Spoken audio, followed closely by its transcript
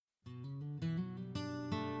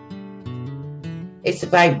It's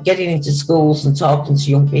about getting into schools and talking to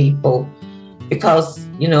young people because,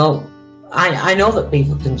 you know, I know that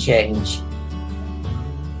people can change.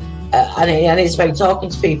 And it's about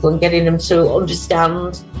talking to people and getting them to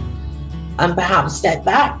understand and perhaps step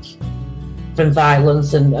back from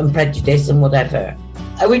violence and prejudice and whatever.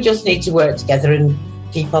 And we just need to work together and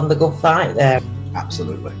keep on the good fight there.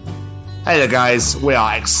 Absolutely. Hey there, guys. We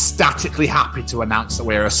are ecstatically happy to announce that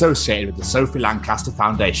we are associated with the Sophie Lancaster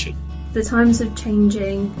Foundation. The times are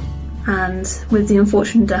changing, and with the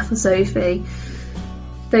unfortunate death of Sophie,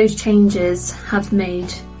 those changes have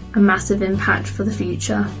made a massive impact for the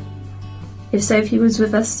future. If Sophie was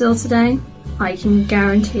with us still today, I can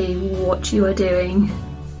guarantee what you are doing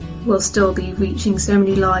will still be reaching so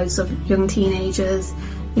many lives of young teenagers,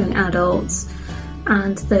 young adults,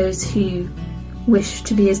 and those who wish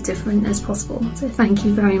to be as different as possible. So thank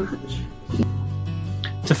you very much.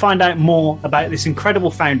 To find out more about this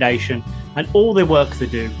incredible foundation and all the work they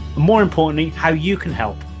do, and more importantly, how you can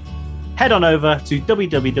help, head on over to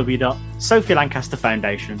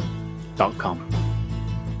www.sophielancasterfoundation.com.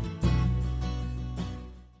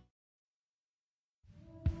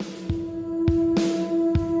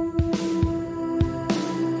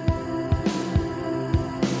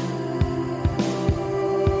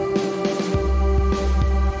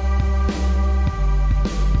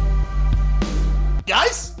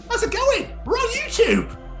 Guys, how's it going? We're on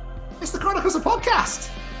YouTube. It's the Chronicles of Podcast.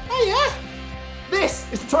 Hey, yeah. This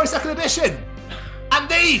is the 22nd edition. And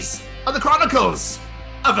these are the Chronicles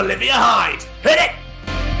of Olivia Hyde. Hit it!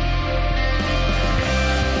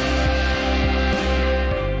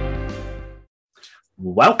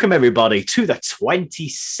 Welcome, everybody, to the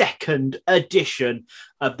 22nd edition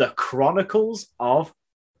of the Chronicles of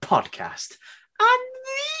Podcast. And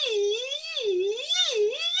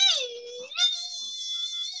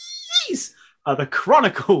these are the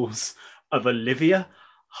Chronicles of Olivia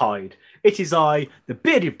Hyde. It is I, the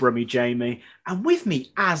bearded brummy Jamie, and with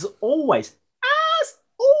me, as always,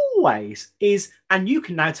 is, and you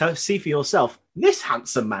can now see for yourself, this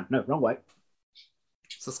handsome man. No, wrong way.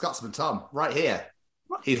 It's the Scotsman Tom, right here.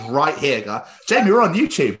 He's right here, guys. Jamie, we're on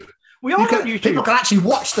YouTube. We are on YouTube. People can actually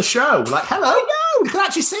watch the show. Like, hello. You can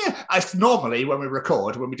actually see it. Normally, when we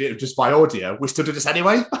record, when we do it just by audio, we still do this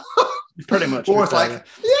anyway. Pretty much. Always like,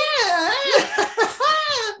 yeah.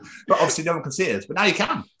 But obviously no one can see us, but now you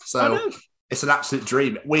can. So it's an absolute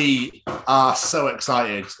dream. We are so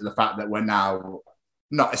excited to the fact that we're now,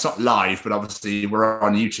 it's not live, but obviously we're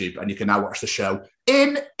on YouTube and you can now watch the show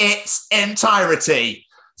in its entirety.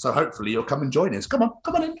 So hopefully you'll come and join us. Come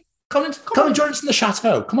on in. Come and join us in the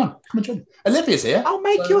chateau. Come and join. Olivia's here. I'll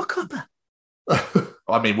make you a cuppa.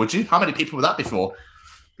 I mean, would you? How many people were that before?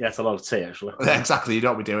 Yeah, it's a lot of tea, actually. Exactly. You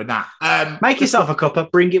don't be doing that. Make yourself a cuppa.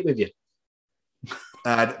 Bring it with you.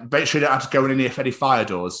 Make sure you don't have to go in any fire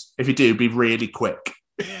doors. If you do, be really quick.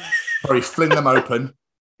 Probably fling them open.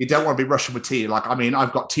 You don't want to be rushing with tea. Like, I mean,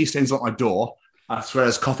 I've got tea stains on my door. I swear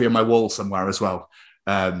there's coffee on my wall somewhere as well.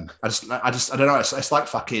 I don't know. It's like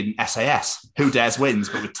fucking SAS. Who dares wins,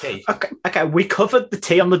 but with tea. Okay. We covered the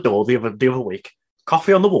tea on the door the other week.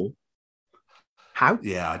 Coffee on the wall. How?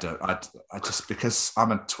 Yeah, I don't. I just because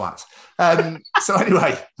I'm a twat. So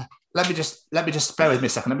anyway, let me just bear with me a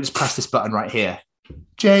second. Let me just press this button right here.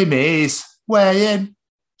 Jamie's weigh in.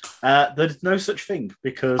 There's no such thing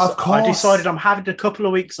because I decided I'm having a couple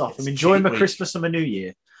of weeks off. I'm enjoying my Christmas and my New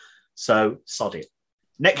Year. So sod it.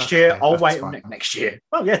 Next year, I'll weigh. Next year.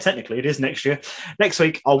 Well, yeah, technically it is next year. Next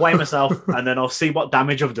week, I'll weigh myself and then I'll see what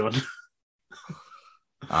damage I've done.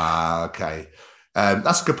 Okay.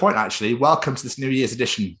 That's a good point, actually. Welcome to this New Year's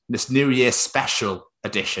edition, this New Year special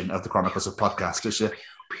edition of the Chronicles of Podcast.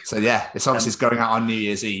 So, yeah, it's obviously going out on New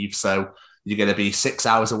Year's Eve. So you're going to be 6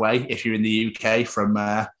 hours away if you're in the UK from,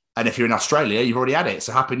 and if you're in Australia, you've already had it.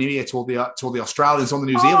 So Happy New Year to all the Australians, all the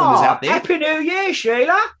New Zealanders out there. Happy New Year,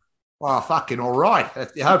 Sheila. Well, fucking all right.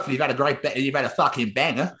 Hopefully you've had a fucking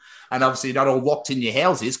banger. And obviously you're not all locked in your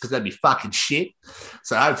houses because that'd be fucking shit.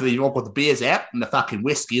 So hopefully you've all got the beers out and the fucking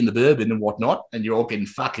whiskey and the bourbon and whatnot, and you're all getting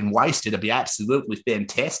fucking wasted. It'd be absolutely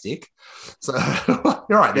fantastic. So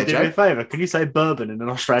you're right there, Joe. Do me a favour. Can you say bourbon in an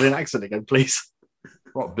Australian accent again, please?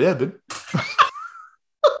 What, bourbon?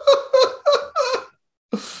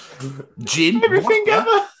 Gin. Everything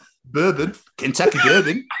ever. Bourbon. Kentucky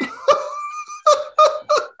bourbon.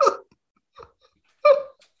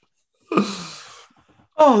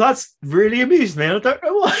 Oh, that's really amused me. I don't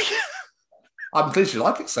know why. I'm pleased you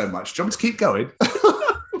like it so much. Do you want me to keep going?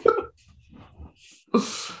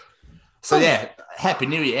 So, yeah, Happy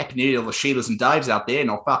New Year. Happy New Year to all the Sheilas and Daves out there in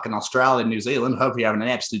all fucking Australia and New Zealand. Hope you're having an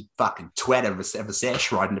absolute fucking twat of a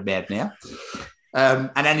sesh riding to bed now.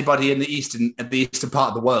 And anybody in the eastern part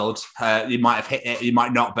of the world, you might have hit it, you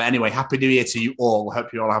might not. But anyway, Happy New Year to you all.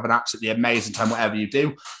 Hope you all have an absolutely amazing time, whatever you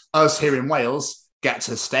do. Us here in Wales get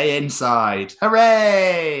to stay inside.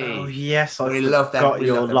 Hooray! Oh, yes. We love them.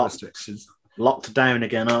 We love them restrictions. Locked down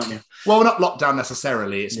again, aren't you? Well, we're not locked down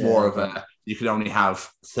necessarily. It's more of a, you can only have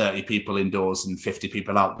 30 people indoors and 50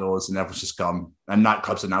 people outdoors, and everyone's just gone. And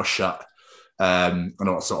nightclubs are now shut and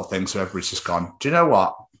all that sort of thing. So everybody's just gone. Do you know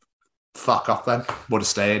what? Fuck off then. We'll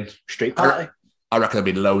just stay in. Street party. I reckon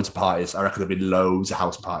there'll be loads of parties. I reckon there'll be loads of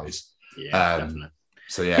house parties. Yeah, definitely.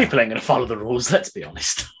 So yeah. People ain't going to follow the rules, let's be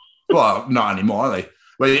honest. Well, not anymore, are they?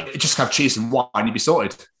 Well, you just have cheese and wine, you'd be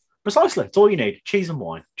sorted. Precisely. It's all you need. Cheese and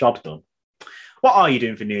wine. Job's done. What are you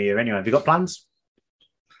doing for New Year anyway? Have you got plans?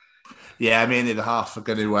 Yeah, me and the other half are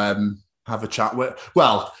going to have a chat.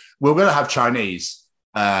 Well, we're going to have Chinese,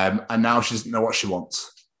 and now she doesn't know what she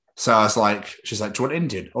wants. So I was like, she's like, do you want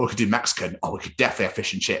Indian? Or we could do Mexican. Oh, we could definitely have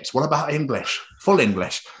fish and chips. What about English? Full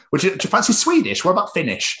English. Do you fancy Swedish? What about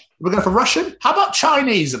Finnish? We're going for Russian? How about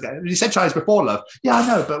Chinese? You said Chinese before, love. Yeah, I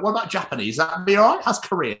know, but what about Japanese? That'd be all right. How's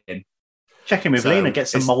Korean? Check in with Lena, get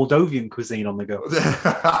some Moldovan cuisine on the go.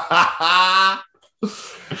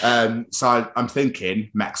 So I'm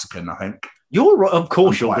thinking Mexican, I think. Of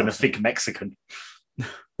course you're going to think Mexican.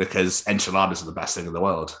 Because enchiladas are the best thing in the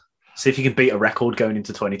world. See if you can beat a record going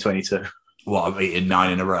into 2022. What, I'm eating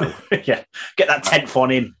 9 in a row? Yeah, get that 10th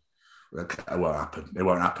one in. It won't happen. It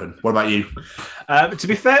won't happen. What about you? To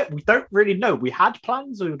be fair, we don't really know. We had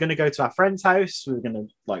plans. We were going to go to our friend's house. We were going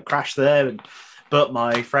to crash there. But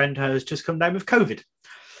my friend has just come down with COVID.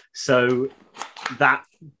 So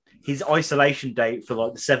his isolation date for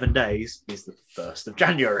the 7 days is the 1st of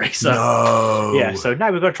January. So yeah, so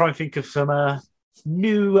now we've got to try and think of some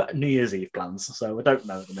New Year's Eve plans. So I don't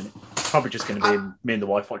know at the minute. Probably just going to be me and the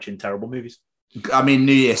wife watching terrible movies. I mean,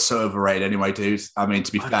 New Year's so overrated anyway, dude. I mean,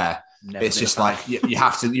 to be fair, it's just like you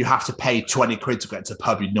have to pay 20 quid to get to a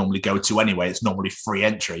pub you normally go to anyway. It's normally free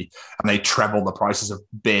entry, and they treble the prices of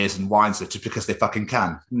beers and wines just because they fucking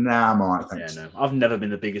can. Nah, I'm all right, thanks. Yeah, no, I've never been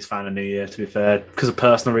the biggest fan of New Year, to be fair, because of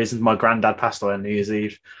personal reasons. My granddad passed away on New Year's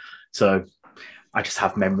Eve, so I just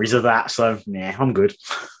have memories of that. So yeah, I'm good.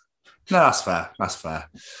 No, that's fair. That's fair.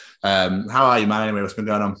 How are you, man? Anyway, what's been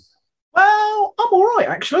going on? Well, I'm all right,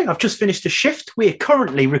 actually. I've just finished a shift. We're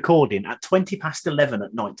currently recording at 11:20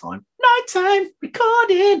 at night time. Nighttime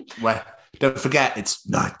recording. Well, don't forget, it's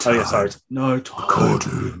night time. Oh, yeah, sorry. It's night time.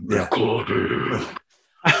 Recording. Yeah. Recording.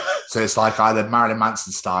 So it's like either Marilyn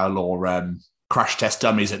Manson style or Crash Test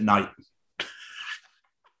Dummies at night.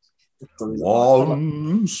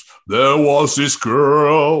 Once there was this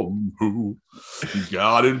girl who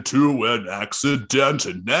got into an accident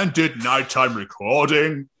and ended nighttime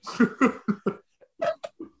recording.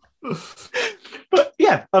 But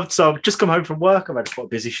yeah, so I've just come home from work. I've had quite a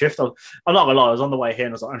busy shift. I'm not gonna lie, I was on the way here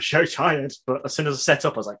and I was like, I'm so tired. But as soon as I set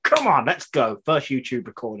up, I was like, come on, let's go. First YouTube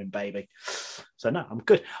recording, baby. So no, I'm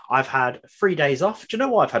good. I've had 3 days off. Do you know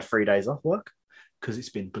why I've had 3 days off work? Because it's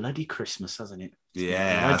been bloody Christmas, hasn't it?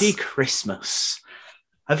 Yeah. Bloody Christmas.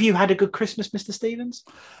 Have you had a good Christmas, Mr. Stevens?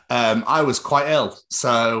 I was quite ill.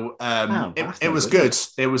 So it was good.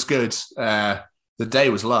 It was good. The day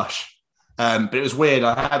was lush. But it was weird.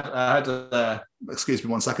 I had excuse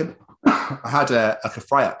me 1 second. I had a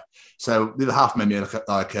fry up. So the other half made me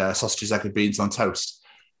like sausages, egg and beans on toast.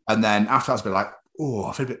 And then after I was a bit like, oh,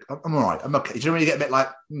 I feel a bit, I'm all right. I'm okay. Do you know when you get a bit like,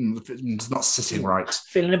 it's not sitting right?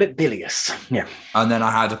 Feeling a bit bilious. Yeah. And then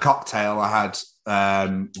I had a cocktail. I had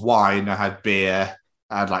wine. I had beer.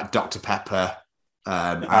 I had like Dr. Pepper.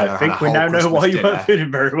 I think we now know why you weren't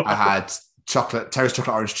feeling very well. I had Terry's chocolate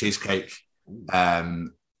orange cheesecake,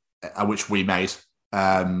 which we made.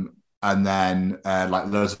 And then like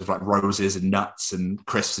loads of like roses and nuts and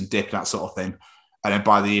crisps and dip and that sort of thing. And then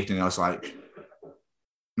by the evening, I was like,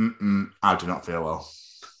 I do not feel well.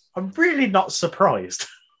 I'm really not surprised.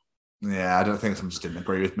 Yeah, I don't think someone just didn't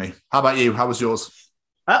agree with me. How about you? How was yours?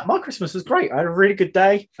 My Christmas was great. I had a really good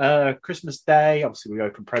day. Christmas Day, obviously we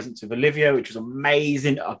opened presents with Olivia, which was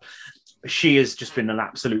amazing. She has just been an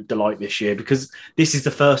absolute delight this year because this is the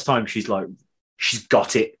first time she's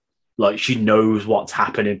got it. Like she knows what's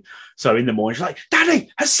happening. So in the morning, she's like,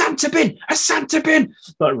 Daddy, has Santa been? Has Santa been?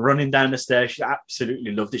 Like running down the stairs. She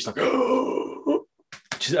absolutely loved it. She's like,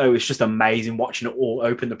 it's just amazing watching it all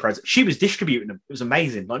open the present. She was distributing them. It was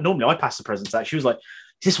amazing. Like normally I pass the presents out. She was like, is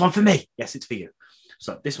this one for me? Yes, it's for you.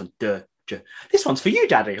 So this one, this one's for you,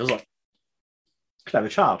 Daddy. I was like, clever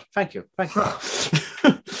child. Thank you.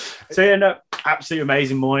 So yeah, no, absolutely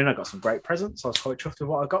amazing morning. I got some great presents. I was quite chuffed with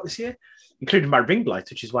what I got this year, including my ring light,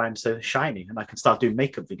 which is why I'm so shiny and I can start doing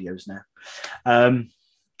makeup videos now.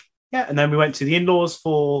 Yeah, and then we went to the in-laws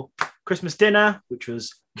for Christmas dinner, which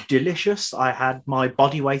was delicious. I had my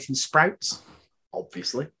body weight in sprouts,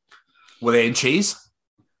 obviously. Were they in cheese?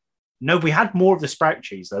 No, we had more of the sprout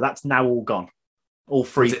cheese, though. That's now all gone. All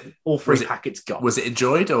three packets gone. Was it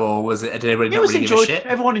enjoyed, or was it? Did everybody It was really enjoyed. give a shit?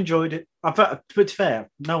 Everyone enjoyed it. But to be fair,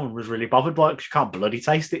 no one was really bothered by it because you can't bloody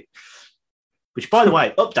taste it. Which, by the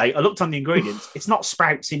way, update, I looked on the ingredients. It's not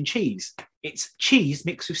sprouts in cheese. It's cheese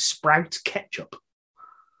mixed with sprout ketchup.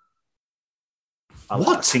 I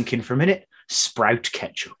was thinking for a minute. Sprout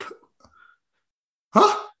ketchup.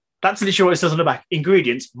 Huh? That's literally what it says on the back.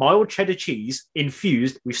 Ingredients, mild cheddar cheese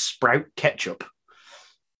infused with sprout ketchup.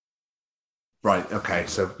 Right, okay.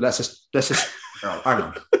 So let's just oh,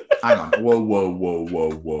 hang on.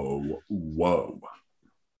 Whoa.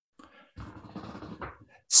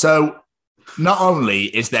 So not only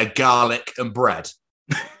is there garlic and bread,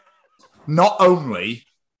 not only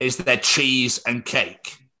is there cheese and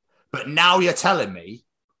cake, but now you're telling me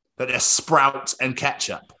that there's sprouts and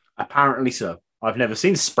ketchup. Apparently so. I've never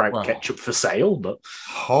seen sprout ketchup for sale, but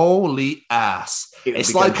holy ass!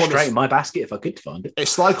 It's like straight in my basket if I could find it.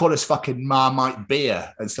 It's like all this fucking Marmite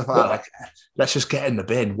beer and stuff like that. Like, let's just get in the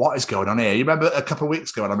bin. What is going on here? You remember a couple of weeks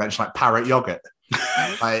ago when I mentioned like parrot yogurt?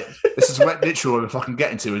 Like, this is literally what we're fucking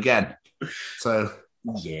getting to again. So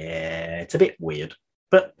yeah, it's a bit weird,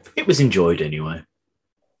 but it was enjoyed anyway.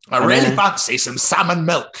 I really fancy some salmon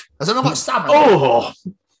milk. Has anyone got salmon? Oh,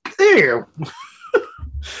 ew.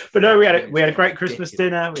 But no, we had a great Christmas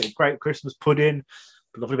dinner. We had a great Christmas pudding.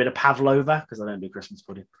 A lovely bit of pavlova because I don't do Christmas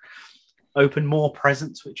pudding. Opened more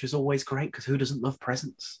presents, which is always great because who doesn't love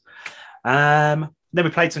presents? Then we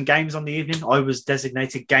played some games on the evening. I was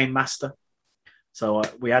designated game master. So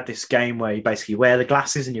we had this game where you basically wear the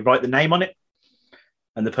glasses and you write the name on it.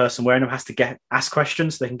 And the person wearing them has to ask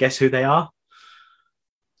questions so they can guess who they are.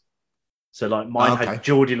 So like mine had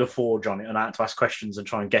Geordie LaForge on it and I had to ask questions and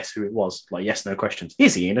try and guess who it was. Like yes, no questions.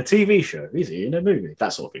 Is he in a TV show? Is he in a movie?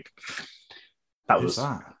 That sort of thing.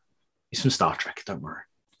 He's from Star Trek, don't worry.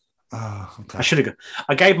 Oh, okay.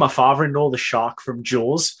 I gave my father-in-law the shark from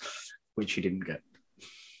Jaws, which he didn't get.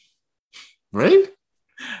 Really?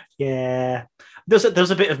 Yeah. There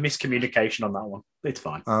was a bit of miscommunication on that one. It's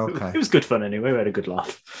fine. Oh, okay. It was good fun anyway. We had a good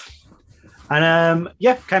laugh. And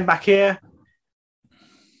came back here.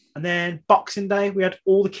 And then Boxing Day, we had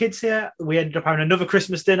all the kids here. We ended up having another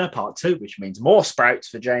Christmas dinner, part 2, which means more sprouts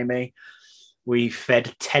for Jamie. We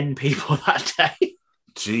fed 10 people that day.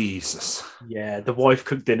 Jesus. Yeah, the wife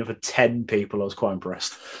cooked dinner for 10 people. I was quite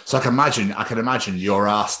impressed. So I can imagine your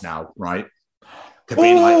ass now, right?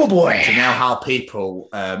 Boy. To know how people,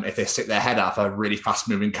 if they stick their head out of a really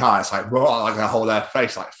fast-moving car, it's like, whoa, like they hold their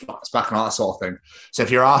face like flats back and all that sort of thing. So if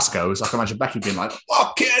your ass goes, I can imagine Becky being like,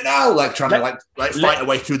 fucking hell, like trying to fight her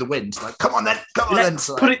way through the wind. Like, come on then.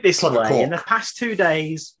 So, put it this way, in the past 2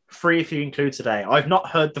 days, 3 if you include today, I've not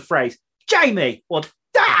heard the phrase, Jamie or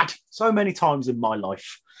Dad, so many times in my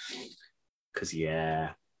life. Because,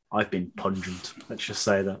 yeah, I've been pungent. Let's just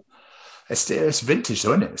say that. It's vintage,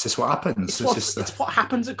 though, isn't it? It's just what happens. It's what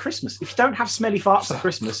happens at Christmas. If you don't have smelly farts at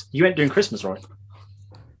Christmas, you ain't doing Christmas right.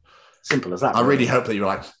 Simple as that. I really hope that you're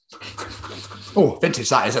like, oh, vintage,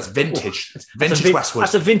 that's vintage. Vintage Westwood.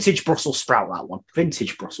 That's a vintage Brussels sprout, that one.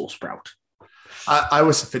 Vintage Brussels sprout. I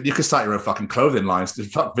always think you could start your own fucking clothing lines.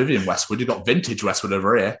 Fuck Vivian Westwood. You've got vintage Westwood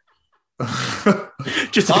over here.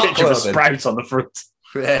 Just a picture of a sprout on the front.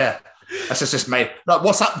 Yeah. That's just made. Like,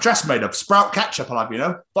 what's that dress made of? Sprout ketchup, I'll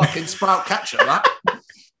have, fucking sprout ketchup, that.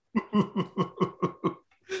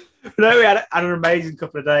 No, we had an amazing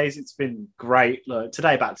couple of days. It's been great. Look,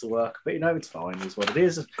 today back to work, but it's fine. It's what it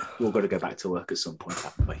is. We're all got to go back to work at some point,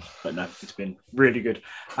 haven't we? But no, it's been really good.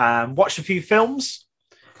 Watched a few films.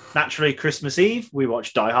 Naturally, Christmas Eve, we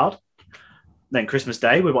watched Die Hard. Then Christmas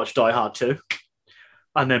Day, we watched Die Hard 2.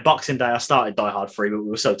 And then Boxing Day, I started Die Hard 3, but we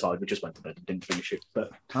were so tired, we just went to bed and didn't finish it.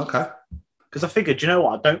 But okay. Because I figured, you know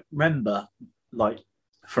what? I don't remember,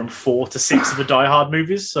 from 4 to 6 of the Die Hard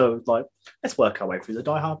movies. So, let's work our way through the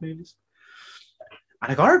Die Hard movies.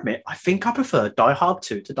 And I got to admit, I think I prefer Die Hard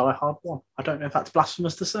 2 to Die Hard 1. I don't know if that's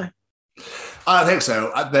blasphemous to say. I don't think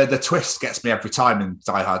so. The twist gets me every time in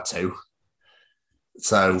Die Hard 2.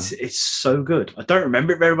 So it's so good. I don't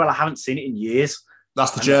remember it very well. I haven't seen it in years.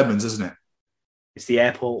 That's the Germans, isn't it? It's the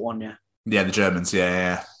airport one, yeah. Yeah, the Germans,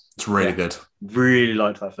 yeah. It's really good. Really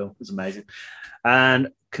liked that film. It's amazing. And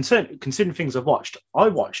considering things I watched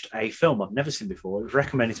a film I've never seen before. It was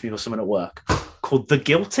recommended to me by someone at work called The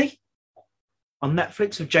Guilty on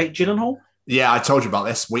Netflix with Jake Gyllenhaal. Yeah, I told you about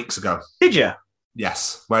this weeks ago. Did you?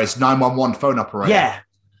 Yes. Where it's 911 phone operator. Yeah.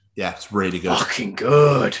 Yeah, it's really good. Fucking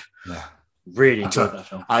good. Yeah. Really enjoyed that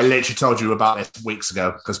film. I literally told you about this weeks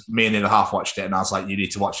ago because me and the other half watched it, and I was like, "You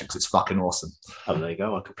need to watch it because it's fucking awesome." Oh, there you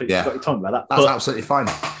go. I completely forgot you talking about that. That's absolutely fine.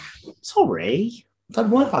 Sorry. Don't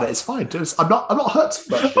worry about it. It's fine. I'm not hurt too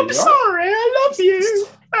much. I'm sorry. I love you.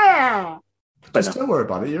 Just don't worry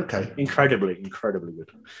about it. You're okay. Incredibly good.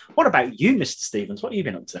 What about you, Mr. Stevens? What have you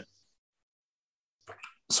been up to?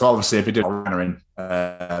 So obviously, I've been doing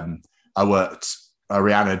Rihanna. I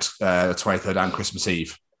Rihanna 23rd and Christmas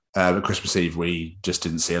Eve. But Christmas Eve, we just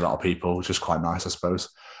didn't see a lot of people, which was quite nice, I suppose.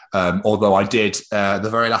 Although I did, the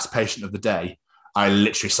very last patient of the day, I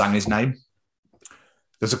literally sang his name.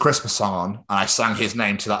 There's a Christmas song on, and I sang his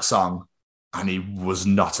name to that song, and he was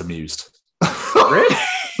not amused. Really?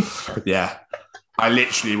 Yeah. I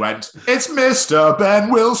literally went, "It's Mr.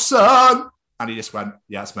 Ben Wilson." And he just went,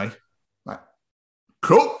 "Yeah, it's me." Like,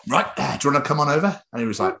 cool. Right. Do you want to come on over? And he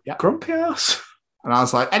was like, "Yeah." Grumpy ass. And I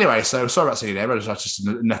was like, "Anyway, so sorry about seeing you there. I was just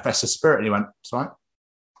in a festive spirit." And he went, "It's all right."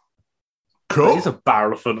 Cool. He's a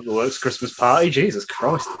barrel of fun at the works Christmas party. Jesus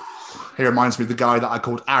Christ. He reminds me of the guy that I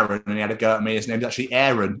called Aaron, and he had a go at me. His name's actually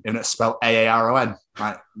Aaron, and it's spelled Aaron.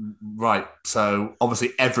 Right. So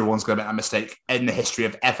obviously everyone's going to make that mistake in the history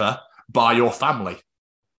of ever by your family.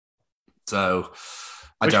 So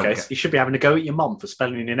I don't get. You should be having to go at your mum for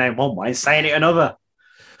spelling your name one way and saying it another.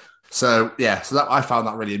 So yeah, so that I found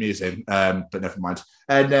that really amusing, but never mind.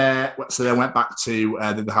 And so then I went back to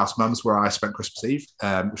the house mums where I spent Christmas Eve,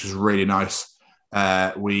 which was really nice.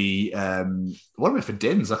 We what did we for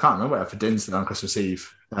dins? I can't remember what for dins on Christmas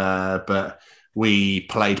Eve, but we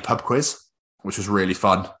played pub quiz, which was really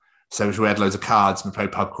fun. So we had loads of cards and we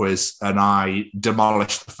played pub quiz, and I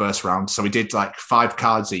demolished the first round. So we did like 5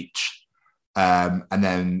 cards each, and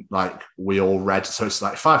then like we all read. So it's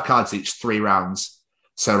like 5 cards each, 3 rounds.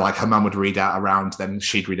 So like her mum would read out a round, then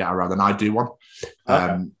she'd read out a round, then I'd do one.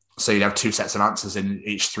 Okay. So you'd have 2 sets of answers in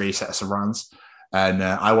each 3 sets of rounds. And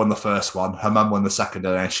I won the first one. Her mum won the second,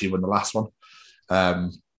 and then she won the last one.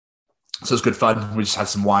 So it was good fun. We just had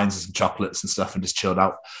some wines and some chocolates and stuff and just chilled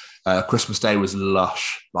out. Christmas Day was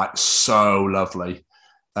lush, like so lovely.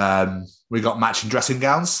 We got matching dressing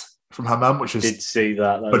gowns from her mum, which was did see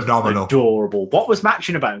that. That phenomenal. Was adorable. What was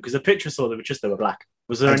matching about them? Because the picture saw they were black.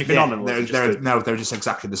 Was there anything on them? No, they were just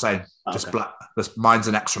exactly the same. Oh, just black. Mine's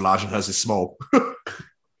an extra large and hers is small.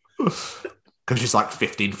 Because she's like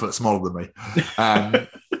 15 foot smaller than me.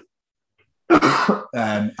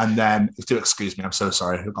 And then, do excuse me, I'm so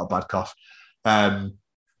sorry, I've got a bad cough. And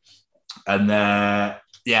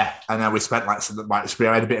then we spent we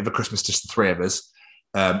had a bit of a Christmas, just the 3 of us.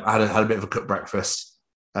 I had a bit of a cooked breakfast,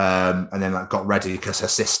 and then got ready because her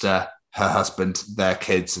sister, her husband, their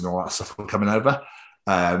kids, and all that stuff were coming over.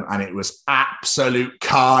 And it was absolute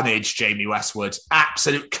carnage, Jamie Westwood.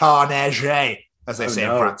 Absolute carnage, as they say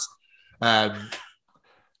in France.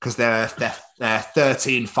 Because they're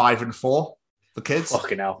 13, 5 and 4, the kids.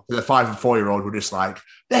 Fucking hell. The 5 and 4-year-old were just like,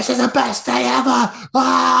 "This is the best day ever."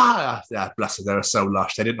 Ah! Yeah, bless them. They were so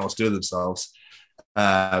lush. They didn't know what to do with themselves.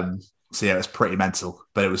 So yeah, it was pretty mental,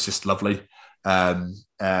 but it was just lovely. We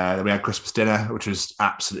had Christmas dinner, which was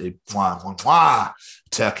absolutely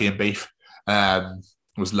turkey and beef. It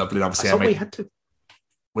was lovely. And obviously,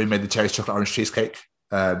 we made the cherry chocolate orange cheesecake,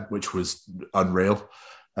 which was unreal.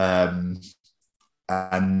 And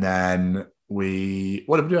then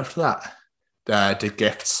what did we do after that? Did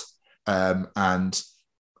gifts, and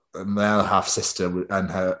my other half sister and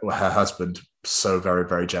her husband, so very,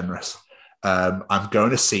 very generous. I'm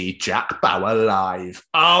going to see Jack Bauer live.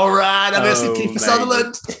 All right, I'm going to see Kiefer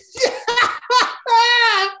Sutherland.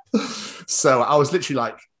 So I was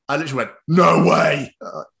literally went, "No way!"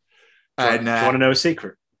 And do you want to know a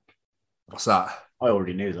secret? What's that? I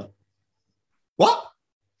already knew that. What?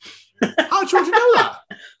 How do you know that?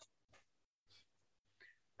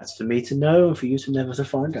 That's for me to know and for you to never to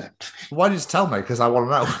find out. Why did you tell me? Because I want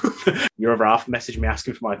to know. Your other half messaged me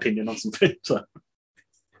asking for my opinion on something. So.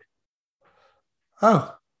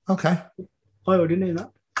 Oh, okay. I already knew that.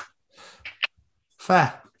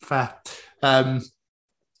 Fair.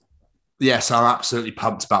 So I'm absolutely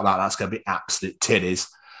pumped about that. That's going to be absolute titties.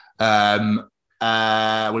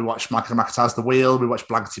 We watched Michael McIntyre's The Wheel. We watched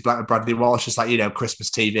Blankety Blank with Bradley Walsh, just Christmas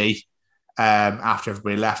TV. After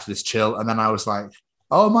everybody left, this chill. And then I was like,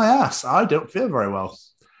 "Oh, my ass, I don't feel very well."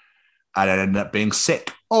 And I ended up being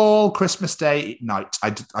sick all Christmas Day night.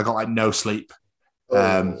 I got no sleep.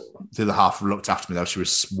 The other half looked after me, though. She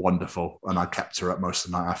was wonderful. And I kept her up most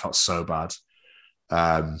of the night. I felt so bad.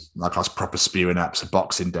 I was proper spewing up. So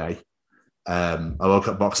Boxing Day. I woke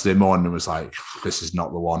up Boxing Day morning and was like, "This is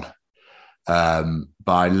not the one."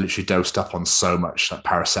 But I literally dosed up on so much like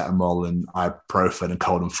paracetamol and ibuprofen and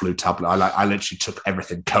cold and flu tablet. I literally took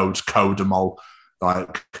everything: codamol,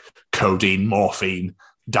 like codeine, morphine,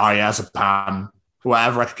 diazepam,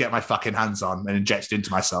 whatever I could get my fucking hands on, and injected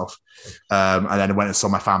into myself. And then I went and saw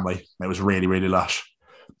my family. It was really, really lush.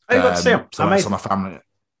 Oh, you got to see them? So I saw my family.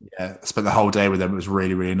 Yeah, spent the whole day with them. It was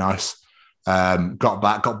really, really nice. Got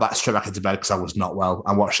back straight back into bed because I was not well.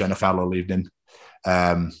 I watched NFL all evening.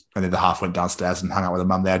 And then the half went downstairs and hung out with her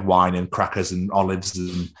mum. They had wine and crackers and olives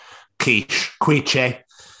and quiche, which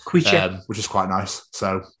is quite nice.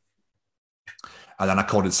 So, and then I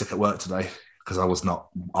called in sick at work today because I was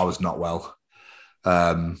not well.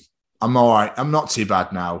 I'm all right. I'm not too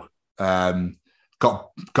bad now. Got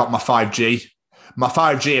my 5G. My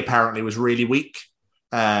 5G apparently was really weak.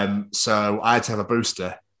 So I had to have a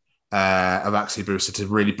booster. I've actually boosted to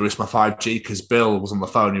really boost my 5G because Bill was on the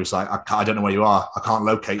phone. He was like, I don't know where you are. I can't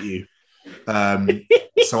locate you.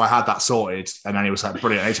 So I had that sorted. And then he was like,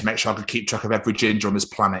 brilliant. I need to make sure I can keep track of every ginger on this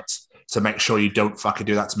planet. So make sure you don't fucking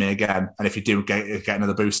do that to me again. And if you do, get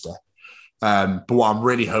another booster. But what I'm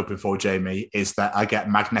really hoping for, Jamie, is that I get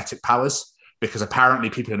magnetic powers because apparently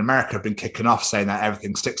people in America have been kicking off saying that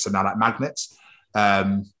everything sticks to now like magnets,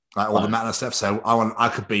 like all the metal and stuff. So I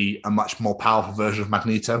could be a much more powerful version of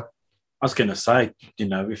Magneto. I was going to say,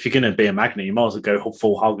 if you're going to be a magnet, you might as well go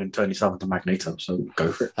full hog and turn yourself into Magneto. So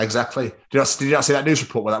go for it. Exactly. Did you not see that news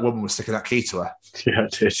report where that woman was sticking that key to her? Yeah,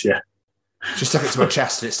 it is, yeah. She stuck it to her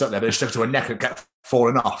chest and it stuck there, but it stuck it to her neck and it kept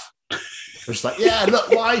falling off. It was like, yeah,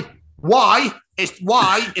 look, why is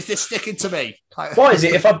this sticking to me? Why is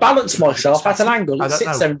it if I balance myself at an angle, it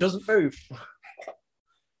sits there and doesn't move?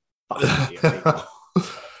 But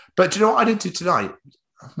do you know what I didn't do tonight?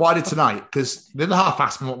 What I did tonight, because the other half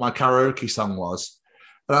asked me what my karaoke song was.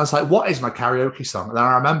 And I was like, what is my karaoke song? And then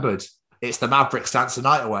I remembered it's the Mavericks Dance the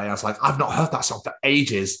Night Away. I was like, I've not heard that song for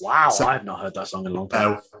ages. Wow, so, I've not heard that song in a long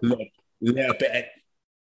time. Little bit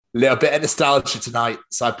of nostalgia tonight.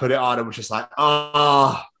 So I put it on and was just like,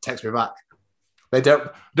 takes me back. They don't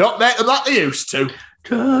make them like they used to.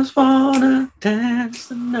 Just wanna dance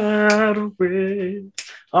the night away.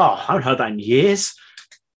 Oh, I haven't heard that in years.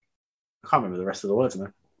 I can't remember the rest of the words now.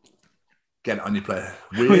 Get it on your player.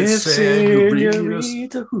 With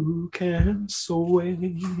senorita who can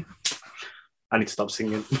sway. I need to stop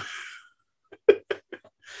singing.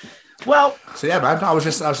 Well, so yeah, man. I was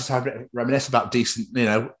just having to reminisce about decent,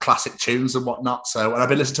 classic tunes and whatnot. So, and I've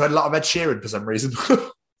been listening to a lot of Ed Sheeran for some reason.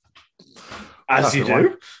 As you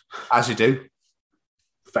do. As you do.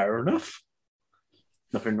 Fair enough.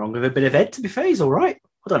 Nothing wrong with a bit of Ed. To be fair, he's all right.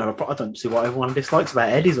 I don't see what everyone dislikes about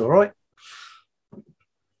Ed. He's all right.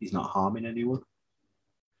 He's not harming anyone.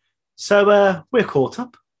 So we're caught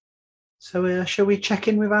up. So shall we check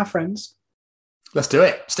in with our friends? Let's do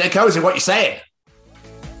it. Stay cozy. What you saying?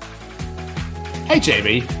 Hey,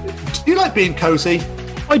 Jamie. Do you like being cozy?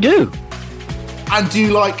 I do. And do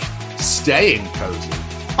you like staying cozy?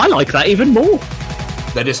 I like that even more.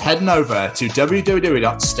 Then just heading over to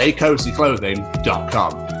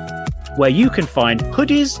www.staycozyclothing.com, where you can find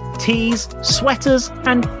hoodies, tees, sweaters,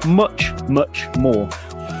 and much, much more.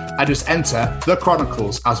 And just enter The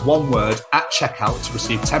Chronicles as one word at checkout to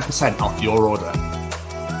receive 10% off your order.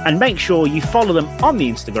 And make sure you follow them on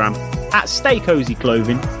the Instagram at Stay Cozy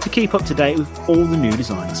Clothing to keep up to date with all the new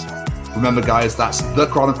designs. Remember, guys, that's The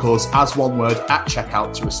Chronicles as one word at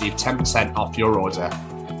checkout to receive 10% off your order.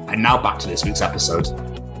 And now back to this week's episode.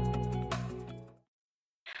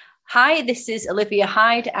 Hi, this is Olivia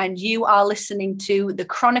Hyde, and you are listening to the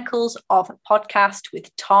Chronicles of Podcast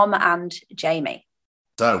with Tom and Jamie.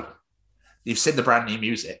 So, you've seen the brand new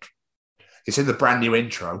music. You've seen the brand new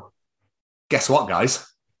intro. Guess what, guys?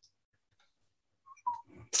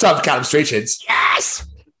 It's time for Callum's Streetings. Yes!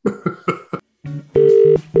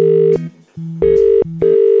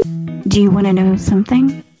 Do you want to know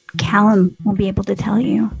something? Callum will be able to tell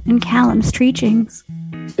you in Callum's Streetings.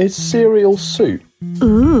 Is cereal soup?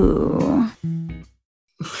 Ooh.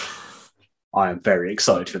 I am very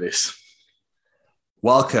excited for this.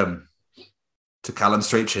 Welcome to Callum's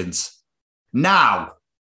Streetings. Now,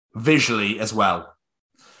 visually as well.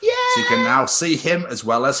 Yeah! So you can now see him as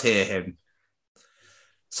well as hear him.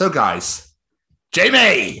 So, guys,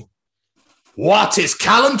 Jamie, what is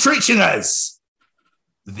Callum teaching us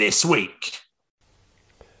this week?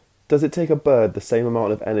 Does it take a bird the same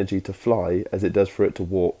amount of energy to fly as it does for it to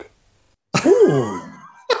walk? Ooh,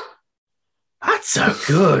 that's a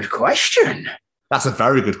good question. That's a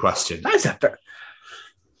very good question. That's a very...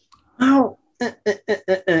 Well,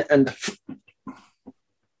 and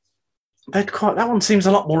that one seems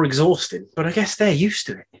a lot more exhausting, but I guess they're used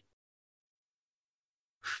to it.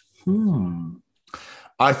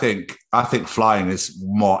 I think flying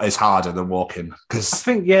is harder than walking, because I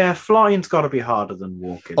think flying's got to be harder than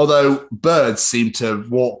walking. Although birds seem to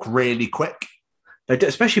walk really quick, they do,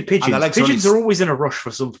 especially pigeons. Pigeons are always in a rush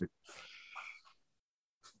for something,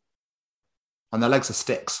 and their legs are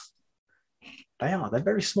sticks. They are. They're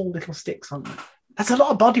very small little sticks, aren't they? That's a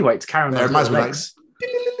lot of body weight to carry on those little legs.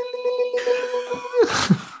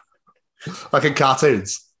 Like in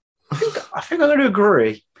cartoons. I think I'm going to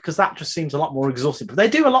agree, because that just seems a lot more exhausting. But they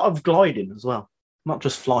do a lot of gliding as well, not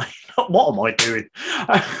just flying. What am I doing?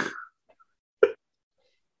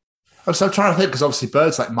 I'm trying to think, because obviously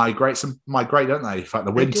birds migrate, don't they? For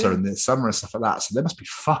the winter and the summer and stuff like that. So they must be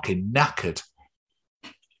fucking knackered.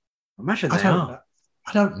 Imagine they are.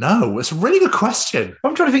 I don't know. It's a really good question.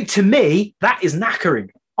 I'm trying to think. To me, that is knackering.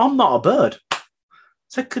 I'm not a bird,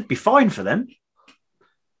 so it could be fine for them.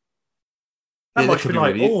 That might be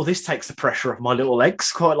like, this takes the pressure off my little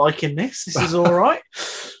legs. Quite liking this. This is all right.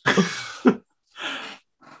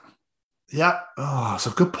 Yeah. Oh, it's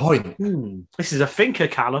a good point. This is a thinker,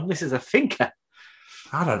 Callum. This is a thinker.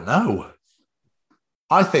 I don't know.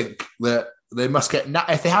 I think that they must get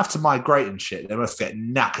if they have to migrate and shit, they must get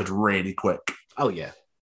knackered really quick. Oh yeah.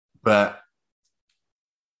 But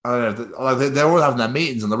I don't know. They're all having their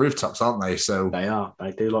meetings on the rooftops, aren't they? So they are.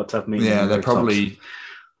 They do like to have meetings. Yeah, they're probably.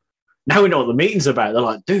 Now we know what the meeting's about. They're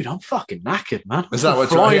like, dude, I'm fucking knackered, man. Is that what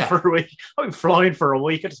flying for a week? I've been flying for a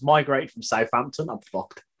week. I just migrated from Southampton. I'm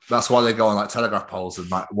fucked. That's why they go on telegraph poles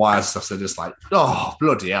and wire stuff. They're just like, oh,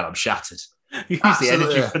 bloody hell, I'm shattered. You use the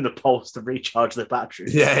energy from the poles to recharge the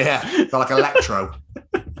batteries. Yeah. They're like electro.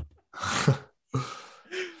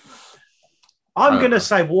 I'm going to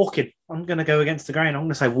say walking. I'm going to go against the grain. I'm going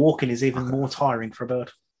to say walking is even more tiring for a bird.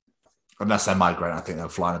 Unless they migrate, I think they'll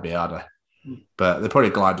fly a bit harder. But they probably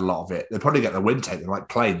glide a lot of it. They probably get the wind take. They're like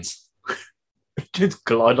planes. Just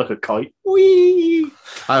glide like a kite. Whee!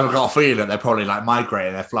 I've got a feeling that they're probably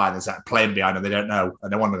migrating. They're flying. There's that plane behind them. They don't know.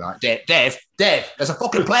 And they want to be like, Dave, there's a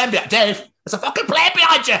fucking plane behind Dave. There's a fucking plane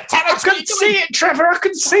behind you. I can see it, Trevor. I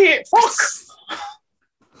can see it. Fuck.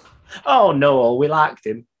 Oh, no. We liked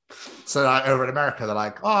him. So over in America, they're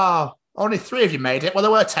like, oh, only 3 of you made it. Well, there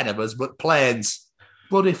were 10 of us, but planes.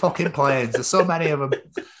 Bloody fucking planes. There's so many of them.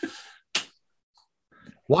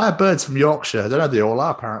 Why are birds from Yorkshire? I don't know. They all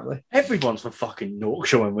are, apparently. Everyone's from fucking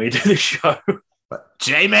Yorkshire when we do the show. But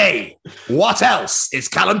Jamie, what else is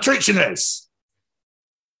Callum teaching us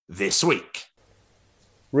this week?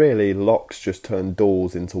 Really, locks just turn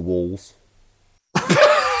doors into walls.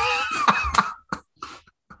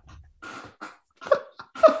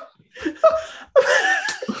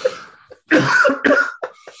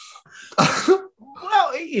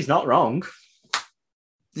 Well, he's not wrong.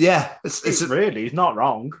 Yeah, he's not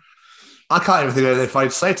wrong. I can't even think of anything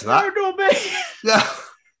I'd say to that. No, me. Yeah,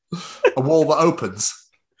 a wall that opens.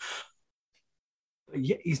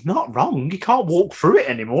 Yeah, he's not wrong. You can't walk through it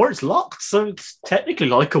anymore. It's locked, so it's technically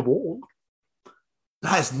like a wall.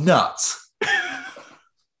 That is nuts.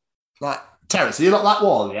 Terence, have you locked that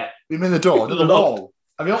wall yet? You mean the door? The wall?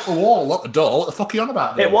 Have you locked the wall? Locked the door? What the fuck are you on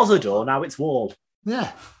about? It was a door. Now it's walled.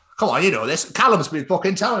 Yeah. Come on, you know this. Callum's been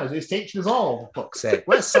fucking telling us. He's teaching us all, for fuck's sake.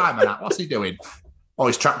 Where's Simon at? What's he doing? Oh,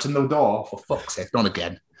 he's trapped in the door, for fuck's sake. Not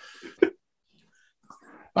again.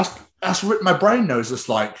 That's my brain knows. Just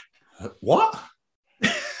like, what?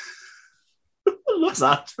 Look,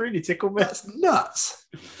 that's really tickled me. That's nuts.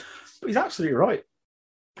 But he's absolutely right.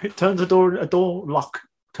 It turns a door lock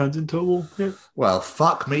turns into a wall. Yeah. Well,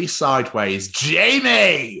 fuck me sideways,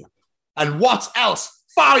 Jamie. And what else?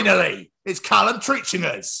 Finally, it's Callum teaching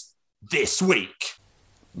us this week.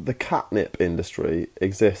 The catnip industry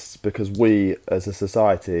exists because we, as a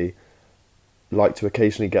society, like to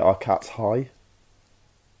occasionally get our cats high.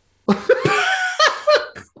 Because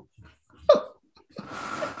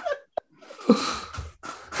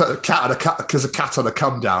a cat on a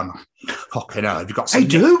come down. Fucking hell, have you got some?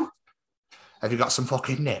 Have you got some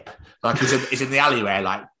fucking nip? Like he's in the alleyway.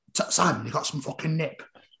 Like, Simon, you got some fucking nip?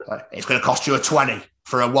 Like, it's going to cost you a 20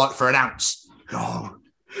 for an ounce. No.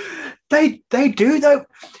 They do though.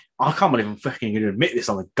 I can't believe I'm fucking going to admit this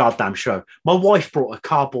on the goddamn show. My wife brought a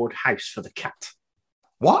cardboard house for the cat.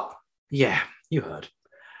 What? Yeah, you heard.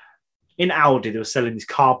 In Aldi, they were selling these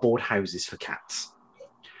cardboard houses for cats.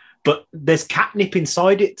 But there's catnip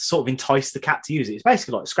inside it to sort of entice the cat to use it. It's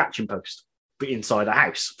basically like a scratching post, but inside a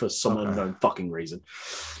house for some unknown fucking reason.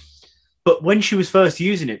 But when she was first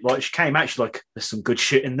using it, like she came out, she's like, there's some good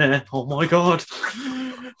shit in there. Oh my God.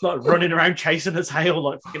 Like running around chasing her tail,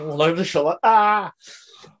 like fucking all over the shop, like, ah.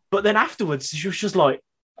 But then afterwards, she was just like,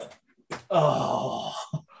 oh.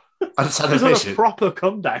 I just had a vision. A proper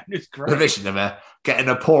come down. It's great. The vision of her getting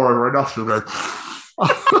a paw over her nostril going.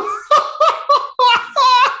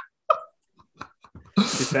 To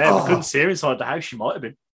be fair, we couldn't see her inside the house. She might have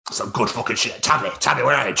been. Some good fucking shit. Tabby,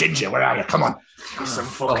 where are you? Ginger, where are you? Come on. Some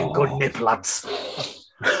fucking good nip, lads.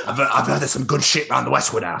 I've heard there's some good shit around the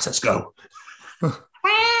Westwood house. Let's go.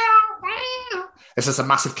 It's just a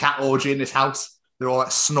massive cat orgy in this house. They're all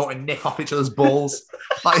like snorting nip off each other's balls.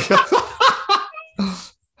 Like,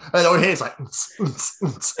 and all you hear is like, and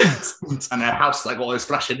their house is like all those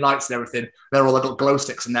flashing lights and everything. They're all like got glow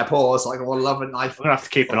sticks in their paws, like all loving life. I'm gonna have to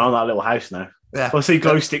keep an eye on that little house now. Yeah, I see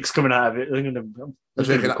glow sticks coming out of it. I'm gonna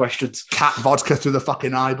questions. Cat vodka through the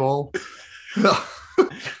fucking eyeball.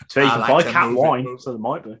 So you can buy cat wine, so there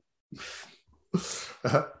might be.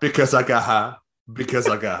 Because I got her. Because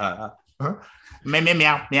I got her. Meow,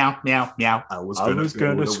 meow, meow, meow, meow. I was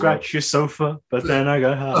gonna scratch your sofa, but then I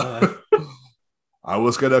got her. I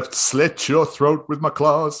was gonna slit your throat with my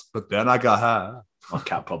claws, but then I got her. My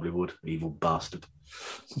cat probably would, evil bastard.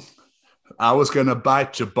 I was gonna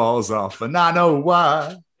bite your balls off, and I know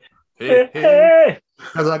why. Hey.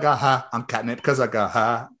 Because I got her. I'm catnip because I got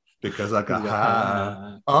her. Because I got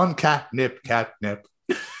her. On catnip.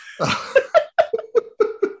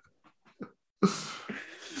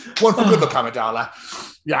 One for good look, Amidala.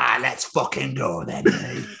 Yeah, let's fucking go then.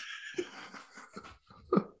 Eh?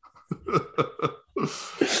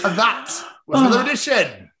 And that was another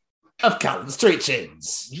edition of Callum's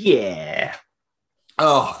Treachings. Yeah.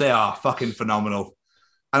 Oh, they are fucking phenomenal.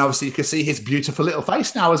 And obviously you can see his beautiful little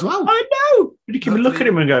face now as well. I know. You can look at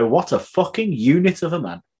him and go, what a fucking unit of a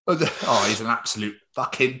man. Oh, he's an absolute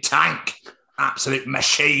fucking tank. Absolute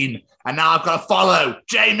machine. And now I've got to follow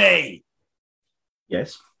Jamie.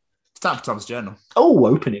 Yes. It's time for Tom's Journal. Oh,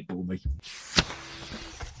 open it for me.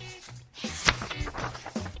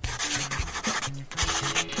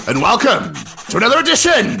 And welcome to another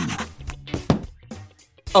edition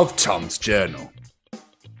of Tom's Journal.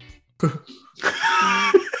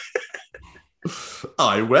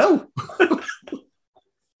 I will.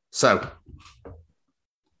 So,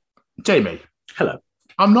 Jamie. Hello.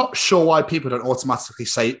 I'm not sure why people don't automatically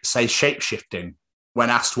say shape-shifting when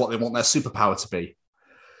asked what they want their superpower to be.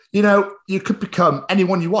 You know, you could become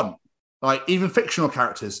anyone you want, like even fictional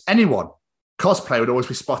characters, anyone. Cosplay would always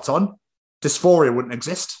be spot on. Dysphoria wouldn't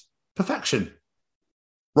exist. Perfection.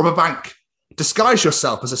 Rob a bank. Disguise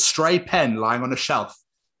yourself as a stray pen lying on a shelf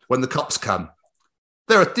when the cops come.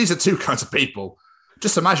 These are two kinds of people.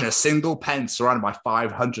 Just imagine a single pen surrounded by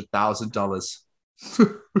 $500,000.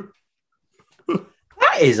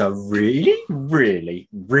 That is a really, really,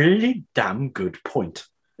 really damn good point.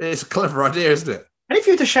 It's a clever idea, isn't it? And if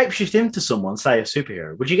you were to shapeshift into someone, say a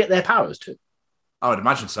superhero, would you get their powers too? I would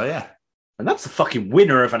imagine so, yeah. And that's the fucking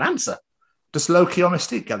winner of an answer. Does Loki or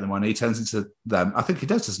Mystique get them when he turns into them? I think he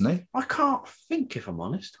does, doesn't he? I can't think, if I'm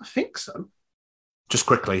honest. I think so. Just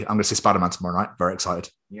quickly, I'm going to see Spider-Man tomorrow night. Very excited.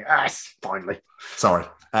 Yes, finally. Sorry.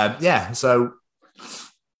 Yeah, so...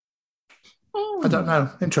 I don't know.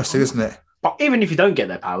 Interesting, isn't it? But even if you don't get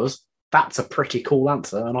their powers, that's a pretty cool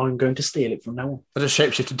answer, and I'm going to steal it from now on. I just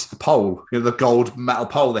shapeshift into the pole, you know, the gold metal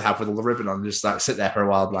pole they have with all the ribbon on, and just like sit there for a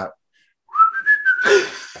while, like.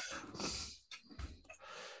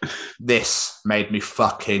 This made me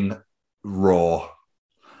fucking raw.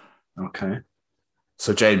 Okay.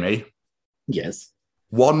 So, Jamie. Yes.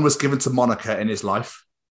 One was given to Monica in his life.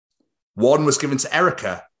 One was given to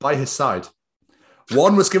Erica by his side.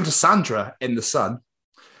 One was given to Sandra in the sun.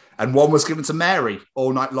 And one was given to Mary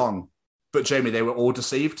all night long. But, Jamie, they were all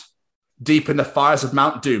deceived. Deep in the fires of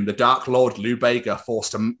Mount Doom, the Dark Lord Lou Bega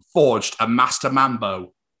forged a master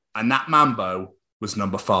Mambo. And that Mambo was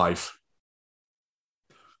number 5.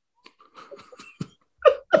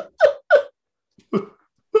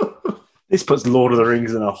 This puts Lord of the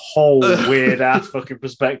Rings in a whole weird-ass fucking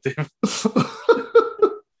perspective. It's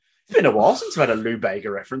been a while since we've had a Lou Bega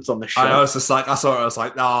reference on the show. I was just like, I saw it, I was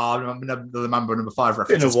like, I remember the Mambo number 5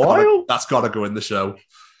 reference. Been a while? That's got to go in the show.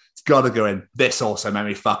 It's got to go in. This also made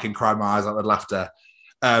me fucking cry my eyes out with laughter.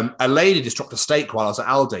 A lady just dropped a steak while I was at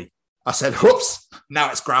Aldi. I said, whoops, now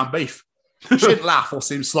it's ground beef. She didn't laugh or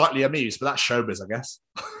seem slightly amused, but that's showbiz, I guess.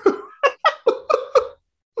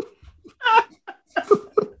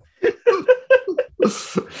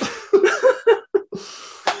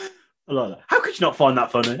 I like that. How could you not find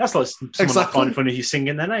that funny? That's like someone not finding funny you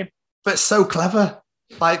singing their name. But it's so clever.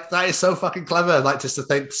 Like, that is so fucking clever. Like, just to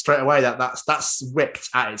think straight away that's whipped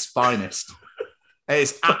at its finest. It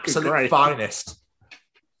is absolute finest.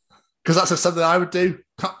 Because that's something I would do.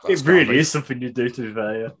 It really is something you do, to be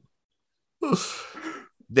fair, yeah.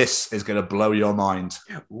 This is going to blow your mind.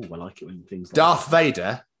 Oh, I like it when things like Darth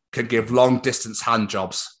Vader can give long distance hand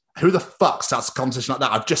jobs. Who the fuck starts a conversation like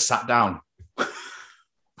that? I've just sat down.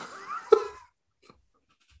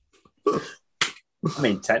 I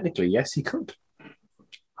mean, technically, yes, he could.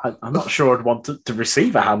 I'm not sure I'd want to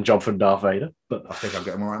receive a hand job from Darth Vader, but I think I'm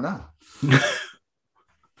getting one right now.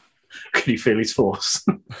 Can you feel his force?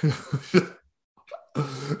 Bit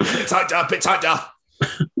tighter. A bit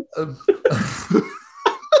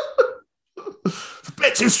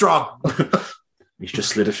too strong. He's just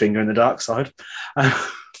slid a finger in the dark side.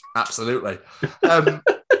 Absolutely.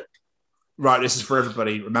 Right, this is for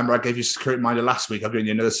everybody. Remember, I gave you a security reminder last week. I'm giving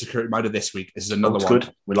you another security reminder this week. This is another one.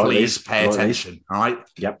 Good. Please pay attention. All right?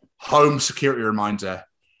 Yep. Home security reminder.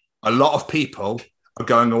 A lot of people are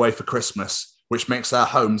going away for Christmas, which makes their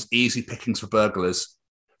homes easy pickings for burglars.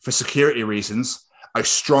 For security reasons, I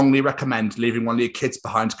strongly recommend leaving one of your kids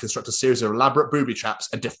behind to construct a series of elaborate booby traps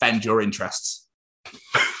and defend your interests.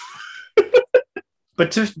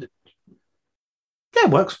 But it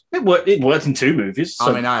works. It worked in 2 movies. So.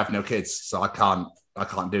 I mean, I have no kids, so I can't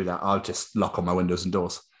do that. I'll just lock all my windows and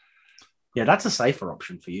doors. Yeah, that's a safer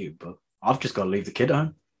option for you, but I've just got to leave the kid at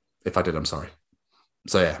home. If I did, I'm sorry.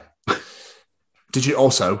 So yeah. Did you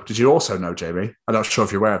also know, Jamie? I'm not sure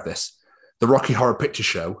if you're aware of this. The Rocky Horror Picture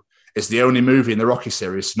Show is the only movie in the Rocky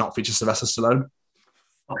series to not feature Sylvester Stallone.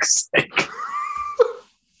 Fuck's sake.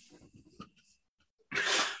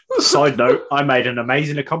 Side note, I made an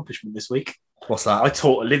amazing accomplishment this week. What's that? I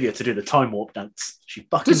taught Olivia to do the time warp dance. She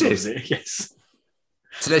fucking does it. Yes.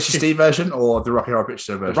 Tenacious D version or the Rocky Horror Picture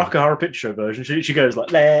Show version? The Rocky Horror Picture Show version. She goes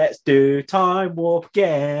like, "Let's do time warp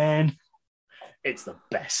again." It's the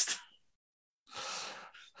best.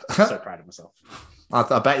 I'm so proud of myself.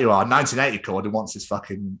 I bet you are. 1980 chord and wants his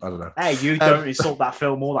fucking, I don't know. Hey, you don't insult that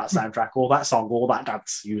film or that soundtrack or that song or that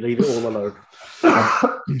dance. You leave it all alone.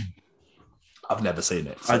 I've never seen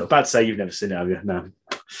it. So. I'm about to say you've never seen it, have you? No.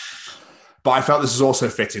 But I felt this was also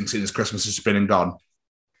fitting since Christmas has been and gone.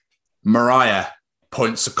 Mariah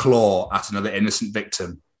points a claw at another innocent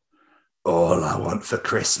victim. All I want for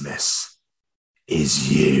Christmas is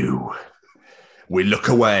you. We look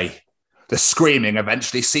away. The screaming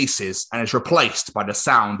eventually ceases and is replaced by the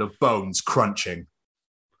sound of bones crunching.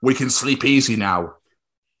 We can sleep easy now.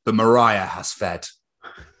 The Mariah has fed.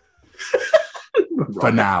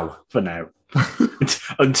 For now.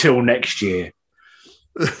 Until next year.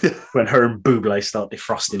 When her and Buble start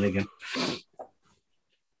defrosting again.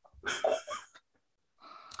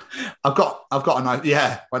 I've got a nice,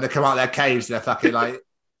 yeah, when they come out of their caves, they're fucking like,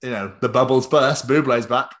 the bubbles burst, Buble's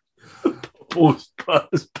back. Bubbles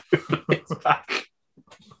burst, Buble's back.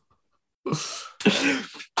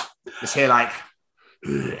 It's here like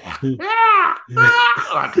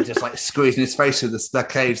just like squeezing his face through the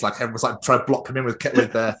caves, like everyone's like trying to block him in with he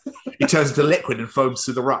turns into liquid and foams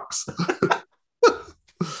through the rocks.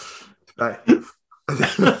 Right.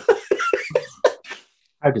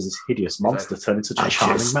 How does this hideous monster turn into such a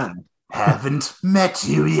charming man? Haven't met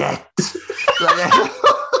you yet.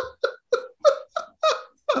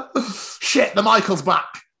 Shit, the Michael's back.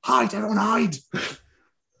 Hide, everyone hide.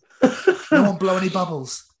 No one blow any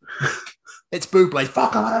bubbles. It's Buble.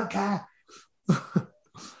 Fuck off, I don't care.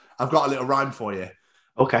 I've got a little rhyme for you.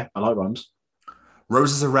 Okay, I like rhymes.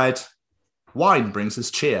 Roses are red. Wine brings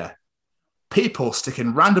us cheer. People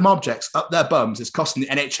sticking random objects up their bums is costing the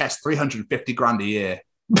NHS 350 grand a year.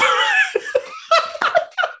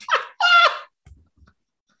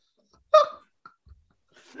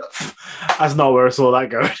 That's not where I saw that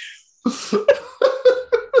going.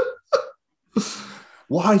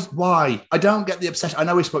 Why? I don't get the obsession. I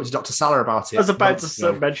know we spoke to Dr. Salah about it. I was about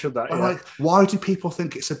to mention that. Yeah. Like, why do people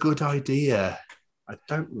think it's a good idea? I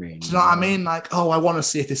don't really. Do you know what I mean? Like, I want to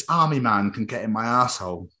see if this army man can get in my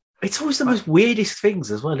asshole. It's always the most weirdest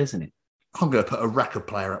things as well, isn't it? I'm going to put a record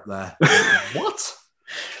player up there. What?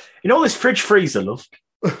 All this fridge freezer, love.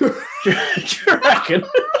 do you reckon?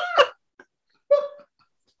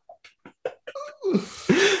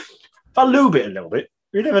 If I lube it a little bit,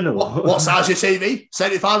 you never know. What size your TV?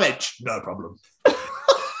 75 inch? No problem.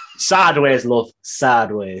 Sideways, love.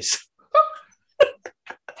 Sideways.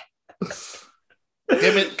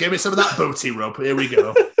 Give me some of that booty rub. Here we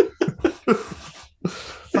go.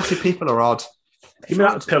 Fucking people are odd. Give me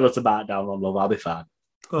that pillow to back down on, love. I'll be fine.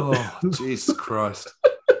 Oh, Jesus Christ.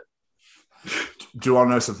 Do you want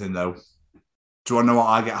to know something, though? Do you want to know what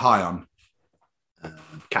I get high on?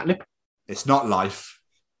 Catnip? It's not life.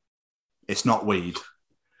 It's not weed.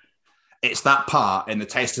 It's that part in The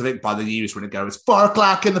Taste of Ink by the Used when it goes 4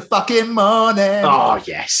 o'clock in the fucking morning. Oh,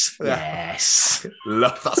 yes. Yeah. Yes.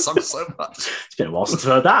 Love that song so much. It's been a while since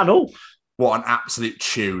I've heard that and all. What an absolute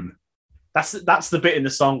tune. That's the bit in the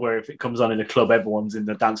song where if it comes on in a club, everyone's in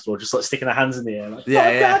the dance floor just like sticking their hands in the air. Like,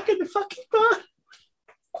 back in the fucking bar.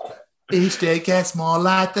 Each day gets more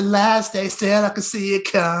like the last day. Still, I can see it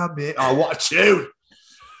coming. Oh, what a tune!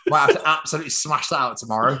 Might have to absolutely smash that out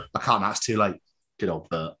tomorrow. I can't. That's too late. Good old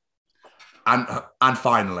Bert. And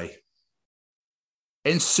finally,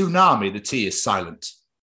 in Tsunami, the T is silent.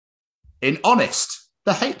 In Honest,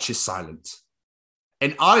 the H is silent.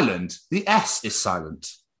 In Island, the S is silent.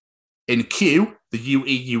 In Q, the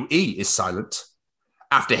UEUE is silent.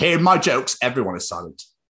 After hearing my jokes, everyone is silent.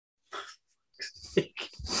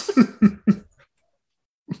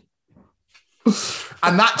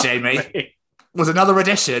 And that, Jamie, was another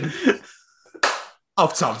edition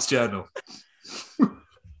of Tom's Journal.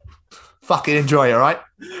 Fucking enjoy it, all right?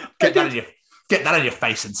 Get that in your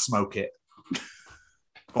face and smoke it.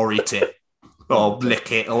 Or eat it. Or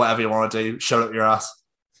lick it, or whatever you want to do. Shove it up your ass.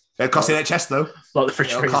 It'll cost you that chest, though. Like the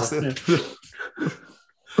fridge freezer.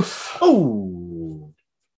 Oh.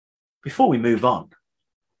 Before we move on,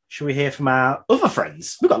 shall we hear from our other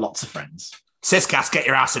friends? We've got lots of friends. Siscast, get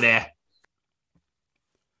your ass in here.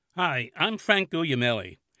 Hi, I'm Frank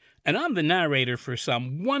Guglielmelli, and I'm the narrator for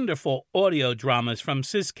some wonderful audio dramas from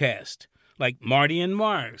Siscast, like Marty and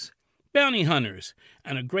Mars, Bounty Hunters,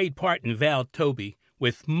 and a great part in Val Toby,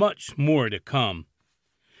 with much more to come.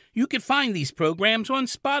 You can find these programs on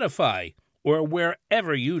Spotify or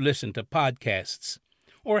wherever you listen to podcasts,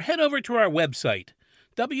 or head over to our website,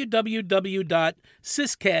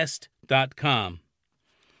 www.siscast.com.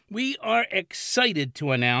 We are excited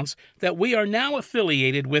to announce that we are now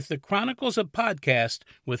affiliated with the Chronicles of Podcast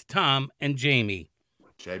with Tom and Jamie.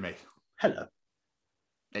 Jamie. Hello.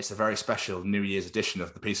 It's a very special New Year's edition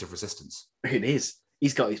of The Piece of Resistance. It is.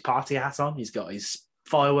 He's got his party hat on. He's got his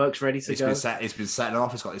fireworks ready to go. He's been setting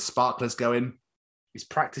off. He's got his sparklers going. He's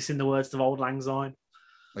practicing the words of Old Lang Syne.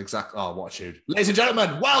 Exactly. Oh, what a tune. Ladies and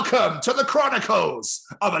gentlemen, welcome to the Chronicles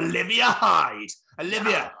of Olivia Hyde.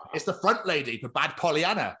 Olivia is the front lady for Bad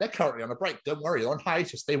Pollyanna. They're currently on a break. Don't worry, they're on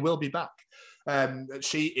hiatus. They will be back.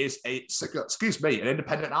 She is an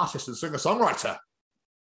independent artist and singer-songwriter.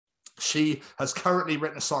 She has currently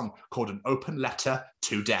written a song called An Open Letter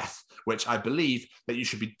to Death, which I believe that you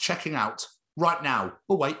should be checking out right now.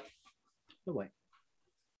 Oh, wait.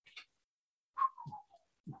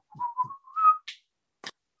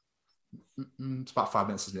 It's about 5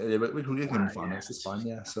 minutes, isn't it? We can give them 5 minutes. It's fine,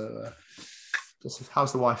 yeah. So,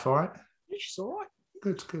 how's the wife? All right? Yeah, she's all right.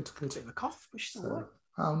 Good. Bit of a cough, but she's all right.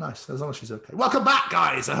 Oh, nice. As long as she's okay. Welcome back,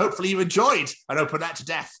 guys. And hopefully you enjoyed An Open Letter to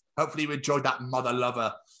Death. Hopefully you enjoyed that mother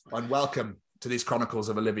lover. And welcome to these Chronicles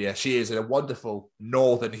of Olivia. She is a wonderful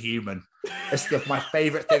northern human. It's my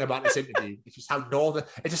favourite thing about this interview. It's just how northern.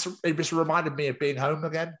 It just reminded me of being home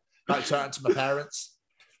again, like turning to my parents.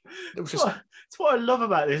 It was just. It's what I love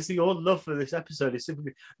about this. Your love for this episode is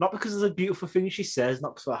simply not because of the beautiful things she says,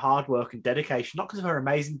 not because of her hard work and dedication, not because of her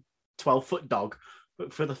amazing 12-foot dog,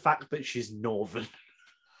 but for the fact that she's northern.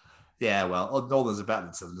 Yeah, well, northerns are better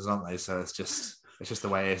than southerners, aren't they? So it's just the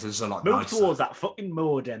way it is. It's just a lot Move nicer. towards that fucking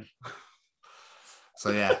moor, then.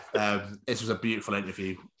 So yeah, this was a beautiful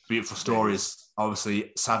interview, beautiful stories.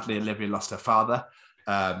 Obviously, sadly, Olivia lost her father,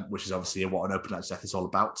 which is obviously what An Open Letter to Death is all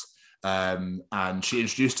about. And she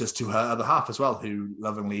introduced us to her other half as well, who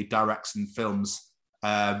lovingly directs and films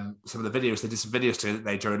some of the videos. They did some videos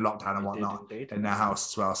today during lockdown and whatnot in their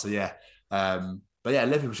house as well. So yeah, but yeah,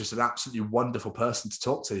 Olivia was just an absolutely wonderful person to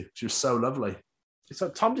talk to. She was so lovely. So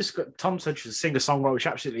Tom said she's a singer-songwriter, which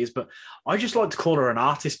absolutely is, but I just like to call her an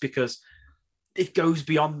artist because it goes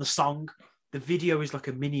beyond the song. The video is like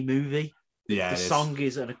a mini movie. Yeah, the song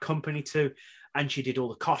is an accompaniment to, and she did all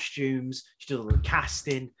the costumes. She did all the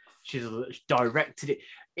casting. She directed it.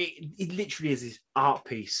 It literally is this art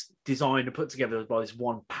piece designed and put together by this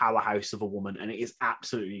one powerhouse of a woman, and it is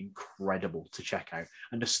absolutely incredible to check out.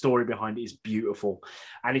 And the story behind it is beautiful.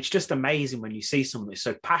 And it's just amazing when you see someone that's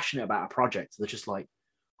so passionate about a project. They're just like,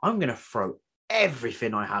 I'm going to throw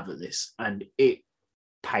everything I have at this. And it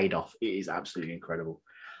paid off. It is absolutely incredible.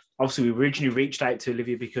 Obviously, we originally reached out to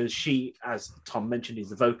Olivia because she, as Tom mentioned,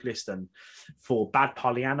 is the vocalist and for Bad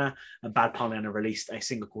Pollyanna. And Bad Pollyanna released a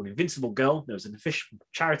single called Invincible Girl. There was an official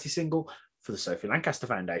charity single for the Sophie Lancaster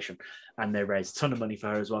Foundation. And they raised a ton of money for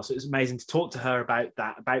her as well. So it was amazing to talk to her about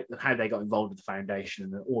that, about how they got involved with the foundation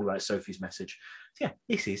and all about Sophie's message. So yeah,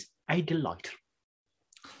 this is a delight.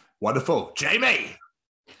 Wonderful. Jamie.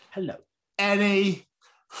 Hello. Any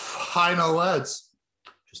final words?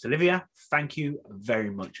 Just Olivia, thank you very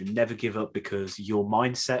much. And never give up because your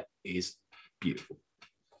mindset is beautiful.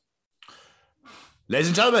 Ladies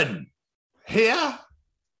and gentlemen, here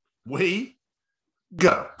we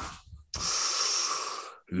go.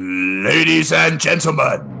 Ladies and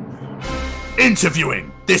gentlemen,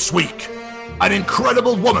 interviewing this week an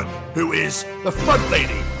incredible woman who is the front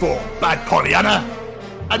lady for Bad Pollyanna,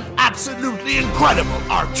 an absolutely incredible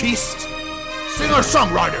artiste,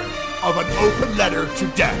 singer-songwriter of An Open Letter to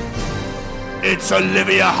Death. It's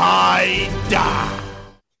Olivia Hyde.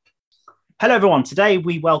 Hello everyone, today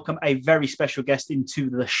we welcome a very special guest into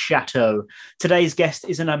the chateau. Today's guest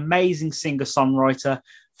is an amazing singer-songwriter,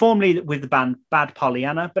 formerly with the band Bad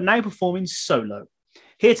Pollyanna, but now performing solo.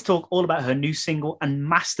 Here to talk all about her new single and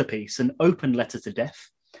masterpiece, An Open Letter to Death.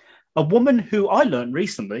 A woman who I learned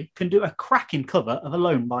recently can do a cracking cover of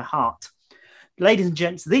Alone by Heart. Ladies and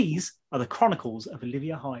gents, these are the Chronicles of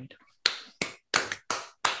Olivia Hyde.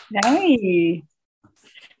 Hey.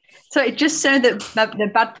 So it just so that the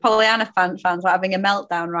Bad Pollyanna fans are having a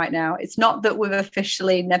meltdown right now. It's not that we're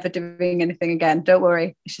officially never doing anything again. Don't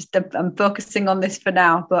worry. It's just I'm focusing on this for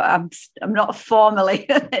now, but I'm not formally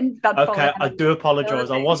in Bad Pollyanna. Okay, I do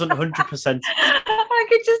apologise. I wasn't 100%. I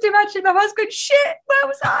could just imagine my husband going, shit, where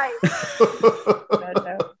was I?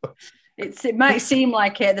 No. It might seem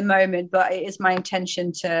like it at the moment, but it is my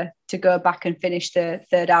intention to go back and finish the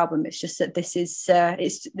third album. It's just that this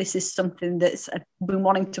is something that's been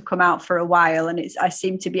wanting to come out for a while, and I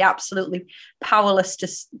seem to be absolutely powerless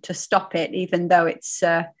to stop it, even though it's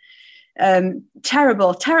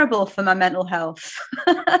terrible for my mental health.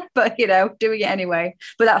 But doing it anyway.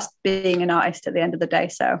 But that's being an artist at the end of the day,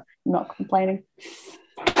 so I'm not complaining.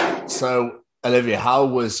 So, Olivia, how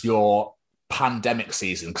was your pandemic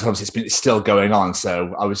season? Because obviously it's still going on,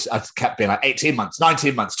 so I kept being like 18 months,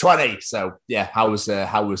 19 months, 20. So yeah, how was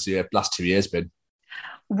your last 2 years been?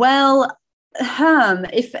 Well,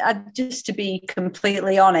 if just to be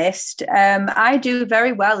completely honest, I do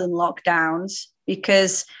very well in lockdowns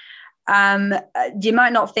because you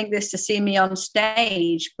might not think this to see me on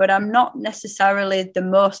stage, but I'm not necessarily the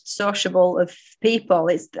most sociable of people.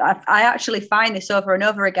 I actually find this over and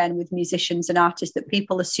over again with musicians and artists, that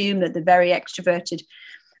people assume that they're very extroverted.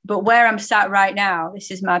 But where I'm sat right now,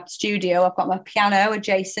 this is my studio. I've got my piano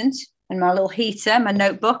adjacent and my little heater, my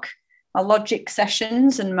notebook, my Logic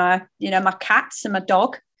sessions, and my cats and my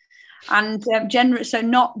dog. And so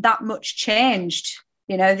not that much changed.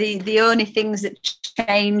 The only things that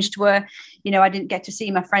changed were, I didn't get to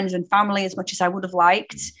see my friends and family as much as I would have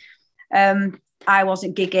liked. I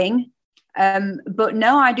wasn't gigging. But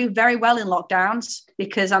no, I do very well in lockdowns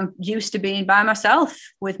because I'm used to being by myself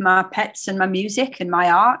with my pets and my music and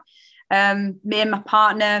my art. Me and my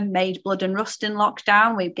partner made Blood and Rust in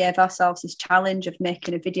lockdown. We gave ourselves this challenge of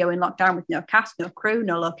making a video in lockdown with no cast, no crew,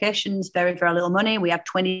 no locations, very, very little money. We had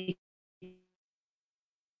 20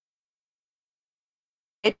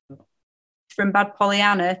 from Bad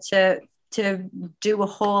Pollyanna to do a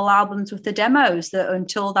whole albums with the demos that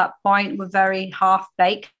until that point were very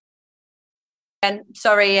half-baked. And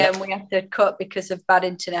sorry, we had to cut because of bad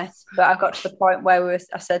internet, but I got to the point where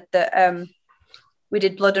I said that we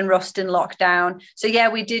did Blood and Rust in lockdown. So yeah,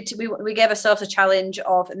 we gave ourselves a challenge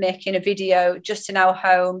of making a video just in our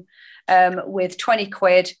home with 20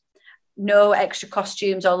 quid, no extra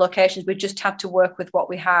costumes or locations. We just had to work with what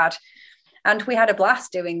we had. And we had a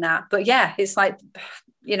blast doing that. But yeah, it's like,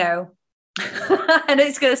 and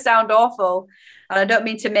it's going to sound awful. And I don't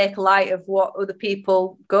mean to make light of what other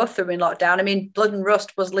people go through in lockdown. I mean, Blood and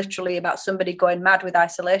Rust was literally about somebody going mad with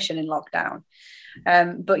isolation in lockdown.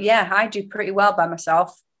 But yeah, I do pretty well by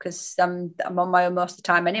myself because I'm on my own most of the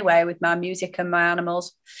time anyway with my music and my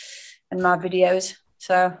animals and my videos.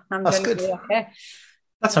 So That's doing good. Really okay.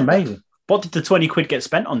 That's amazing. What did the 20 quid get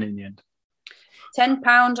spent on in the end?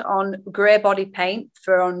 £10 on grey body paint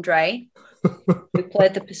for Andre, who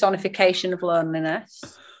played the personification of loneliness.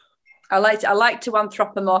 I like to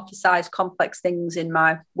anthropomorphisize complex things in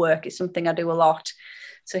my work. It's something I do a lot.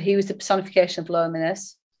 So he was the personification of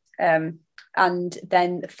loneliness. And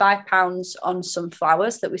then £5 on some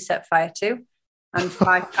flowers that we set fire to, and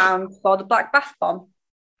 £5 for the black bath bomb.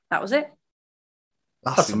 That was it.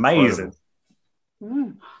 That's amazing.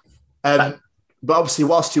 But obviously,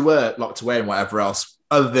 whilst you were locked away and whatever else,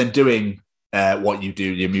 other than doing what you do,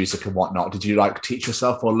 your music and whatnot, did you teach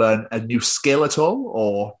yourself or learn a new skill at all?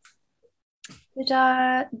 Or did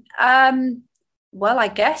I? Well, I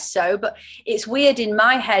guess so. But it's weird in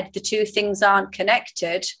my head. The two things aren't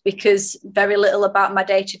connected because very little about my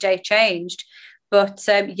day-to-day changed. But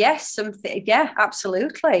yes, something. Yeah,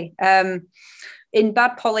 absolutely. In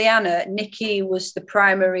Bad Pollyanna, Nikki was the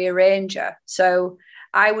primary arranger. So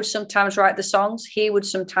I would sometimes write the songs. He would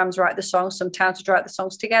sometimes write the songs. Sometimes we'd write the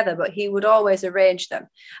songs together, but he would always arrange them.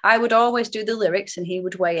 I would always do the lyrics and he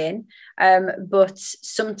would weigh in. But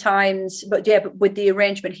with the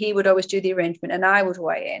arrangement, he would always do the arrangement and I would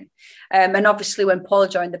weigh in. And obviously when Paul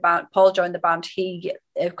joined the band, he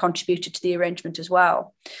contributed to the arrangement as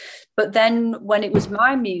well. But then when it was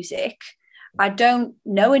my music, I don't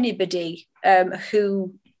know anybody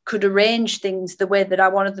who could arrange things the way that I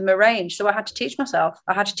wanted them arranged. So I had to teach myself.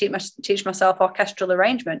 I had to teach myself orchestral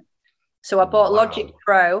arrangement. So I bought Logic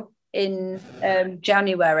Pro in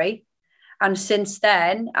January. And since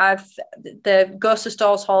then, the Ghost of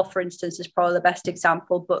Stalls Hall, for instance, is probably the best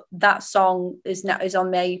example. But that song is on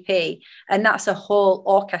my EP, and that's a whole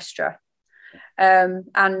orchestra. So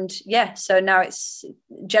now it's,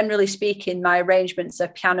 generally speaking, my arrangements are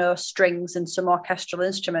piano, strings, and some orchestral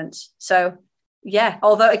instruments. So yeah,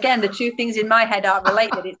 although again, the two things in my head aren't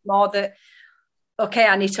related. It's more that, okay,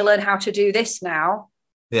 I need to learn how to do this now.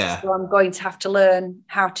 Yeah. So I'm going to have to learn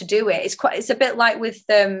how to do it. It's a bit like with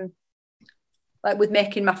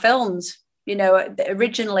making my films. You know,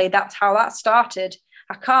 originally that's how that started.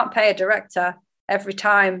 I can't pay a director every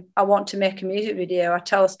time I want to make a music video. I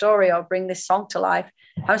tell a story or bring this song to life.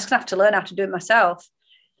 I'm just gonna have to learn how to do it myself.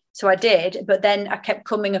 So I did, but then I kept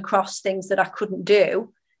coming across things that I couldn't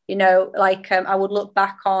do. You know, like I would look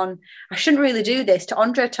back on, I shouldn't really do this.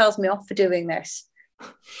 Andre tells me off for doing this.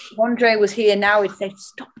 If Andre was here now, he'd say,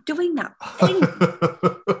 stop doing that thing.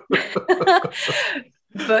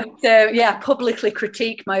 But publicly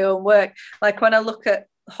critique my own work. Like when I look at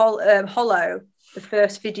Hollow, the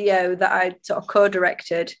first video that I sort of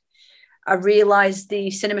co-directed, I realised the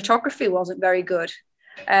cinematography wasn't very good.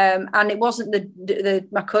 And it wasn't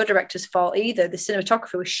my co-director's fault either. The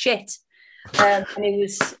cinematography was shit. And he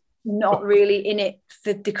was not really in it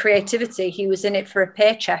for the creativity. He was in it for a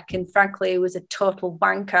paycheck, and frankly, he was a total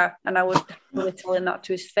wanker. And I was really telling that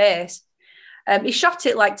to his face. He shot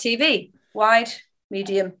it like TV, wide,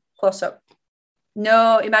 medium, close up.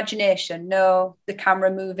 No imagination, no the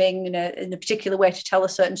camera moving in a particular way to tell a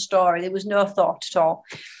certain story. There was no thought at all.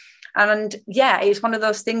 And yeah, it's one of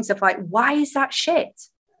those things of like, why is that shit?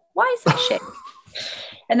 Why is that shit?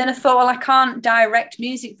 And then I thought, well, I can't direct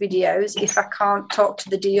music videos if I can't talk to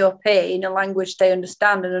the DOP in a language they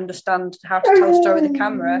understand and understand how to tell a story with the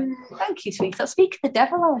camera. Thank you, sweetheart. Speak of the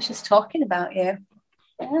devil, I was just talking about you.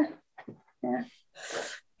 Yeah.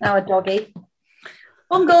 Now a doggy.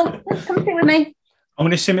 Bungle, come sit with me. I'm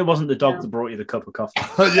going to assume it wasn't the dog that brought you the cup of coffee.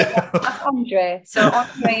 That's Andre. So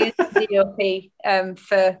Andre is the DOP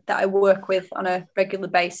that I work with on a regular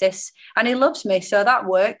basis, and he loves me, so that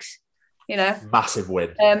works. You know, massive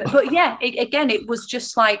win. But yeah, it was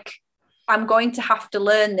just like, I'm going to have to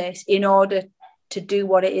learn this in order to do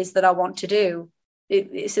what it is that I want to do.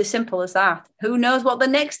 It's as simple as that. Who knows what the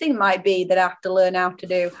next thing might be that I have to learn how to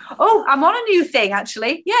do? Oh, I'm on a new thing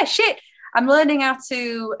actually. Yeah, shit. I'm learning how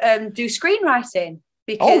to do screenwriting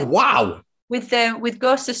because with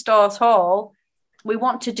Ghost of Stalls Hall, we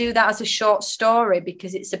want to do that as a short story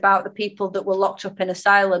because it's about the people that were locked up in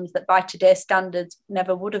asylums that by today's standards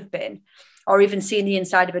never would have been, or even seen the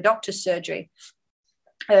inside of a doctor's surgery.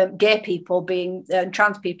 Gay people being,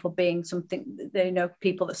 trans people being something, you know,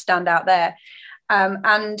 people that stand out there.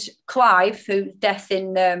 And Clive, who death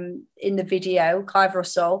in the video, Clive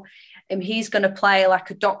Russell, he's going to play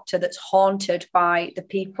like a doctor that's haunted by the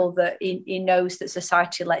people that he knows that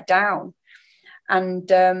society let down.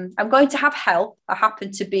 And I'm going to have help. I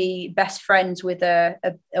happen to be best friends with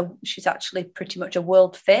she's actually pretty much a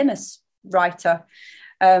world famous writer.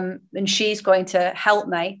 And she's going to help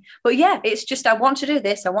me. But yeah, it's just, I want to do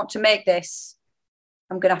this. I want to make this.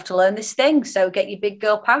 I'm going to have to learn this thing. So get your big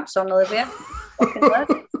girl pants on, Olivia.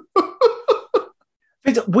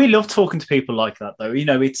 We love talking to people like that, though. You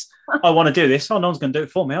know, it's, I want to do this. Oh, no one's going to do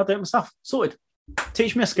it for me. I'll do it myself. Sorted.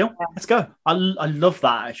 Teach me a skill. Yeah. Let's go. I love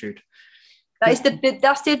that attitude. That's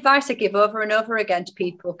the advice I give over and over again to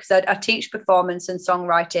people, because I teach performance and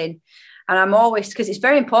songwriting, and I'm always, because it's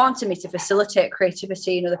very important to me to facilitate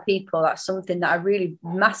creativity in other people. That's something that I really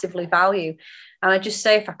massively value. And I just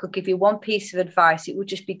say, if I could give you one piece of advice, it would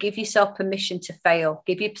just be, give yourself permission to fail.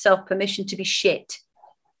 Give yourself permission to be shit.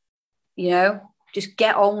 You know, just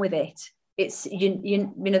get on with it. It's,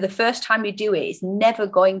 you know, the first time you do it, it's never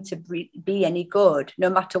going to be any good,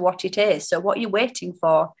 no matter what it is. So what are you waiting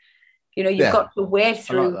for? You know, you've got to wade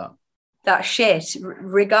through that shit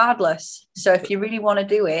regardless. So if you really want to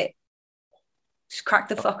do it, just crack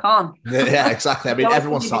the fuck on. Yeah, exactly. I mean,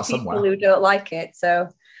 everyone starts somewhere. People who don't like it. So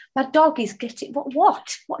my dog is getting,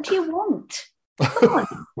 what? What do you want? Come on.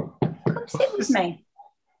 Come sit with me.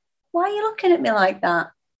 Why are you looking at me like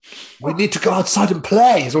that? We need to go outside and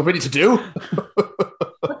play is what we need to do.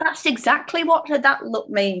 But that's exactly what that look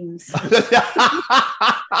means.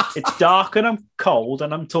 It's dark and I'm cold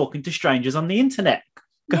and I'm talking to strangers on the internet.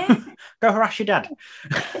 Go harass your dad.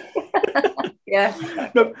 Yeah.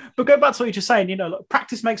 No, but go back to what you're just saying, look,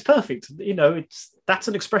 practice makes perfect. That's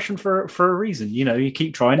an expression for a reason. You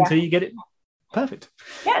keep trying until you get it perfect.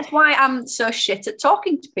 Yeah, it's why I'm so shit at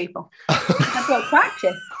talking to people. I've got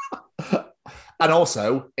practice. And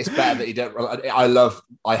also, it's better that you don't.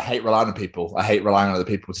 I hate relying on people. I hate relying on other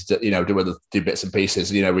people to do bits and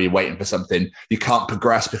pieces. Where you're waiting for something, you can't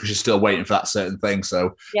progress because you're still waiting for that certain thing.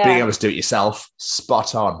 So being able to do it yourself,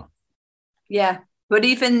 spot on. Yeah, but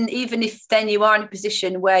even if then you are in a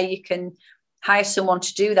position where you can hire someone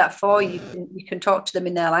to do that for you, you can talk to them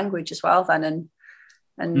in their language as well. Then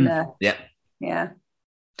yeah.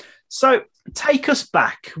 So take us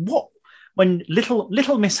back. When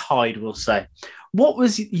little Miss Hyde will say, what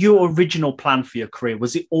was your original plan for your career?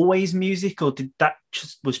 Was it always music, or did that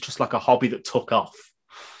just like a hobby that took off?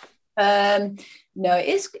 No,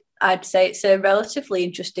 I'd say it's a relatively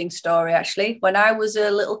interesting story, actually. When I was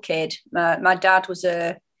a little kid, my dad was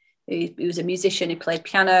he was a musician. He played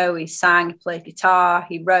piano, he sang, he played guitar,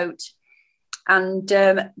 he wrote.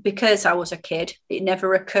 And because I was a kid, it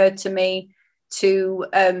never occurred to me to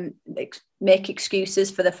make excuses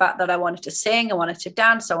for the fact that I wanted to sing, I wanted to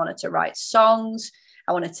dance, I wanted to write songs,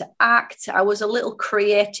 I wanted to act. I was a little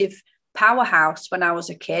creative powerhouse when I was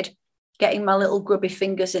a kid, getting my little grubby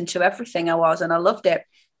fingers into everything I was, and I loved it.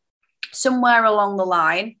 Somewhere along the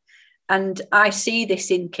line, and I see this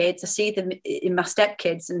in kids, I see them in my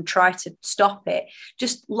stepkids and try to stop it.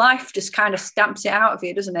 Just life just kind of stamps it out of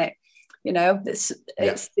you, doesn't it?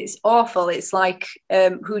 It's awful. It's like,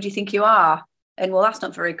 who do you think you are? And well, that's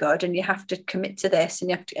not very good. And you have to commit to this,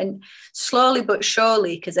 and slowly but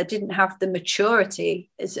surely, because I didn't have the maturity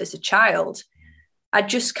as a child, I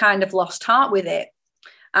just kind of lost heart with it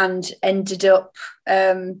and ended up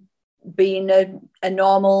being a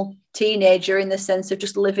normal teenager in the sense of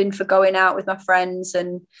just living for going out with my friends.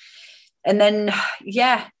 And then,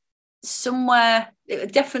 somewhere,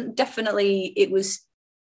 definitely it was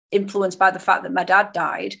influenced by the fact that my dad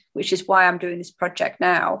died, which is why I'm doing this project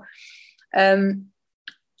now.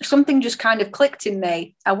 Something just kind of clicked in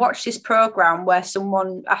me. I watched this program where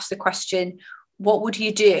someone asked the question, what would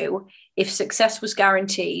you do if success was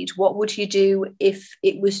guaranteed? What would you do if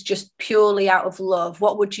it was just purely out of love?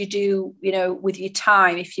 What would you do, with your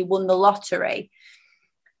time if you won the lottery?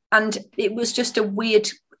 And it was just a weird,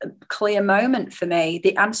 clear moment for me.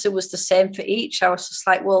 The answer was the same for each. I was just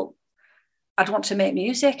like, well, I'd want to make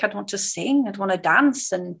music. I'd want to sing. I'd want to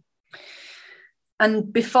dance.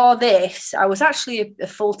 And before this, I was actually a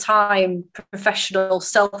full-time professional,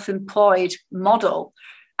 self-employed model.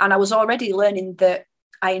 And I was already learning that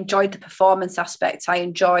I enjoyed the performance aspect. I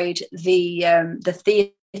enjoyed the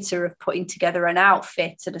theatre of putting together an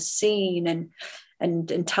outfit and a scene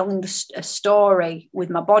and telling a story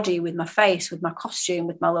with my body, with my face, with my costume,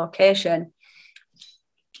 with my location.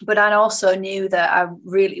 But I also knew that I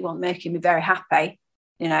really wasn't making me very happy,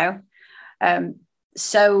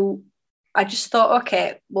 So I just thought,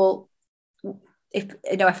 okay, well, if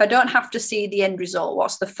I don't have to see the end result,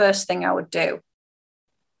 what's the first thing I would do?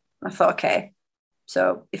 I thought, okay,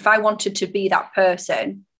 so if I wanted to be that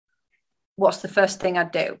person, what's the first thing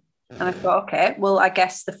I'd do? And I thought, okay, well, I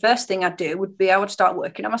guess the first thing I'd do would be I would start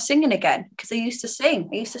working on my singing again, because I used to sing.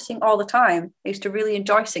 I used to sing all the time. I used to really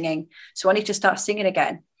enjoy singing. So I need to start singing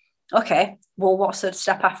again. Okay, well, what's the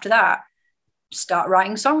step after that? Start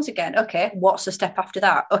writing songs again. Okay, what's the step after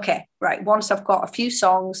that? Okay, right. Once I've got a few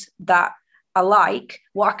songs that I like,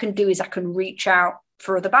 what I can do is I can reach out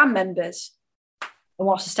for other band members. And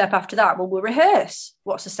what's the step after that? Well, we'll rehearse.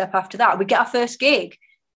 What's the step after that? We get our first gig.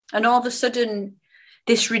 And all of a sudden,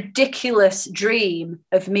 this ridiculous dream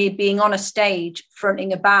of me being on a stage,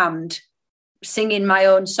 fronting a band, singing my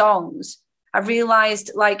own songs, I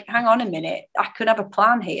realized, like, hang on a minute, I could have a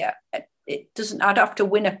plan here. I don't have to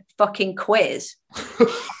win a fucking quiz. I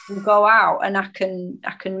can go out and I can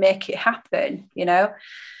make it happen,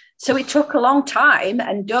 So it took a long time,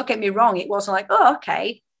 and don't get me wrong, it wasn't like, oh,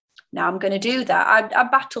 okay, now I'm going to do that. I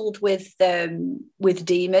battled with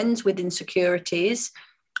demons, with insecurities,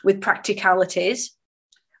 with practicalities.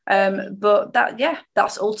 But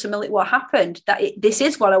that's ultimately what happened. This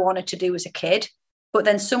is what I wanted to do as a kid. But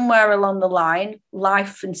then somewhere along the line,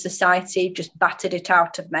 life and society just battered it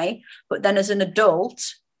out of me. But then as an adult,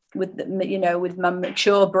 with my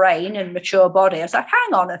mature brain and mature body, I was like,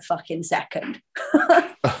 hang on a fucking second.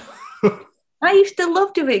 I used to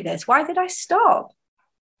love doing this. Why did I stop?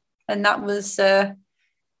 And that was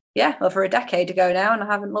over a decade ago now, and I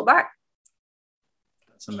haven't looked back.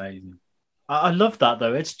 That's amazing. I love that,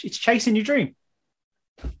 though. It's chasing your dream.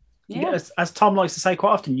 Yeah. As Tom likes to say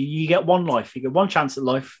quite often, you get one life. You get one chance at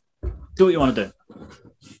life. Do what you want to do.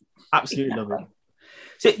 Absolutely love it.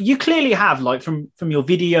 So you clearly have, like, from your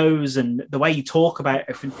videos and the way you talk about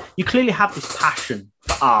everything, you clearly have this passion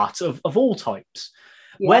for art of all types.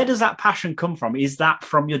 Yeah. Where does that passion come from? Is that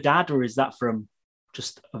from your dad, or is that from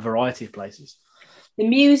just a variety of places? The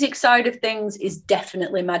music side of things is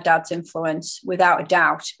definitely my dad's influence, without a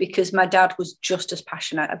doubt, because my dad was just as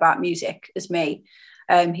passionate about music as me.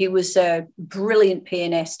 He was a brilliant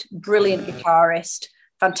pianist, brilliant guitarist,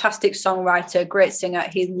 fantastic songwriter, great singer.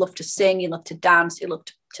 He loved to sing, he loved to dance, he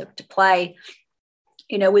loved to play.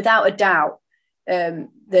 Without a doubt,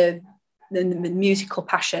 the musical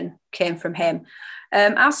passion came from him.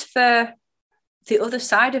 As for the other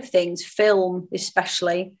side of things, film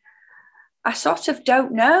especially, I sort of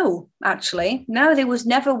don't know, actually. No, there was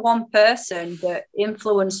never one person that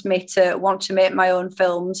influenced me to want to make my own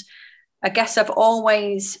films. I guess I've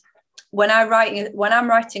always, when I'm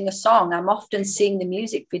writing a song, I'm often seeing the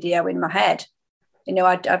music video in my head.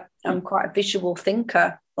 I'm quite a visual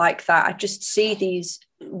thinker like that. I just see these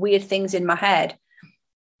weird things in my head.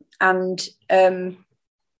 And I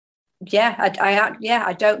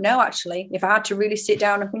don't know, actually, if I had to really sit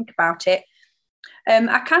down and think about it.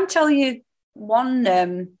 I can tell you one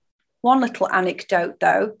little anecdote,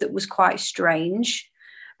 though, that was quite strange.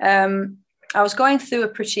 I was going through a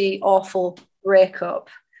pretty awful breakup,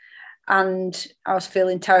 and I was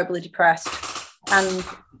feeling terribly depressed. And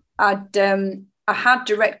I had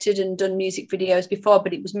directed and done music videos before,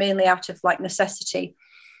 but it was mainly out of like necessity.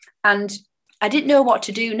 And I didn't know what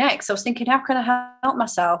to do next. I was thinking, how can I help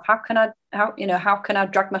myself? How can I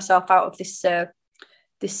drag myself out of this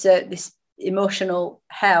emotional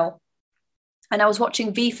hell? And I was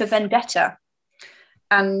watching V for Vendetta,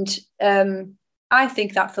 and I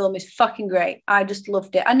think that film is fucking great. I just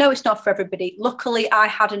loved it. I know it's not for everybody. Luckily, I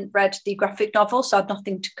hadn't read the graphic novel, so I had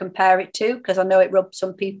nothing to compare it to, because I know it rubbed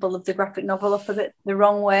some people of the graphic novel up a bit the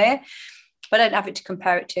wrong way, but I didn't have it to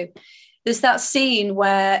compare it to. There's that scene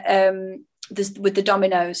where there's with the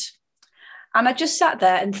dominoes, and I just sat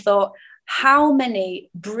there and thought, how many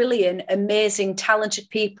brilliant, amazing, talented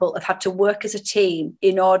people have had to work as a team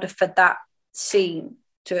in order for that scene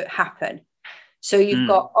to happen. So you've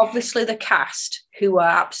got obviously the cast, who are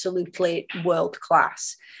absolutely world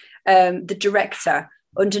class. The director,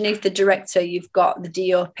 underneath the director, you've got the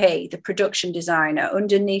DOP, the production designer.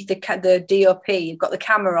 Underneath the DOP, you've got the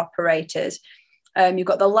camera operators. You've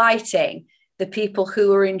got the lighting, the people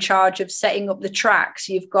who are in charge of setting up the tracks.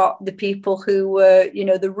 You've got the people who were,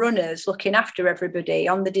 the runners looking after everybody.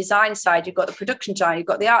 On the design side, you've got the production design, you've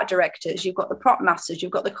got the art directors, you've got the prop masters,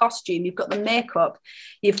 you've got the costume, you've got the makeup,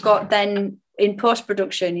 you've got then in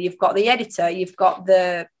post-production, you've got the editor, you've got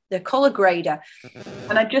the color grader.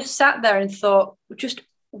 And I just sat there and thought, just,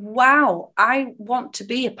 wow, I want to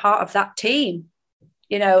be a part of that team,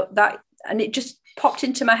 that, and it just popped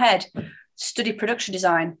into my head, study production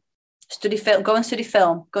design. Study film, go and study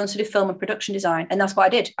film and production design. And that's what I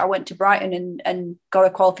did. I went to Brighton and got a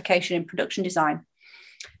qualification in production design.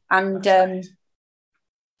 And again,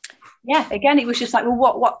 it was just like,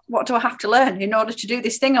 well, what do I have to learn in order to do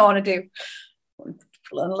this thing I want to do?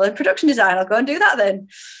 Learn production design. I'll go and do that then.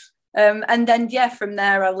 And then, from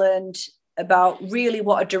there, I learned about really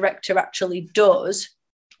what a director actually does,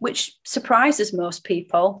 which surprises most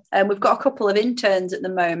people. And we've got a couple of interns at the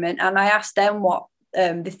moment, and I asked them what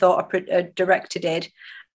they thought a director did,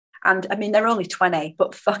 and I mean, they're only 20,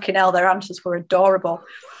 but fucking hell, their answers were adorable.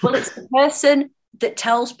 Well, it's the person that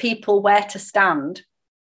tells people where to stand,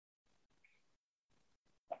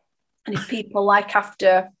 and if people have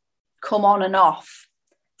to come on and off,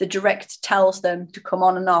 the director tells them to come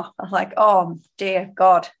on and off. I'm like, oh dear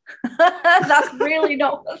God, that's really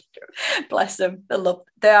not bless them.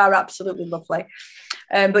 They are absolutely lovely.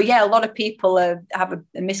 But a lot of people have a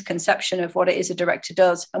misconception of what it is a director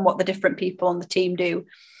does and what the different people on the team do.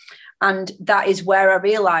 And that is where I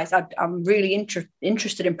realized I'm really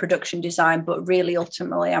interested in production design, but really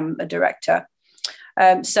ultimately I'm a director.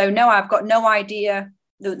 So no, I've got no idea.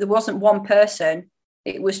 There wasn't one person.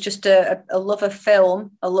 It was just a love of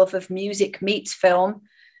film, a love of music meets film.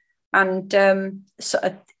 And so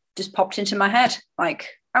it just popped into my head, like,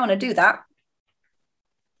 I want to do that.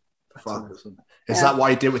 Awesome. Is that why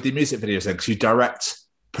you did with the music videos then? Because you direct,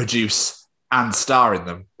 produce, and star in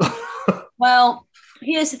them? Well,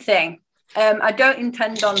 here's the thing. I don't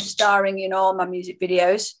intend on starring in all my music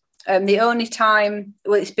videos. The only time,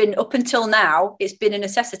 it's been up until now, it's been a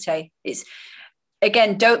necessity. It's,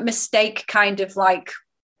 again, don't mistake kind of like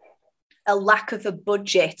a lack of a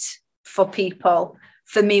budget for people,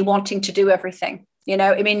 for me wanting to do everything. You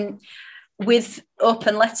know, I mean, with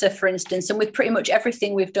Open Letter, for instance, and with pretty much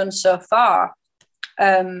everything we've done so far,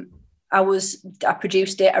 I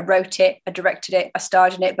produced it, I wrote it, I directed it, I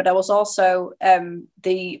starred in it, but I was also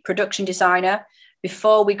the production designer.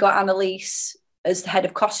 Before we got Annalise as the head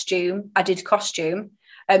of costume, I did costume.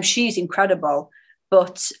 She's incredible,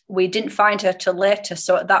 but we didn't find her till later.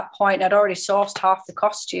 So at that point, I'd already sourced half the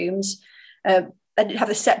costumes. I didn't have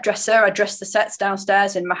a set dresser. I dressed the sets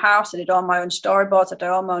downstairs in my house. I did all my own storyboards. I did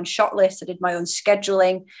all my own shot lists. I did my own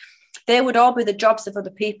scheduling. They would all be the jobs of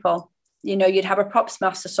other people. You know, you'd have a props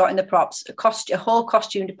master sorting the props, a whole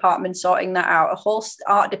costume department sorting that out, a whole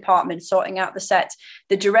art department sorting out the sets.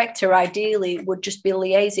 The director ideally would just be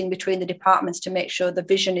liaising between the departments to make sure the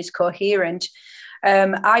vision is coherent.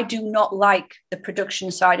 I do not like the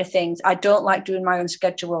production side of things. I don't like doing my own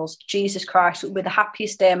schedules. Jesus Christ, it would be the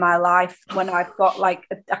happiest day of my life when I've got like,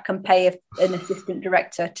 I can pay an assistant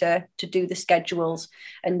director to do the schedules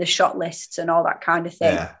and the shot lists and all that kind of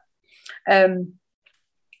thing. Yeah.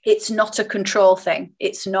 It's not a control thing.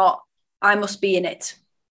 It's not, I must be in it.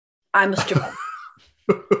 I must direct.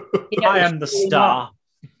 You know, I am the star.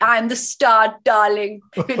 I'm the star, darling.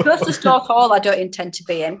 If it goes to Stoke Hall, I don't intend to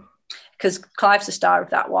be in, because Clive's the star of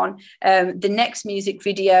that one. The next music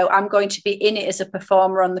video, I'm going to be in it as a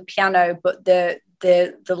performer on the piano, but the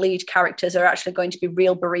lead characters are actually going to be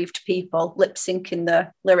real bereaved people lip syncing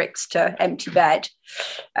the lyrics to Empty Bed.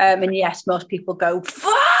 And yes, most people go,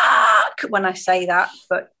 fuck, when I say that,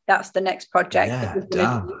 but that's the next project.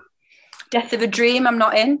 Yeah, Death of a Dream, I'm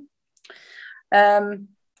not in.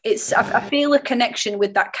 I feel a connection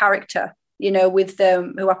with that character, you know, with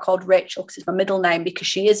who I called Rachel, because it's my middle name, because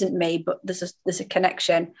she isn't me, but there's a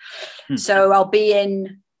connection. So I'll be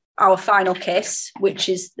in Our Final Kiss, which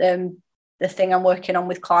is the thing I'm working on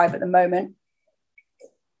with Clive at the moment.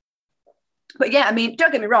 But yeah, I mean,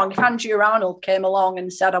 don't get me wrong, if Andrew Arnold came along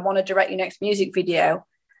and said, I want to direct your next music video,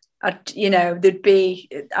 I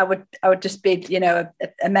would just be, you know,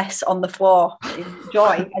 a mess on the floor in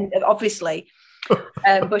joy, and obviously.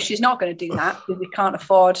 But she's not going to do that, because we can't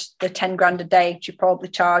afford the 10 grand a day she probably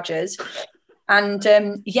charges. And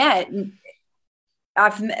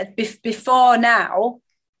before now,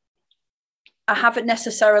 I haven't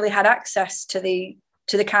necessarily had access to the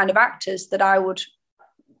kind of actors that I would.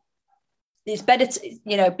 It's better to,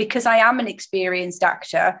 you know, because I am an experienced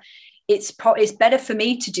actor, it's better for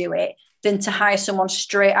me to do it than to hire someone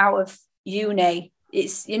straight out of uni.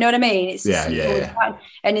 It's, you know what I mean? It's yeah.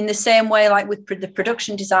 And in the same way, like with the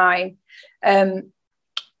production design,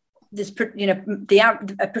 there's, you know,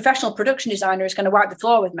 a professional production designer is going to wipe the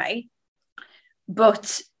floor with me,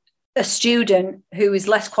 but a student who is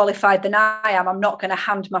less qualified than I am, I'm not going to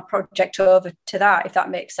hand my project over to that, if that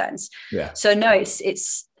makes sense. Yeah. So no,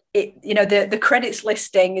 it, you know, the credits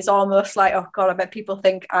listing is almost like, oh God, I bet people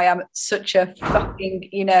think I am such a fucking,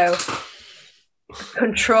 you know,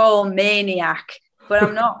 control maniac, but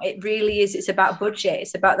I'm not. It really is. It's about budget.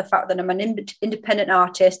 It's about the fact that I'm an independent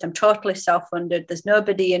artist. I'm totally self-funded. There's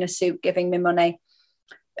nobody in a suit giving me money.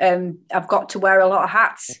 I've got to wear a lot of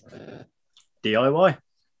hats. DIY.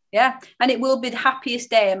 Yeah, and it will be the happiest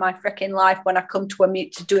day of my freaking life when I come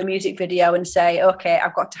to do a music video and say, okay,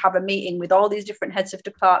 I've got to have a meeting with all these different heads of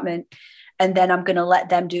department, and then I'm going to let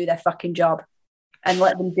them do their fucking job and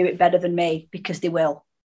let them do it better than me, because they will.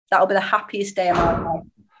 That'll be the happiest day of my life.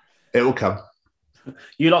 It will come.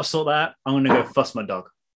 You lot sort that out. I'm going to go fuss my dog.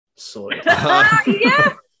 Sort it.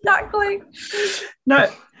 Yeah, exactly.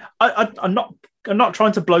 No, I'm not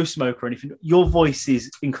trying to blow smoke or anything. Your voice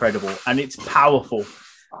is incredible and it's powerful.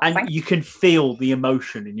 And you can feel the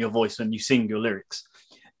emotion in your voice when you sing your lyrics.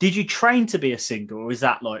 Did you train to be a singer, or is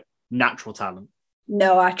that like natural talent?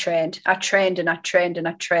 No, I trained like a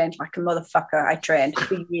motherfucker. I trained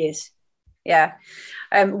for years. Yeah.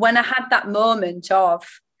 When I had that moment of,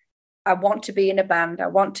 I want to be in a band, I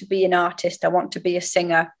want to be an artist, I want to be a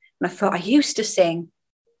singer. And I thought, I used to sing,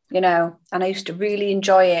 you know, and I used to really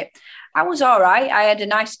enjoy it. I was all right. I had a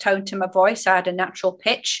nice tone to my voice. I had a natural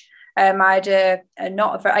pitch. I had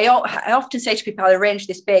I often say to people, I arrange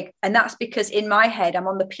this big, and that's because in my head I'm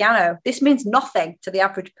on the piano. This means nothing to the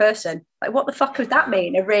average person. Like, what the fuck does that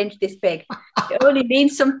mean? Arrange this big. It only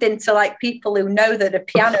means something to like people who know that a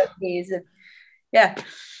piano is. Yeah,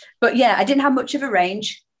 but yeah, I didn't have much of a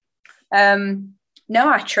range. No,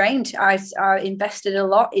 I trained. I invested a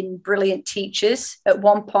lot in brilliant teachers. At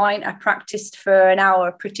one point, I practiced for an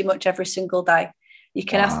hour pretty much every single day. You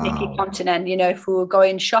can ask Nikki Continent, you know, if we were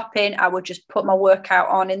going shopping, I would just put my workout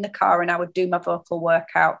on in the car and I would do my vocal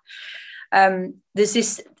workout. There's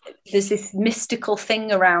this there's this mystical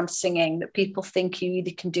thing around singing that people think you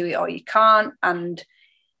either can do it or you can't. And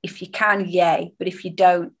if you can, yay. But if you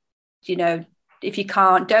don't, if you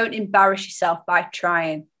can't, don't embarrass yourself by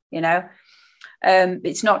trying,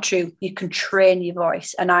 It's not true. You can train your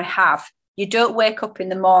voice. And I have. You don't wake up in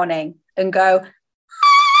the morning and go,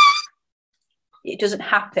 it doesn't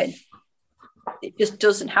happen. It just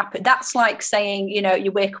doesn't happen. That's like saying,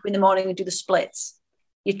 you wake up in the morning and do the splits.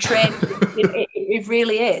 You train. It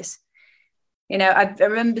really is. I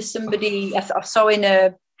remember somebody I saw in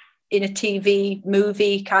a TV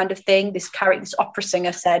movie kind of thing, this opera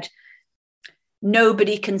singer said,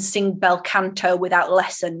 nobody can sing bel canto without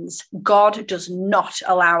lessons. God does not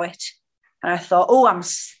allow it. And I thought, I'm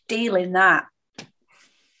stealing that.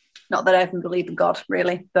 Not that I even believe in God,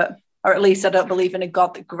 really, or at least I don't believe in a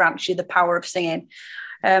God that grants you the power of singing.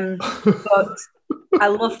 But I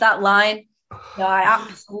love that line. I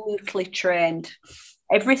absolutely trained.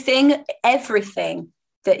 Everything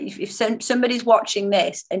that if somebody's watching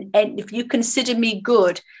this and if you consider me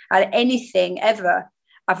good at anything ever,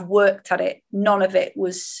 I've worked at it. None of it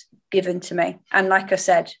was given to me. And like I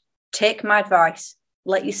said, take my advice,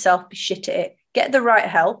 let yourself be shit at it. Get the right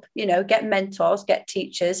help, get mentors, get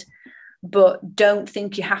teachers, but don't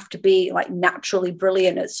think you have to be like naturally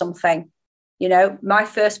brilliant at something. My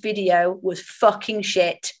first video was fucking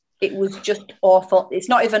shit. It was just awful. It's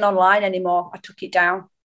not even online anymore. I took it down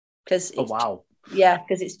because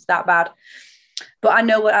because it's that bad. But I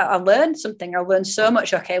know I learned something. I learned so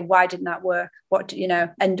much. Okay, why didn't that work?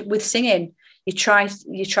 And with singing, you try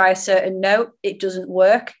a certain note, it doesn't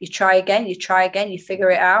work. You try again, you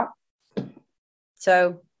figure it out.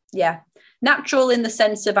 So yeah, natural in the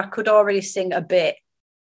sense of I could already sing a bit,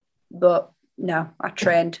 but no, I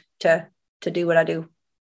trained to do what I do.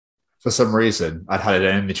 For some reason, I'd had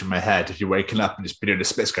an image in my head of you waking up and just be doing the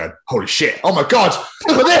splits going, holy shit, oh my God,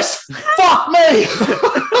 look at this, fuck me.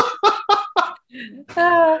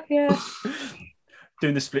 Yeah.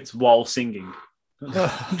 Doing the splits while singing.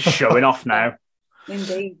 Showing off now.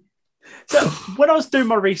 Indeed. So when I was doing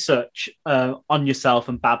my research on yourself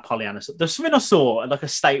and Bad Pollyanna, there's something I saw, like a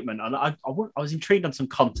statement, and I was intrigued on some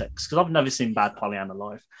context because I've never seen Bad Pollyanna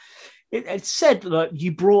live. It said that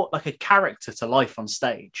you brought like a character to life on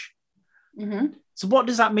stage. Mm-hmm. So what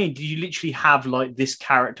does that mean? Did you literally have like this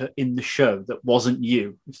character in the show that wasn't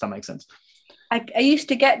you, if that makes sense? I used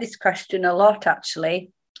to get this question a lot,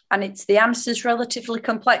 actually, and the answer's relatively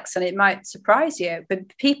complex and it might surprise you,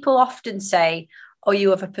 but people often say,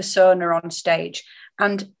 you have a persona on stage.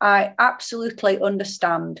 And I absolutely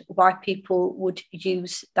understand why people would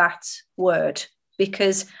use that word,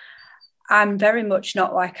 because I'm very much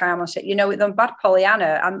not like I am on stage. With Bad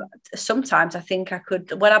Pollyanna, sometimes I think I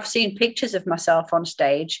could, when I've seen pictures of myself on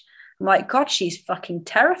stage, I'm like, God, she's fucking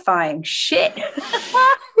terrifying. Shit.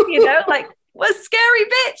 What a scary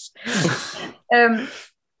bitch.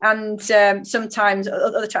 Sometimes,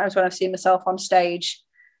 other times when I've seen myself on stage,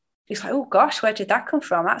 it's like, oh gosh, where did that come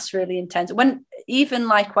from? That's really intense. When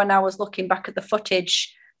I was looking back at the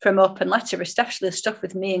footage from Open Letter, especially the stuff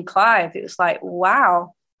with me and Clive, it was like,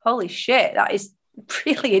 wow, holy shit, that is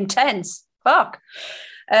really intense. Fuck.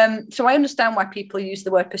 So I understand why people use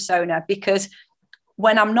the word persona, because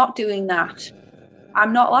when I'm not doing that,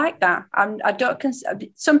 I'm not like that.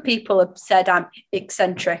 Some people have said I'm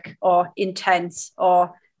eccentric or intense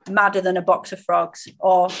or madder than a box of frogs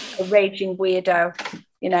or a raging weirdo,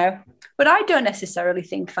 but I don't necessarily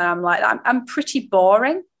think that I'm like that. I'm pretty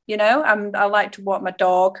boring, I like to walk my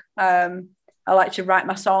dog. I like to write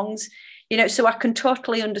my songs, so I can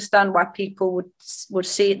totally understand why people would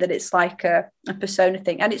see that it's like a persona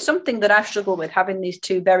thing. And it's something that I've struggled with, having these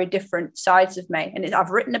two very different sides of me. And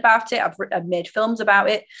I've written about it. I've made films about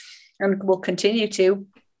it and will continue to,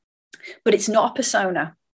 but it's not a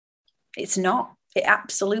persona. It's not. It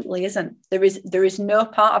absolutely isn't. There is no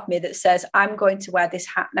part of me that says, I'm going to wear this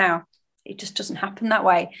hat now. It just doesn't happen that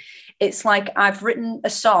way. It's like I've written a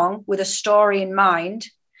song with a story in mind,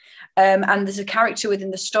 and there's a character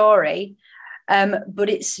within the story, but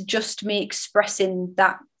it's just me expressing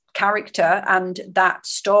that character and that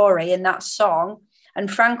story in that song.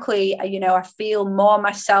 And frankly, I feel more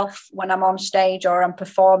myself when I'm on stage or I'm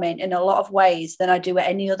performing in a lot of ways than I do at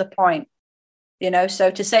any other point. So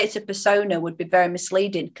to say it's a persona would be very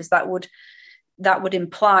misleading, because that would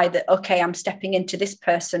imply that, okay, I'm stepping into this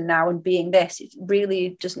person now and being this. It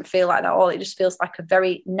really doesn't feel like that at all. It just feels like a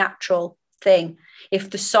very natural thing. If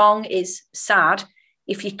the song is sad,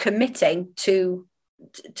 if you're committing to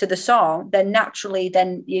the song, then naturally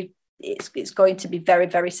it's going to be very,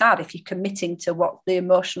 very sad if you're committing to what the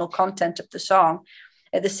emotional content of the song.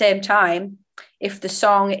 At the same time, if the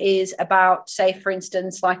song is about, say, for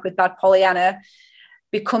instance, like with Bad Pollyanna,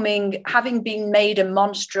 having been made a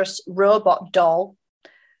monstrous robot doll,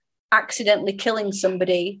 accidentally killing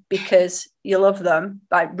somebody because you love them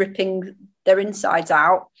by ripping their insides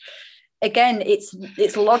out. Again, it's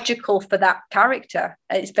logical for that character.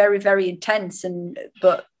 It's very, very intense,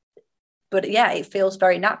 but yeah, it feels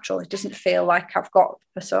very natural. It doesn't feel like I've got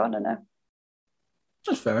persona now.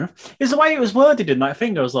 That's fair enough. It's the way it was worded in that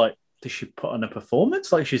thing. I was like, does she put on a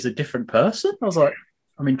performance like she's a different person? I was like,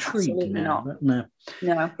 I'm intrigued. Absolutely now. not.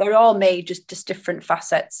 No, they're all made just different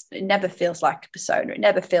facets. It never feels like a persona. It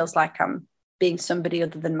never feels like I'm being somebody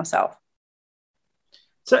other than myself.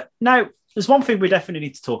 So now there's one thing we definitely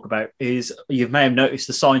need to talk about is you may have noticed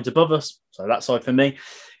the signs above us. So that side for me,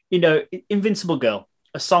 Invincible Girl,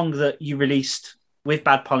 a song that you released with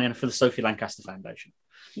Bad Pollyanna for the Sophie Lancaster Foundation.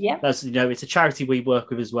 Yeah. That's, it's a charity we work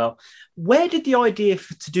with as well. Where did the idea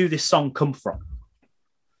to do this song come from?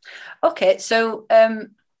 Okay, so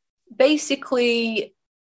basically,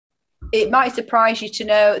 it might surprise you to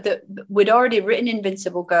know that we'd already written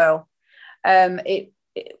Invincible Girl. It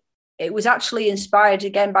was actually inspired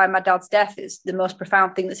again by my dad's death. It's the most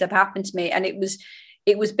profound thing that's ever happened to me. And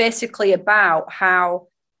it was basically about how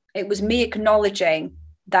it was me acknowledging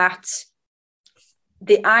that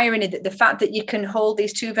the irony, that the fact that you can hold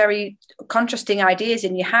these two very contrasting ideas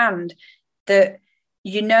in your hand, that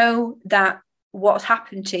that what's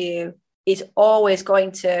happened to you is always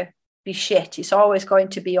going to be shit. It's always going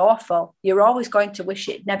to be awful. You're always going to wish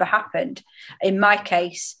it never happened. In my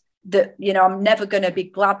case, that, I'm never going to be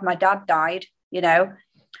glad my dad died, but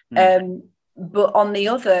on the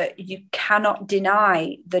other, you cannot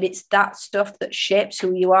deny that it's that stuff that shapes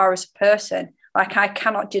who you are as a person. Like, I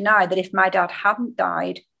cannot deny that if my dad hadn't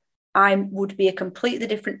died, I would be a completely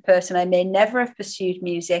different person. I may never have pursued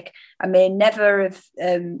music. I may never have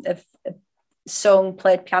sung,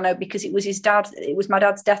 played piano, because it was my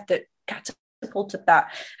dad's death that catapulted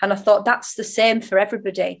that. And I thought that's the same for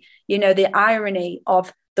everybody. The irony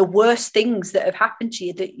of the worst things that have happened to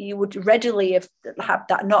you, that you would readily have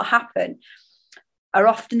that not happen, are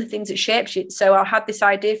often the things that shapes you. So I had this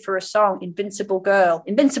idea for a song, Invincible Girl,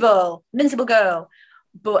 Invincible Girl,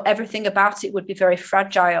 but everything about it would be very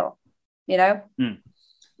fragile, Julian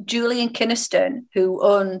Kinniston, who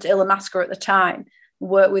owned Illamasqua at the time,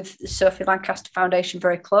 worked with the Sophie Lancaster Foundation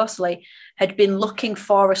very closely, had been looking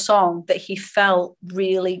for a song that he felt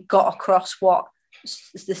really got across what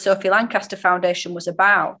the Sophie Lancaster Foundation was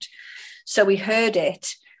about. So we heard it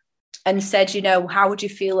and said, how would you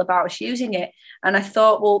feel about us using it? And I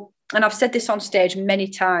thought, well, and I've said this on stage many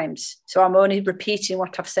times, so I'm only repeating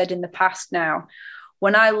what I've said in the past now.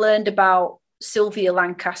 When I learned about Sylvia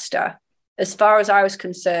Lancaster, as far as I was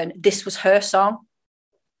concerned, this was her song.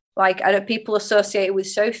 Like, I know people associate it with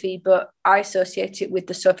Sophie, but I associate it with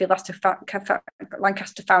the Sophie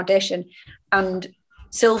Lancaster Foundation and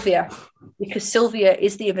Sylvia, because Sylvia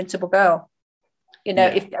is the Invincible Girl.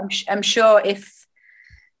 I'm sure if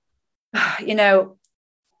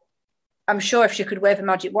she could wave a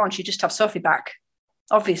magic wand, she'd just have Sophie back,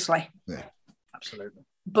 obviously. Yeah, absolutely.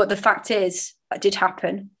 But the fact is, that did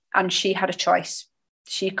happen, and she had a choice.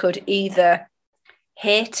 She could either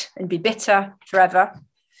hate and be bitter forever,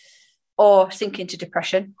 or sink into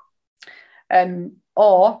depression,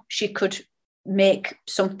 or she could make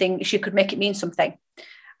it mean something.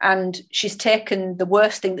 And she's taken the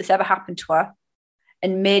worst thing that's ever happened to her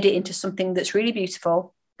and made it into something that's really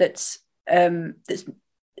beautiful, that's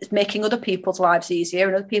making other people's lives easier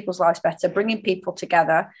and other people's lives better, bringing people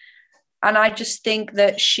together. And I just think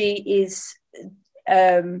that she is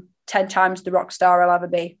 10 times the rock star I'll ever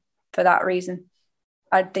be for that reason.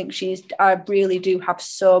 I really do have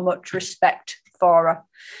so much respect for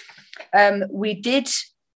her. We did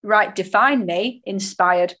write Define Me,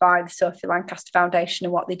 inspired by the Sophie Lancaster Foundation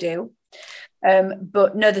and what they do.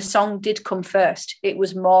 But no, the song did come first. It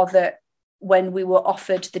was more that when we were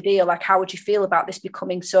offered the deal, like, how would you feel about this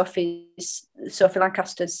becoming Sophie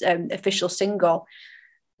Lancaster's official single,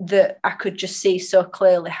 that I could just see so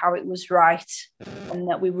clearly how it was right and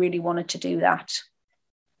that we really wanted to do that.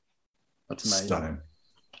 That's amazing. Stunning.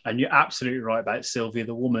 And you're absolutely right about Sylvia.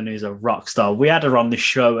 The woman is a rock star. We had her on this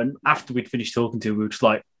show, and after we'd finished talking to her, we were just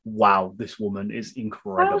like, wow, this woman is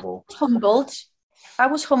incredible. I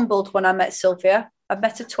was humbled when I met Sylvia. I've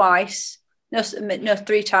met her twice. No,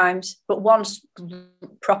 3 times, but once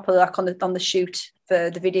properly, like on the shoot for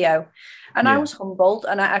the video. And I was humbled,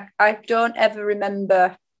 and I don't ever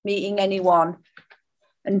remember meeting anyone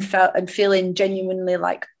and feeling genuinely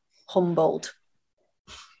like humbled.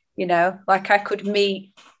 Like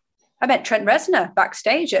I met Trent Reznor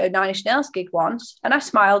backstage at a Nine Inch Nails gig once, and I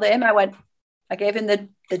smiled at him. I went, I gave him the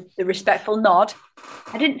respectful nod.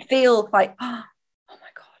 I didn't feel like, oh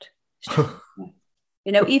my God.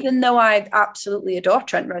 You know, even though I absolutely adore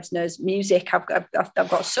Trent Reznor's music, I've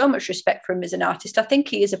got so much respect for him as an artist. I think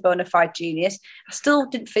he is a bona fide genius. I still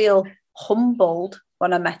didn't feel humbled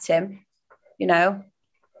when I met him, you know,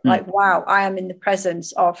 like, wow, I am in the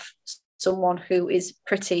presence of someone who is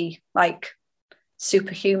pretty, like,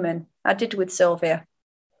 superhuman. I did with Sylvia.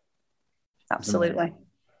 Absolutely.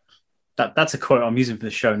 That's a quote I'm using for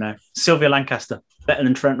the show now. Sylvia Lancaster, better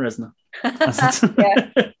than Trent Reznor. Yeah.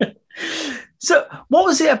 So what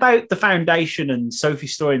was it about the foundation and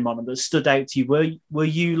Sophie's Story in Monmouth that stood out to you? Were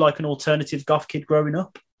you like an alternative goth kid growing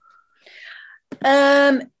up?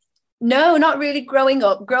 No, not really growing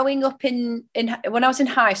up. Growing up in when I was in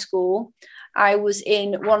high school, I was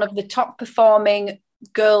in one of the top performing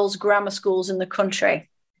girls' grammar schools in the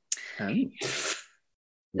country. Oh.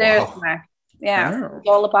 Wow. Yeah, Wow. It was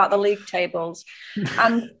all about the league tables.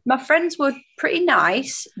 And my friends were pretty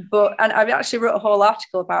nice, and I actually wrote a whole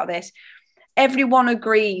article about this. Everyone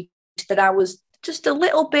agreed that I was just a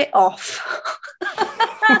little bit off.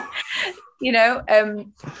 You know,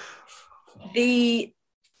 and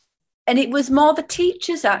it was more the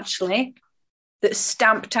teachers actually that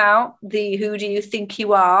stamped out the "who do you think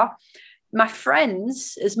you are." My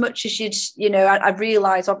friends, as much as I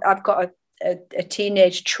realised I've got a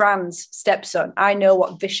teenage trans stepson. I know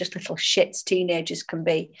what vicious little shits teenagers can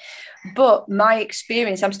be. But my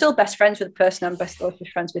experience, I'm still best friends with the person I'm best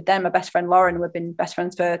friends with them. My best friend Lauren, we've been best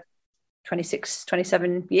friends for 26,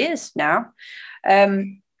 27 years now.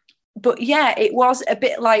 But yeah, it was a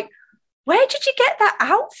bit like, where did you get that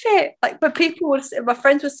outfit? Like, but my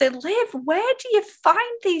friends would say, Liv, where do you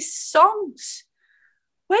find these songs?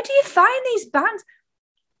 Where do you find these bands?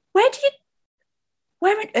 Where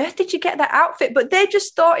on earth did you get that outfit? But they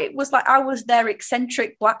just thought it was like I was their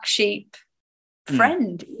eccentric black sheep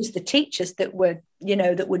friend. It was the teachers that were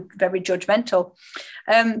very judgmental.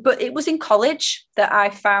 But it was in college that I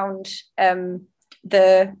found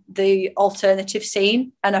the alternative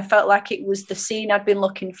scene, and I felt like it was the scene I'd been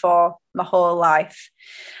looking for my whole life.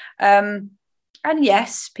 And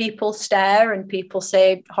yes, people stare and people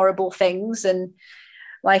say horrible things. And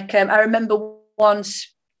like, I remember once,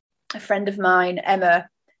 a friend of mine, Emma,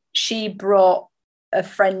 she brought a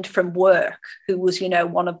friend from work who was,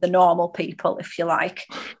 one of the normal people, if you like.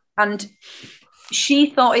 And she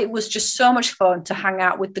thought it was just so much fun to hang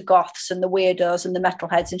out with the goths and the weirdos and the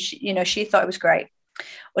metalheads. And she thought it was great.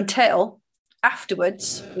 Until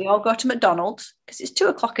afterwards, we all go to McDonald's because it's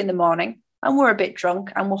 2:00 in the morning and we're a bit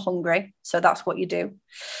drunk and we're hungry. So that's what you do.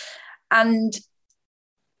 And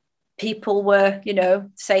people were,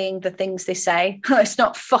 saying the things they say. It's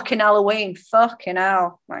not fucking Halloween. Fucking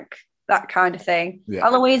hell. Like that kind of thing. Yeah.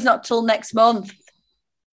 Halloween's not till next month.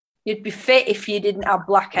 You'd be fit if you didn't have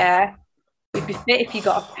black hair. You'd be fit if you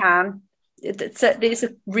got a tan. These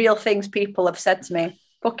are real things people have said to me.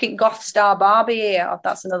 Fucking goth star Barbie here. Oh,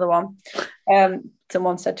 that's another one.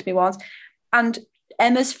 Someone said to me once. And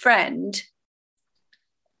Emma's friend,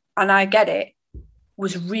 and I get it,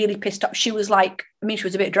 was really pissed off. She was like, she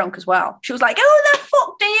was a bit drunk as well. She was like, who the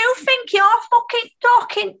fuck do you think you're fucking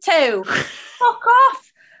talking to?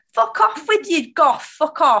 Fuck off with your goth.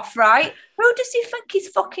 Fuck off, right? Who does he think he's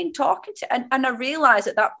fucking talking to? And I realised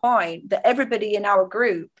at that point that everybody in our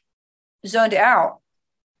group zoned it out.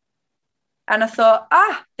 And I thought,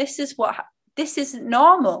 this isn't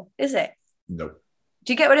normal, is it? No.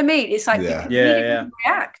 Do you get what I mean? It's like, we didn't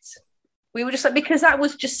react. We were just like, because that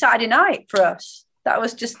was just Saturday night for us.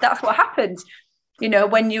 That's what happens.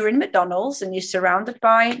 When you're in McDonald's and you're surrounded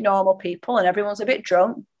by normal people and everyone's a bit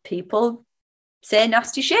drunk, people say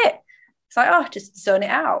nasty shit. It's like, just zone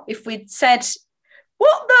it out. If we'd said,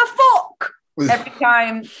 what the fuck? Every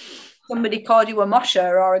time somebody called you a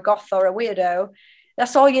mosher or a goth or a weirdo,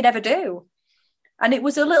 that's all you'd ever do. And it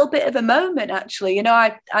was a little bit of a moment, actually.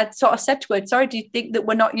 I sort of said to her, sorry, do you think that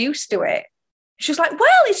we're not used to it? She was like,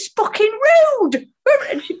 well, it's fucking rude.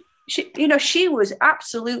 And she was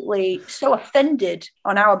absolutely so offended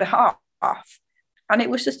on our behalf. And it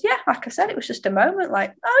was just, like I said, it was just a moment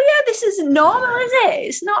like, this isn't normal, is it?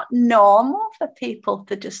 It's not normal for people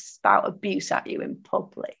to just spout abuse at you in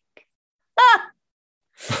public.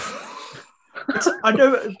 I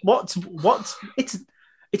know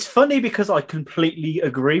it's funny because I completely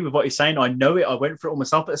agree with what you're saying. I know it. I went through it all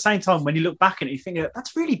myself. But at the same time, when you look back at it, you think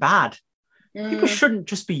that's really bad. People shouldn't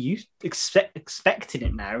just be expecting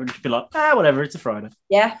it now and just be like, whatever, it's a Friday.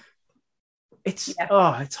 Yeah. It's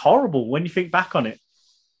horrible when you think back on it.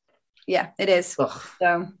 Yeah, it is. Ugh.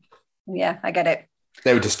 So, yeah, I get it.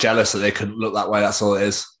 They were just jealous that they couldn't look that way. That's all it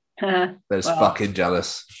is. They're just fucking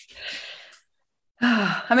jealous.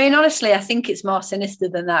 I mean, honestly, I think it's more sinister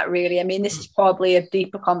than that, really. I mean, this is probably a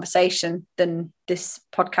deeper conversation than this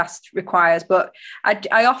podcast requires, but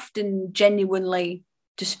I often genuinely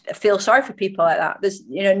just feel sorry for people like that. There's,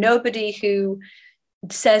 nobody who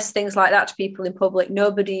says things like that to people in public.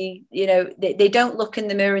 Nobody, they don't look in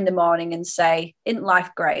the mirror in the morning and say, isn't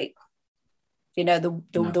life great?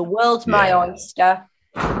 The world's my oyster.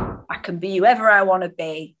 I can be whoever I want to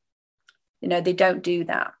be. They don't do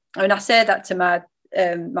that. I mean, I say that to my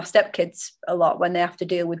stepkids a lot when they have to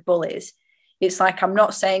deal with bullies. It's like, I'm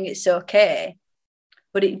not saying it's okay,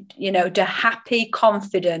 but the happy,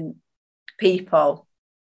 confident people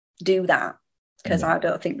do that, because I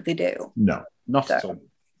don't think they do. No, not at all.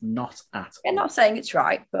 Not at all. I'm not saying it's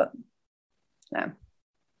right, but no.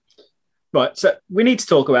 Right, so let's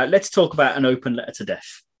talk about an open letter to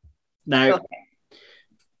death. Now,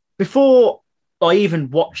 before I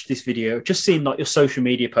even watched this video, just seeing like your social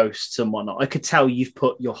media posts and whatnot, I could tell you've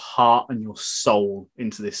put your heart and your soul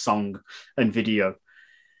into this song and video.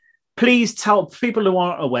 Please tell people who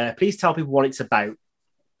aren't aware, what it's about.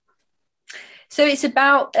 So it's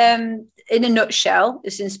about, in a nutshell,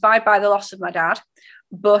 it's inspired by the loss of my dad,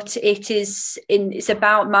 but it's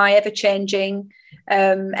about my ever-changing,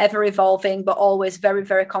 ever-evolving, but always very,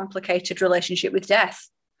 very complicated relationship with death.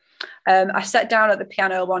 I sat down at the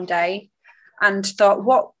piano one day and thought,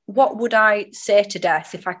 what would I say to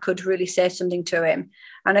death if I could really say something to him?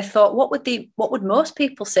 And I thought, what would most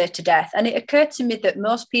people say to death? And it occurred to me that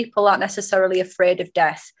most people aren't necessarily afraid of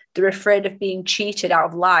death. They're afraid of being cheated out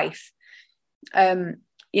of life.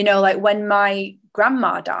 Like when my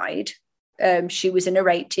grandma died, she was in her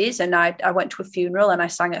 80s, and I went to a funeral and I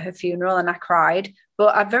sang at her funeral and I cried,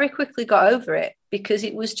 but I very quickly got over it, because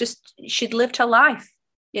it was just, she'd lived her life.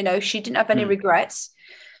 She didn't have any regrets.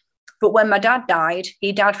 But when my dad died,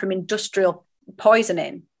 he died from industrial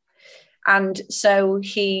poisoning. And so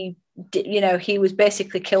he was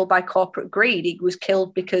basically killed by corporate greed. He was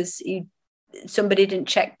killed because somebody didn't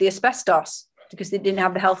check the asbestos, because they didn't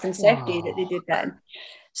have the health and safety that they did then.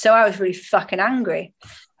 So I was really fucking angry.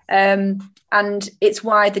 And it's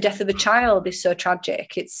why the death of a child is so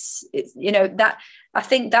tragic. It's that I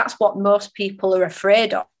think that's what most people are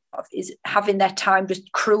afraid of, is having their time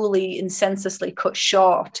just cruelly and senselessly cut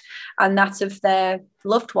short, and that of their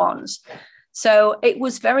loved ones. So it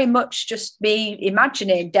was very much just me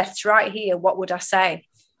imagining death's right here. What would I say?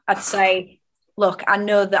 I'd say, look, I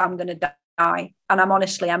know that I'm going to die, and I'm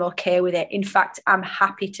okay with it. In fact, I'm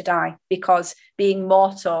happy to die, because being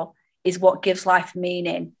mortal is what gives life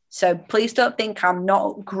meaning. So please don't think I'm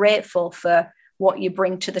not grateful for what you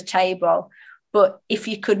bring to the table. But if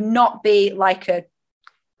you could not be like a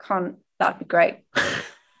cunt, that'd be great.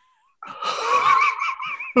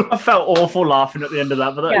 I felt awful laughing at the end of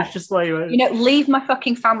that, but that was just like, leave my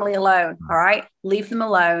fucking family alone. All right, leave them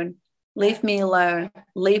alone. Leave me alone.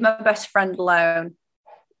 Leave my best friend alone.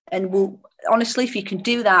 And honestly, if you can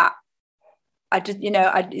do that,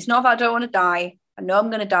 it's not that I don't want to die. I know I'm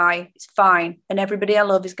going to die. It's fine, and everybody I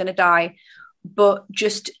love is going to die. But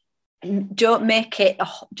just don't make it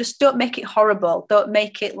horrible. Don't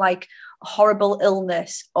make it like a horrible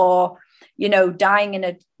illness, or dying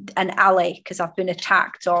in an alley because I've been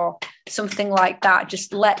attacked or something like that.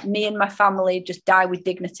 Just let me and my family just die with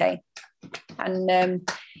dignity. And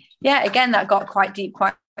again, that got quite deep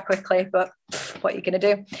quite quickly, but what are you going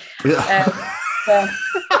to do?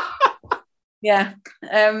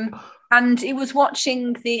 And it was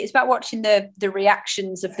it's about watching the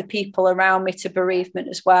reactions of the people around me to bereavement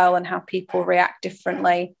as well, and how people react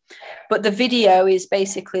differently. But the video is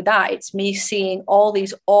basically that. It's me seeing all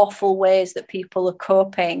these awful ways that people are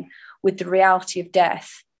coping with the reality of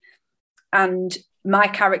death, and my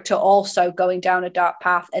character also going down a dark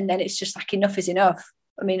path. And then it's just like, enough is enough.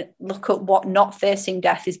 I mean, look at what not facing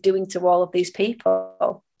death is doing to all of these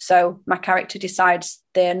people. So my character decides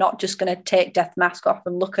they're not just going to take Death mask off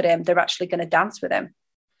and look at him, they're actually going to dance with him.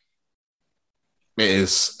 It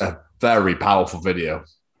is a very powerful video.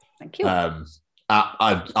 Thank you.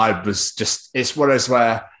 I was just, it's one of those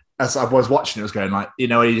where, as I was watching it, was going like, you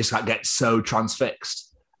just like get so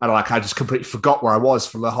transfixed. And I just completely forgot where I was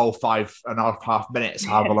for the whole 5.5 minutes,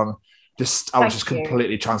 however long. I was just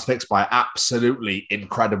completely transfixed by it. Absolutely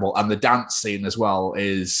incredible. And the dance scene as well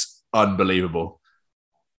is unbelievable.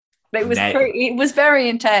 It was very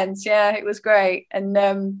intense. Yeah, it was great. And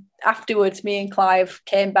afterwards, me and Clive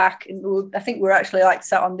came back, and I think we were actually like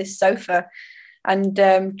sat on this sofa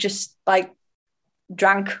and just like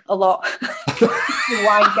drank a lot,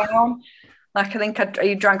 wine down. Like I think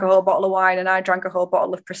you drank a whole bottle of wine, and I drank a whole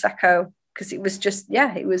bottle of prosecco, because it was just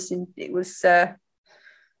it was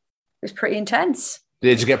pretty intense.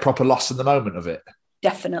 Did you get proper lost in the moment of it?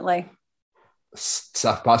 Definitely.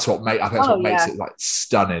 So that's what makes it like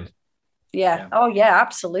stunning. Yeah. Oh yeah,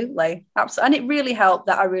 absolutely. And it really helped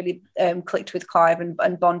that I really clicked with Clive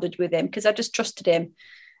and bonded with him, because I just trusted him,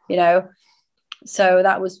 so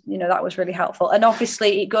that was really helpful. And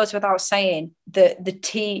obviously it goes without saying that the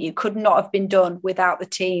team, it could not have been done without the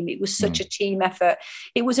team. It was such a team effort.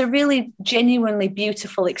 It was a really genuinely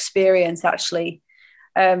beautiful experience, actually.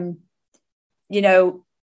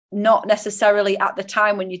 Not necessarily at the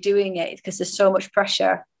time when you're doing it, because there's so much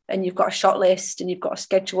pressure and you've got a shot list and you've got a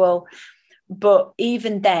schedule. But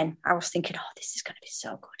even then I was thinking, oh, this is going to be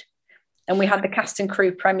so good. And we had the cast and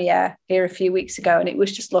crew premiere here a few weeks ago, and it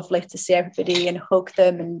was just lovely to see everybody and hug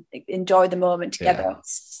them and enjoy the moment together.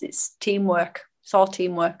 Yeah. It's teamwork. It's all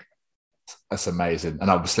teamwork. That's amazing. And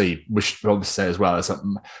obviously, we should say as well,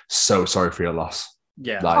 I'm so sorry for your loss.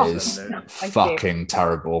 Yeah. That is fucking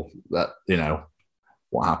terrible that,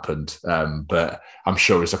 what happened. But I'm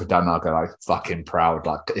sure he's looking down now going like fucking proud.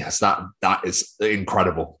 Like, yes, that is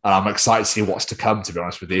incredible. And I'm excited to see what's to come, to be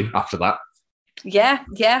honest with you, after that. Yeah.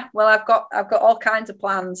 Well, I've got all kinds of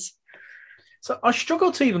plans. So I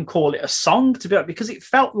struggle to even call it a song, to be honest, because it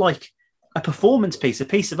felt like a performance piece, a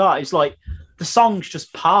piece of art. It's like the song's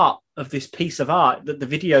just part of this piece of art that the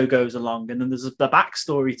video goes along, and then there's the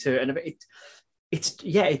backstory to it, and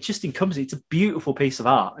it just encompasses. It's a beautiful piece of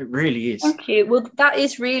art. It really is. Thank you. Well, that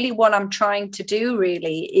is really what I'm trying to do,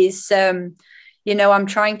 really, is, I'm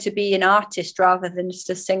trying to be an artist rather than just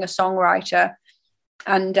a singer-songwriter.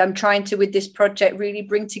 And I'm trying to, with this project, really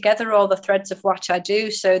bring together all the threads of what I do.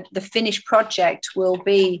 So the finished project will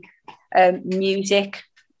be music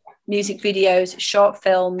videos, short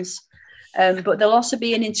films, but there'll also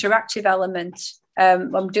be an interactive element.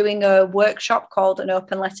 I'm doing a workshop called An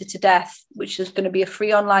Open Letter to Death, which is going to be a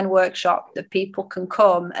free online workshop that people can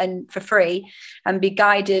come and for free and be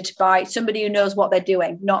guided by somebody who knows what they're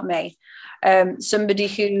doing, not me. Somebody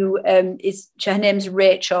who her name's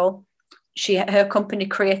Rachel. Her company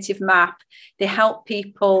Creative Map, they help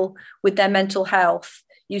people with their mental health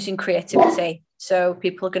using creativity. So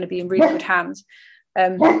people are going to be in really good hands.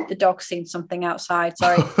 The dog's seen something outside,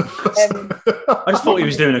 sorry. I just thought he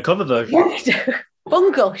was doing a cover version.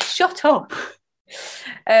 Bungle, shut up.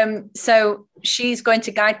 So she's going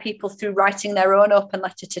to guide people through writing their own open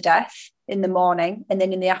letter to death in the morning, and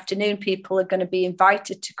then in the afternoon people are going to be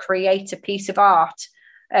invited to create a piece of art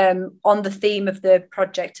on the theme of the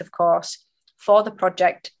project, of course, for the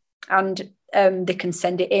project, and they can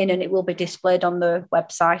send it in and it will be displayed on the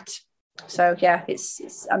website. So yeah,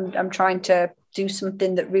 I'm trying to do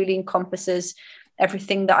something that really encompasses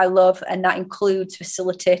everything that I love, and that includes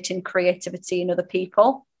facilitating creativity in other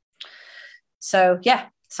people. So yeah,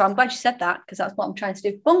 so I'm glad you said that, because that's what I'm trying to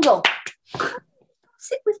do. Bungle,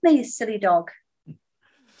 sit with me, you silly dog.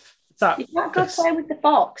 You can't go play with the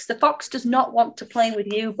fox. The fox does not want to play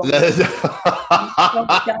with you, Bungle. You're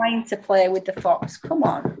dying to play with the fox. Come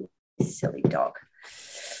on, silly dog.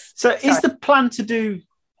 So is the plan to do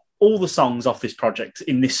all the songs off this project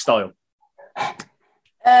in this style?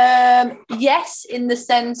 Yes, in the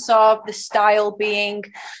sense of the style being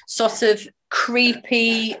sort of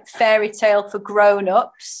creepy fairy tale for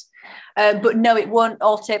grown-ups. But no, it won't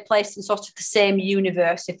all take place in sort of the same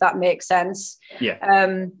universe, if that makes sense.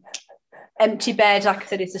 Yeah. Empty Bed, like I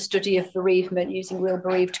said, is a study of bereavement using real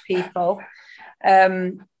bereaved people.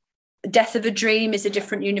 Death of a Dream is a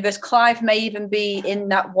different universe. Clive may even be in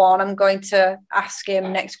that one. I'm going to ask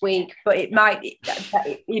him next week, but he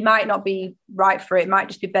might not be right for it. It might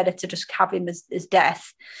just be better to just have him as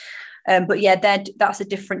Death. But yeah, that's a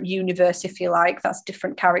different universe, if you like. That's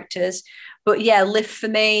different characters. But yeah, Live for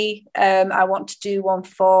Me. I want to do one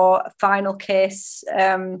for Final Kiss.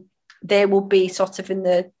 They will be sort of in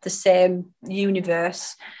the same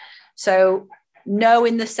universe. So no,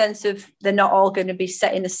 in the sense of they're not all going to be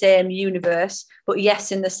set in the same universe, but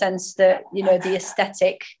yes, in the sense that, the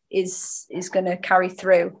aesthetic is going to carry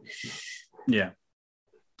through. Yeah.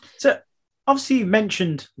 So obviously you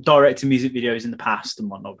mentioned directing music videos in the past and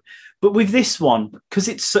whatnot, but with this one, because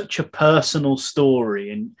it's such a personal story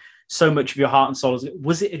and so much of your heart and soul,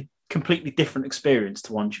 was it a completely different experience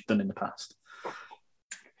to ones you've done in the past?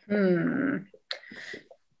 No,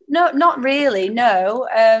 not really. No.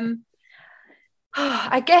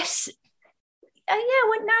 I guess,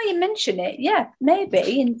 well, now you mention it, yeah,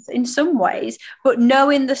 maybe in some ways, but no,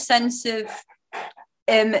 in the sense of,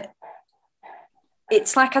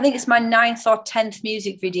 it's like, I think it's my 9th or 10th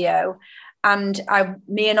music video, And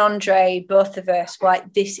me and Andre, both of us, were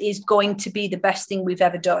like, this is going to be the best thing we've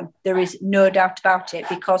ever done. There is no doubt about it,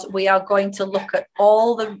 because we are going to look at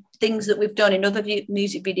all the things that we've done in other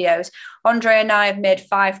music videos. Andre and I have made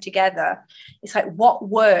 5 together. It's like, what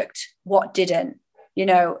worked, what didn't, you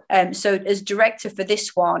know? So as director for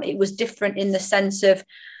this one, it was different in the sense of,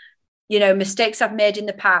 you know, mistakes I've made in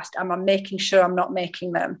the past, and I'm making sure I'm not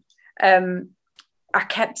making them. I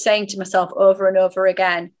kept saying to myself over and over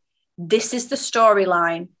again, this is the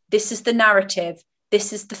storyline, this is the narrative,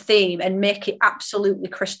 this is the theme, and make it absolutely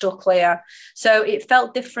crystal clear. So it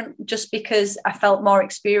felt different just because I felt more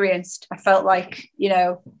experienced. I felt like, you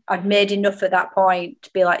know, I'd made enough at that point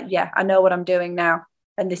to be like, yeah, I know what I'm doing now,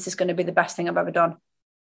 and this is going to be the best thing I've ever done.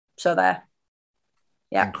 So there.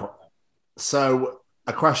 Yeah. So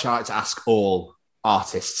a question I like to ask all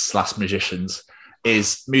artists / musicians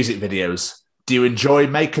is music videos. Do you enjoy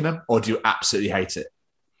making them, or do you absolutely hate it?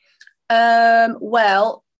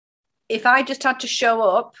 Well, if I just had to show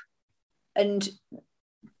up and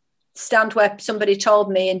stand where somebody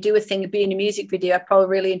told me and do a thing and be in a music video, I probably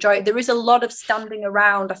really enjoy it. There is a lot of standing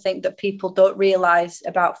around, I think, that people don't realise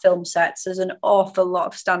about film sets. There's an awful lot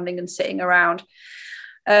of standing and sitting around.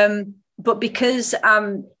 But because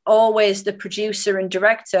I'm always the producer and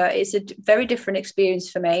director, it's a very different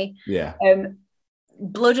experience for me. Yeah.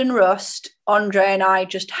 Blood and Rust, Andre and I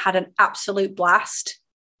just had an absolute blast,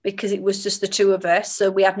 because it was just the two of us. So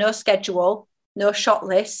we had no schedule, no shot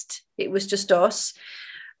list. It was just us.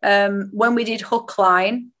 When we did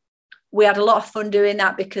Hookline, we had a lot of fun doing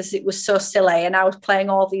that because it was so silly. And I was playing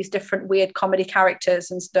all these different weird comedy characters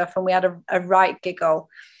and stuff. And we had a right giggle.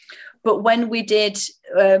 But when we did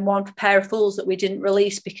one for Pair of Fools that we didn't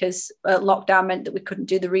release because lockdown meant that we couldn't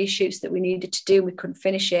do the reshoots that we needed to do, we couldn't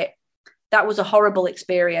finish it. That was a horrible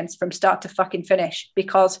experience from start to fucking finish,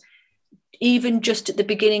 because even just at the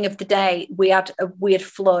beginning of the day, we had a weird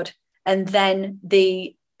flood, and then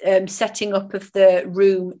the setting up of the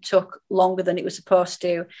room took longer than it was supposed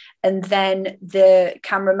to, and then the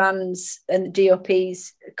cameraman's and the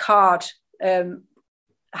DOP's card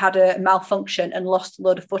had a malfunction and lost a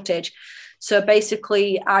load of footage. So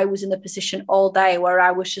basically, I was in the position all day where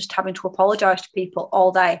I was just having to apologise to people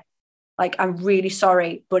all day. Like, I'm really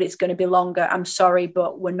sorry, but it's going to be longer. I'm sorry,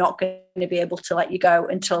 but we're not going to be able to let you go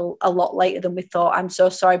until a lot later than we thought. I'm so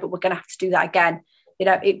sorry, but we're going to have to do that again. You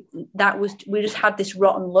know, we just had this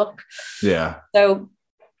rotten luck. Yeah. So,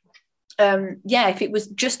 if it was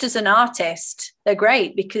just as an artist, they're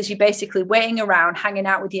great, because you're basically waiting around, hanging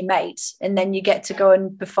out with your mates, and then you get to go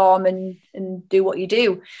and perform and do what you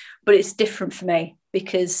do. But it's different for me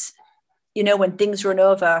because, you know, when things run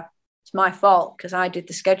over, it's my fault because I did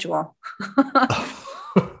the schedule.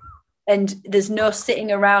 And there's no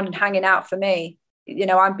sitting around and hanging out for me. You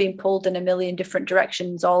know, I'm being pulled in a million different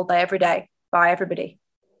directions all day, every day by everybody.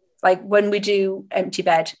 Like when we do Empty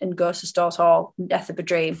Bed and Ghost of Stores Hall and Death of a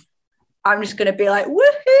Dream, I'm just going to be like,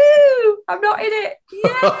 woohoo, I'm not in it.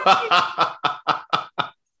 Yeah.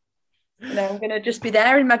 You know, I'm going to just be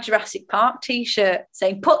there in my Jurassic Park t-shirt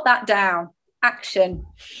saying, put that down, action,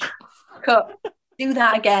 cut, do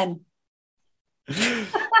that again.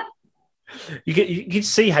 You can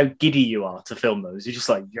see how giddy you are to film those. You're just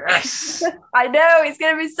like, yes. I know, it's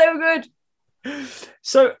going to be so good.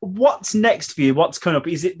 So what's next for you? What's coming up?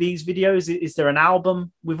 Is it these videos? Is there an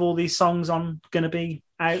album with all these songs on going to be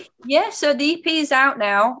out? Yeah, so the EP is out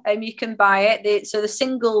now, and you can buy it. So the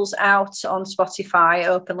single's out on Spotify,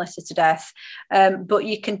 Open Letter to Death, but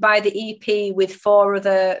you can buy the EP with 4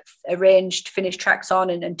 other arranged finished tracks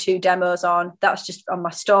on and 2 demos on. That's just on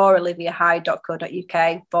my store,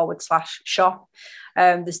 oliviahyde.co.uk/shop.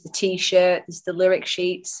 There's the t-shirt, there's the lyric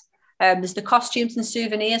sheets. There's the costumes and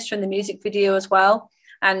souvenirs from the music video as well.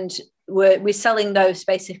 And we're selling those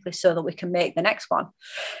basically so that we can make the next one.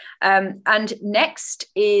 And next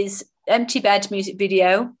is Empty Bed music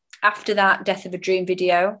video. After that, Death of a Dream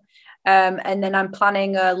video. And then I'm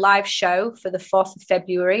planning a live show for the 4th of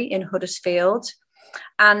February in Huddersfield.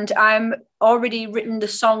 And I'm already written the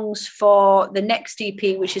songs for the next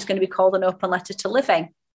EP, which is going to be called An Open Letter to Living.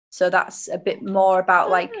 So that's a bit more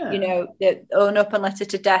about you know, An Open Letter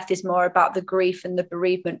to Death is more about the grief and the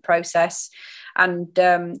bereavement process and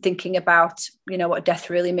thinking about, you know, what death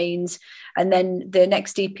really means. And then the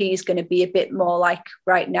next EP is going to be a bit more like,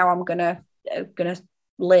 right now I'm going to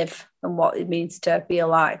live and what it means to be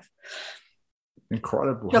alive.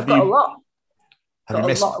 Incredible. So I've got a lot. Have you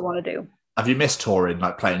missed, a lot I want to do. Have you missed touring,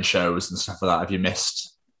 like playing shows and stuff like that? Have you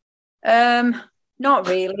missed? Not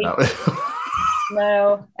really. No.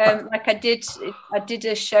 No, like I did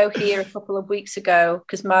a show here a couple of weeks ago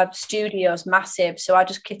because my studio's massive, so I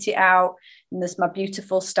just kit it out, and there's my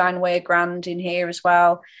beautiful Steinway Grand in here as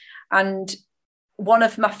well. And one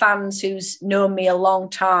of my fans who's known me a long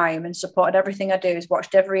time and supported everything I do, has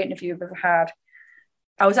watched every interview I've ever had.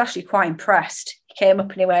 I was actually quite impressed. He came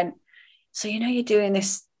up and he went, "So you know you're doing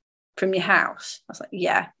this from your house?" I was like,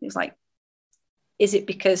 "Yeah." He was like, "Is it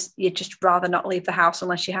because you'd just rather not leave the house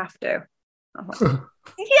unless you have to?" I'm like,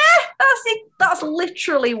 yeah, that's it. That's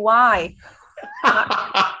literally why.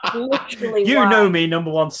 That's literally you why. know me,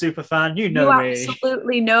 number one super fan. You know me. You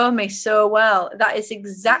absolutely know me so well. That is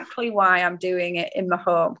exactly why I'm doing it in my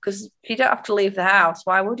home, because if you don't have to leave the house,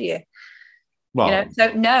 why would you? Well, you know,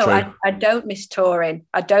 so no, I don't miss touring.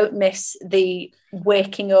 I don't miss the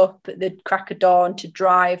waking up at the crack of dawn to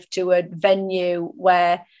drive to a venue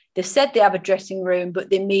where they've said they have a dressing room, but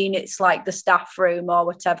they mean it's like the staff room or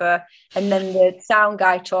whatever. And then the sound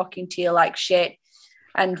guy talking to you like shit.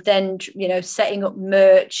 And then, you know, setting up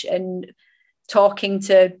merch and talking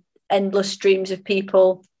to endless streams of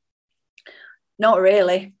people. Not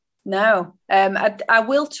really. No. I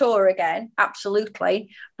will tour again,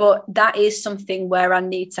 absolutely. But that is something where I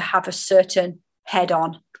need to have a certain head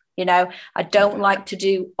on. You know, I don't like to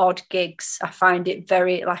do odd gigs. I find it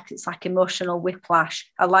very it's like emotional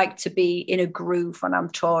whiplash. I like to be in a groove when I'm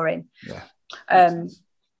touring.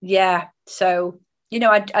 Yeah. So, you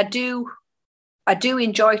know, I do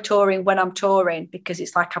enjoy touring when I'm touring because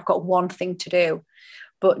it's like I've got one thing to do.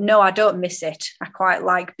 But no, I don't miss it. I quite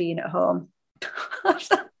like being at home.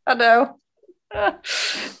 I know.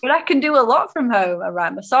 But I can do a lot from home. I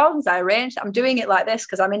write my songs, I arrange. I'm doing it like this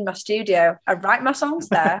because I'm in my studio. I write my songs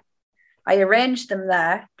there, I arrange them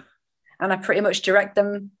there, and I pretty much direct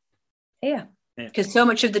them here. Because so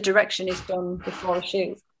much of the direction is done before the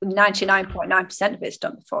shoot. 99.9% of it's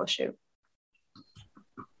done before the shoot.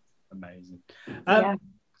 Amazing.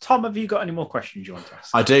 Tom, have you got any more questions you want to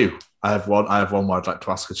ask? I do. I have one more I'd like to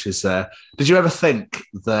ask, which is, did you ever think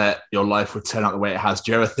that your life would turn out the way it has?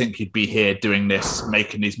 Do you ever think you'd be here doing this,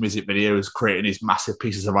 making these music videos, creating these massive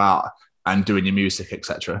pieces of art and doing your music,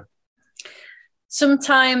 etc.?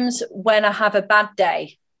 Sometimes when I have a bad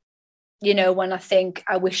day, you know, when I think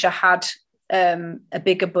I wish I had a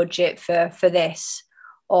bigger budget for this,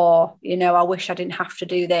 or, you know, I wish I didn't have to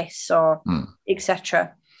do this, or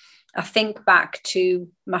etc. I think back to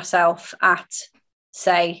myself at,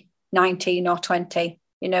 say, 19 or 20,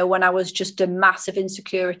 you know, when I was just a mass of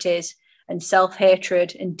insecurities and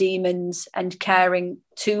self-hatred and demons and caring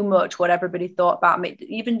too much what everybody thought about me,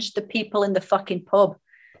 even just the people in the fucking pub,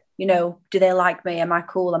 you know, do they like me? Am I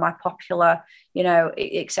cool? Am I popular? You know,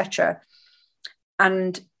 etc.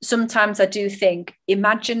 And sometimes I do think,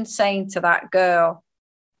 imagine saying to that girl,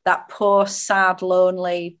 that poor, sad,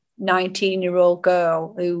 lonely 19-year-old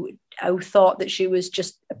girl who thought that she was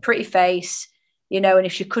just a pretty face, you know, and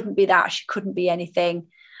if she couldn't be that, she couldn't be anything.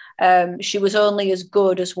 She was only as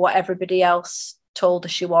good as what everybody else told her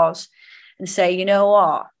she was. And say, you know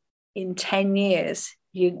what, in 10 years,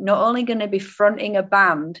 you're not only going to be fronting a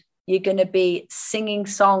band, you're going to be singing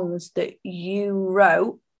songs that you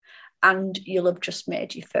wrote, and you'll have just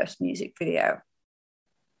made your first music video.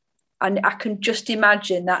 And I can just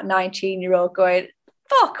imagine that 19-year-old going,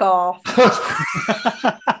 fuck off.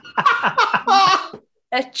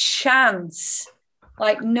 A chance.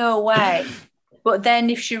 Like, no way. But then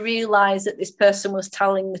if she realised that this person was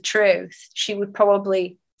telling the truth, she would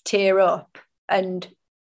probably tear up and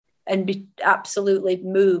be absolutely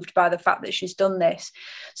moved by the fact that she's done this.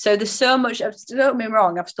 So there's so much, don't get me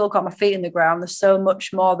wrong, I've still got my feet in the ground. There's so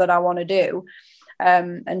much more that I want to do,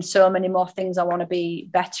 and so many more things I want to be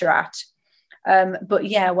better at. But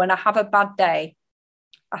yeah, when I have a bad day,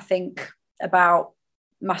 I think about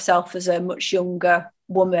myself as a much younger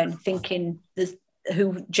woman, thinking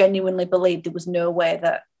who genuinely believed there was no way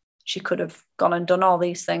that she could have gone and done all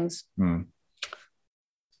these things.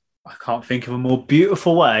 I can't think of a more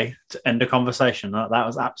beautiful way to end a conversation. That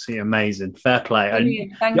was absolutely amazing. Fair play. And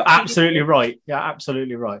you're absolutely right. You're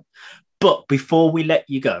absolutely right. But before we let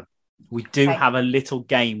you go, we do have a little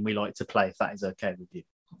game we like to play, if that is okay with you.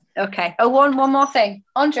 Okay. Oh, one more thing.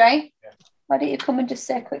 Andre, why don't you come and just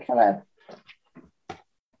say a quick hello?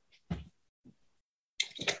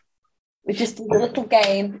 We just do a little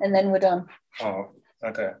game and then we're done. Oh,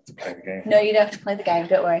 I don't have to play the game. No, you don't have to play the game,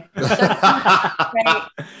 don't worry. So,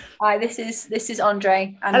 hi, this is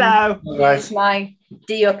Andre. And hello. He's my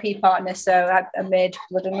DOP partner. So I made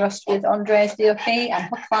Blood and Rust with Andre's DOP and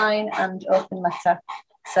Hookline and Open Letter.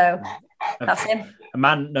 So that's him. A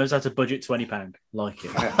man knows how to budget £20. Like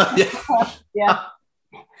it. Yeah.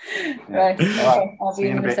 Right. Okay. I'll see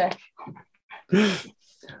you in a sec.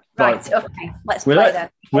 Right, okay, let's play then.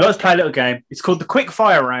 Let's play a little game. It's called the quick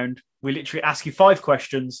fire round. We literally ask you 5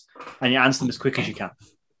 questions and you answer them as quick as you can.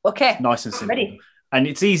 Okay. It's nice and simple. Ready. And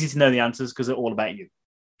it's easy to know the answers because they're all about you.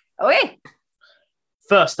 Okay.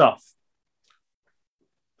 First off,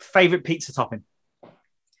 favourite pizza topping?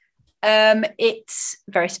 It's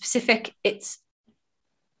very specific. It's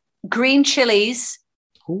green chilies,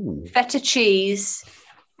 feta cheese,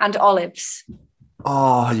 and olives.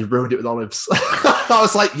 Oh, you ruined it with olives. I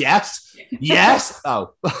was like, yes.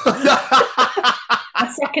 Oh.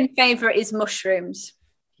 My second favourite is mushrooms.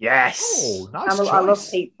 Yes. Oh, nice I love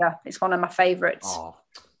pizza. It's one of my favourites. Oh.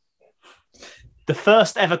 The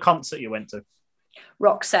first ever concert you went to?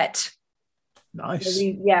 Roxette. Nice.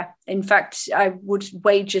 Yeah. In fact, I would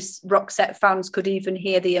wager Roxette fans could even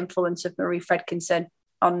hear the influence of Marie Fredkinson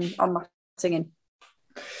on my singing.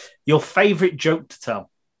 Your favourite joke to tell?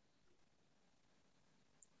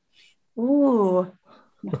 Ooh,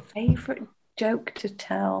 my favourite joke to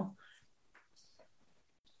tell.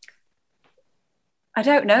 I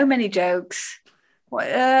don't know many jokes. What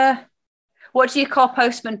do you call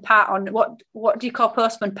Postman Pat on what do you call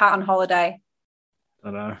Postman Pat on holiday?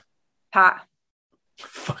 I don't know. Pat. For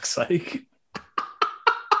fuck's sake.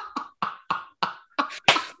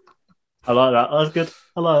 I like that. That was good.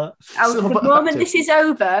 I like that. The moment this is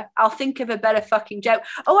over, I'll think of a better fucking joke.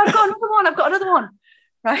 Oh, I've got another one.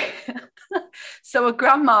 Right. So a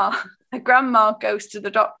grandma goes to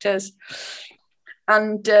the doctors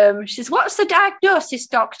and she says, "What's the diagnosis,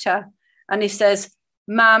 doctor?" And he says,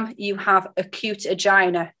 "Ma'am, you have acute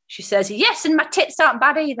angina." She says, "Yes, and my tits aren't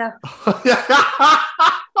bad either."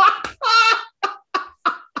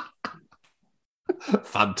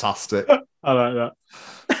 Fantastic. I like that.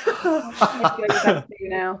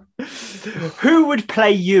 Now. Who would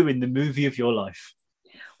play you in the movie of your life?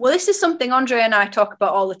 Well, this is something Andre and I talk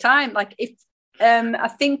about all the time. Like, if I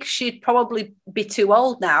think she'd probably be too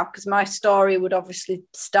old now because my story would obviously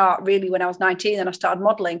start really when I was 19 and I started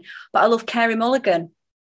modelling. But I love Carey Mulligan.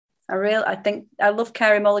 I think I love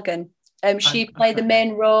Carey Mulligan. She played the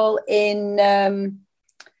main role in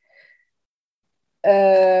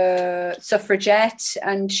Suffragette,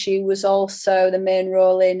 and she was also the main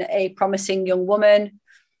role in A Promising Young Woman.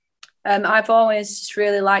 I've always just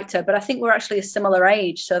really liked her, but I think we're actually a similar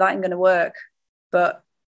age, so that ain't going to work. But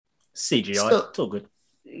CGI, it's all good.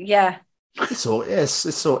 Yeah. It's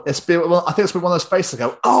been, well, I think it's been one of those faces I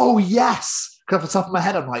go, oh yes, because off the top of my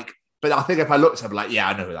head I'm like, but I think if I looked, I'd be like, yeah,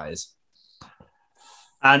 I know who that is.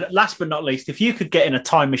 And last but not least, if you could get in a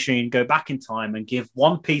time machine, go back in time and give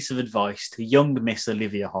one piece of advice to young Miss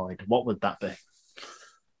Olivia Hyde, what would that be?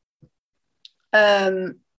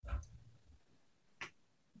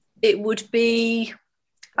 It would be,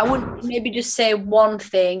 I wouldn't maybe just say one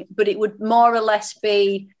thing, but it would more or less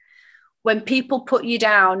be when people put you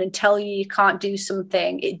down and tell you you can't do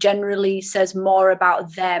something, it generally says more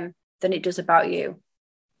about them than it does about you.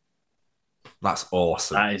 That's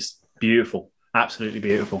awesome. That is beautiful. Absolutely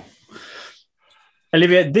beautiful.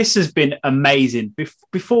 Olivia, this has been amazing.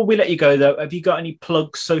 Before we let you go, though, have you got any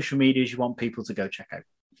plugs, social medias you want people to go check out?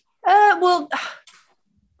 Well,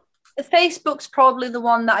 Facebook's probably the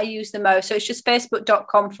one that I use the most. So it's just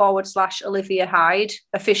facebook.com/Olivia Hyde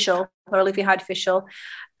official or Olivia Hyde official.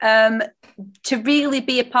 To really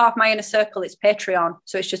be a part of my inner circle, it's Patreon.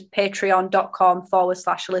 So it's just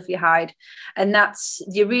patreon.com/Olivia Hyde. And that's,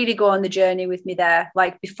 you really go on the journey with me there.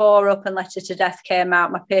 Like before Up and Letter to Death came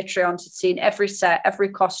out, my Patreons had seen every set, every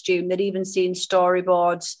costume. They'd even seen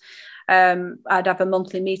storyboards. I'd have a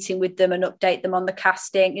monthly meeting with them and update them on the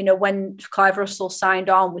casting. You know, when Clive Russell signed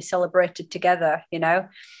on, we celebrated together, you know,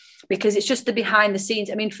 because it's just the behind the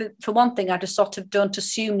scenes. I mean, for one thing, I just sort of don't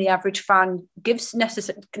assume the average fan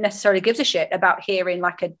necessarily gives a shit about hearing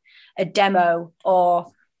like a demo,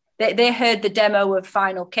 or they heard the demo of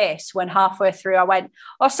Final Kiss when halfway through I went,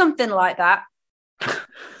 or something like that.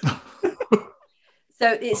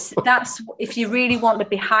 So that's if you really want the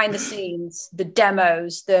behind the scenes, the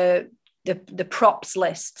demos, the props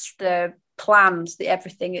lists, the plans, the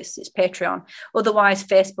everything, it's Patreon. Otherwise,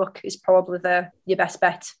 Facebook is probably your best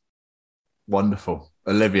bet. Wonderful.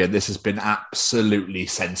 Olivia, this has been absolutely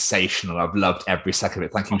sensational. I've loved every second of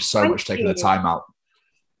it. Thank you so much for taking the time out.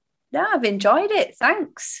 No, I've enjoyed it.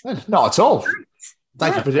 Thanks. Not at all.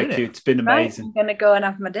 Thank you for doing it. It's been amazing. I'm going to go and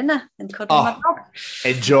have my dinner and cuddle my dog.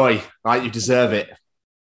 Enjoy. Right, you deserve it.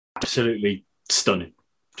 Absolutely stunning.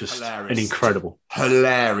 Just hilarious. An incredible.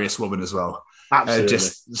 Hilarious woman as well. Absolutely.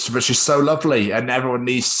 But she's so lovely, and everyone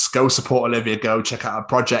needs to go support Olivia. Go check out her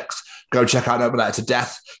projects. Go check out Up and Letter to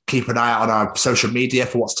Death. Keep an eye out on our social media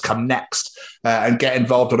for what's to come next, and get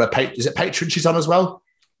involved on her Patreon. Is it Patreon she's on as well?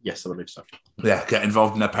 Yes, I believe so. Yeah, get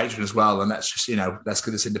involved in their Patreon as well. And let's just, let's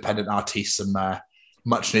give this independent artist some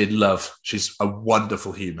much needed love. She's a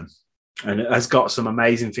wonderful human. And it has got some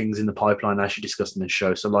amazing things in the pipeline, as she discussed in the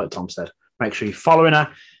show. So like Tom said, make sure you're following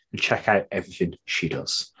her and check out everything she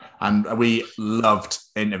does. And we loved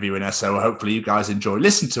interviewing her. So hopefully you guys enjoy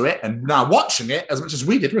listening to it and now watching it as much as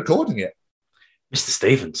we did recording it. Mr.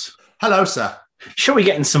 Stevens. Hello, sir. Shall we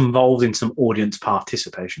get involved in some audience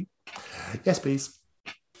participation? Yes, please.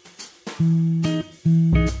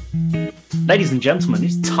 Ladies and gentlemen,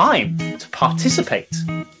 it's time to participate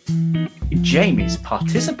in Jamie's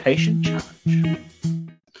Participation Challenge.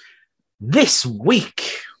 This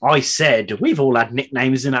week, I said we've all had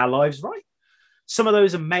nicknames in our lives, right? Some of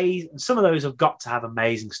those have got to have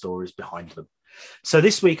amazing stories behind them. So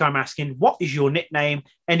this week I'm asking, what is your nickname?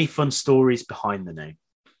 Any fun stories behind the name?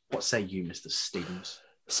 What say you, Mr. Stevens?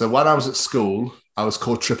 So when I was at school, I was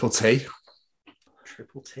called Triple T.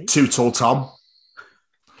 Triple T? Too Tall Tom.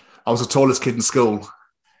 I was the tallest kid in school.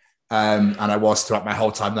 And I was throughout my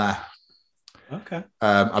whole time there. Okay.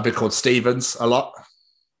 I've been called Stevens a lot.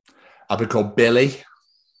 I've been called Billy.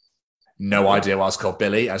 No idea why I was called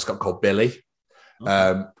Billy. I just got called Billy.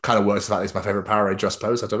 Okay. Kind of works like it's my favourite Power Ranger, I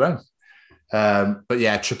suppose. I don't know. But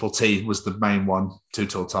yeah, Triple T was the main one. Too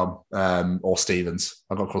Tall Tom or Stevens.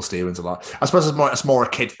 I got called Stevens a lot. I suppose it's more a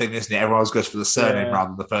kid thing, isn't it? Everyone always goes for the surname rather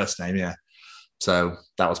than the first name. Yeah. So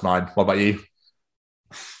that was mine. What about you?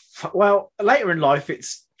 Well, later in life,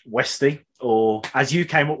 it's Westy, or as you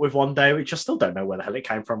came up with one day, which I still don't know where the hell it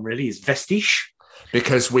came from, really, is Vestige.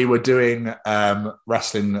 Because we were doing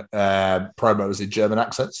wrestling promos in German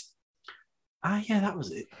accents. Ah, yeah, that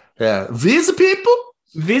was it. Yeah. These people?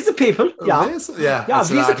 These people, yeah. Yeah,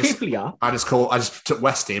 these people, yeah. I just took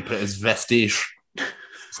Westy and put it as Vestige.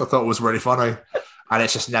 So I thought it was really funny. And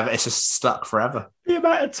it's just stuck forever. The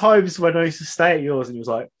amount of times when I used to stay at yours and he was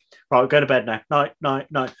like, right, go to bed now. Night.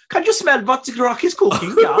 Can you smell what the rock is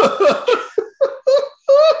cooking? Yeah.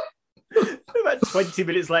 About 20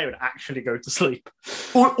 minutes later and actually go to sleep.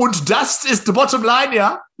 Und das is the bottom line,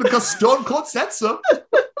 yeah? Because Stone Cold said so.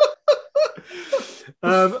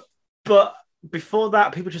 But before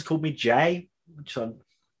that, people just called me Jay, which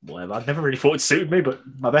whatever. I'd never really thought it suited me, but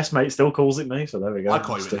my best mate still calls it me, so there we go. I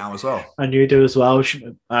call you it now as well. And you do as well.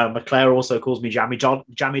 McClare also calls me Jammy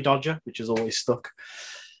Dodger, which is always stuck.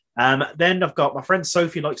 Then I've got my friend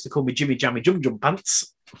Sophie likes to call me Jimmy Jammy Jum Jum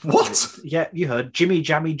Pants. What? Yeah, you heard Jimmy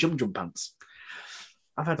Jammy Jum Jum Pants.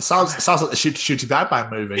 It sounds like the Shooty Bad Man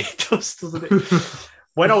movie. It does, doesn't it?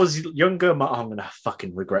 When I was younger, I'm going to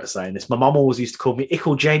fucking regret saying this. My mum always used to call me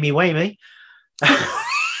Ickle Jamie Wamey.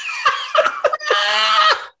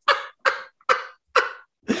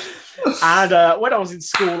 And when I was in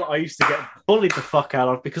school, I used to get bullied the fuck out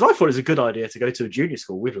of because I thought it was a good idea to go to a junior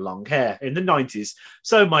school with long hair in the 90s.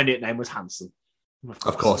 So my nickname was Hanson.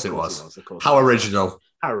 Of course it was. How original.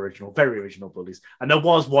 How original. Very original bullies. And there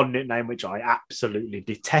was one nickname which I absolutely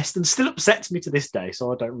detest and still upsets me to this day.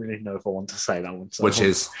 So I don't really know if I want to say that one. So which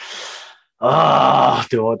is? Do I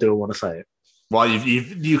want to say it? Well,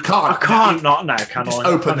 you can't. I can't not now, can just I?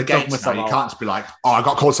 Open the gates now. You can't just be like, oh, I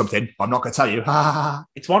got called something, but I'm not going to tell you.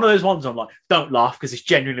 It's one of those ones I'm like, don't laugh because it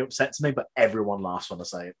genuinely upsets me, but everyone laughs when I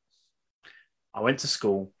say it. I went to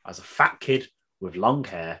school as a fat kid with long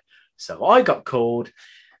hair, so I got called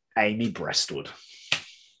Amy Breastwood.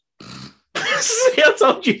 See, I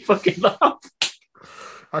told you fucking laugh.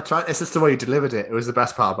 I tried. It's just the way you delivered it. It was the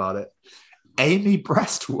best part about it. Amy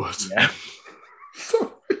Breastwood. Yeah.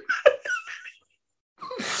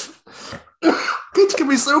 Kids can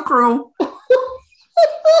be so cruel.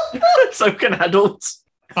 So can adults.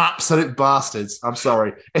 Absolute bastards. I'm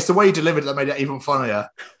sorry. It's the way you delivered it that made it even funnier.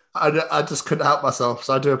 I just couldn't help myself,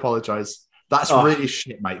 so I do apologise. That's really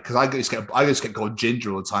shit, mate, because I just get called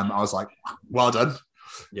Ginger all the time. I was like, well done.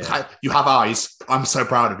 Yeah. You have eyes. I'm so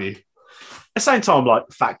proud of you. At the same time,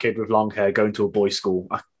 like fat kid with long hair going to a boys' school,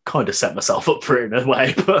 I kind of set myself up for it in a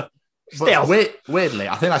way. But weirdly,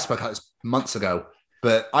 I think I spoke about this months ago,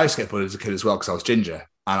 but I used to get bullied as a kid as well because I was ginger.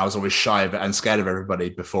 And I was always shy of it and scared of everybody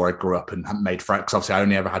before I grew up and made friends. Because obviously I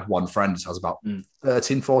only ever had one friend until I was about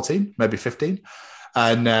 13, 14, maybe 15.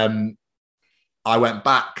 And I went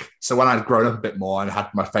back. So when I'd grown up a bit more and had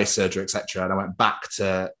my face surgery, etc., and I went back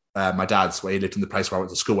to my dad's, where he lived in the place where I went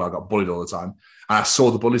to school, where I got bullied all the time. And I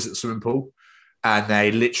saw the bullies at the swimming pool. And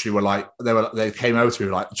they literally were like, they came over to me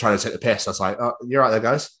like trying to take the piss. I was like, oh, you're right there,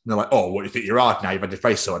 guys. And they're like, oh, what do you think you're hard now? You've had your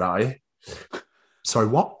face sorted out, are you? Sorry,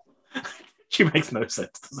 what? She makes no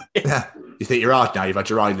sense, does it? Yeah. You think you're hard now? You've had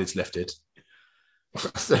your eyelids lifted.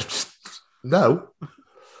 No. I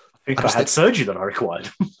think I had surgery that I required.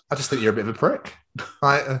 I just think you're a bit of a prick.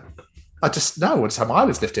 That's how my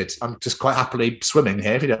eyelids lifted. I'm just quite happily swimming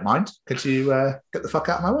here, if you don't mind. Could you get the fuck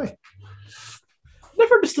out of my way?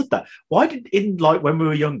 Never understood that. Why did, when we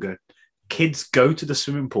were younger, kids go to the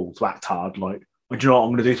swimming pool to act hard? Like, well, do you know what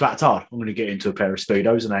I'm going to do to act hard? I'm going to get into a pair of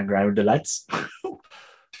Speedos and hang around with the lads.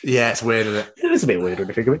 Yeah, it's weird, isn't it? It is a bit weird when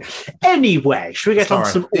you think of it. Anyway, should we get on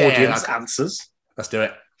some audience answers? Let's do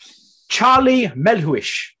it. Charlie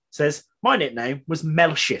Melhuish says, my nickname was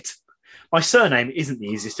Melshit. My surname isn't the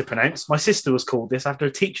easiest to pronounce. My sister was called this after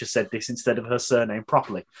a teacher said this instead of her surname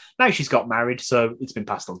properly. Now she's got married, so it's been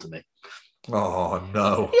passed on to me. Oh,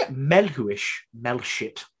 no. Yeah, Melhuish,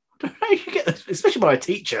 Melshit. How you get this, especially by a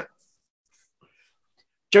teacher.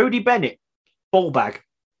 Jodie Bennett, ballbag.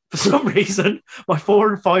 For some reason, my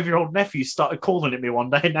 4 and 5-year-old nephews started calling it me one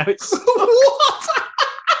day, and now it's... What?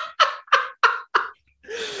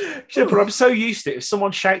 But I'm so used to it. If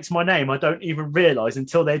someone shouts my name, I don't even realise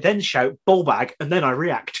until they then shout ballbag, and then I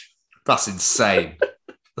react. That's insane.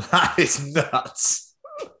 That is nuts.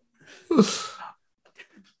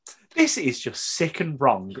 This is just sick and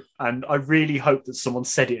wrong, and I really hope that someone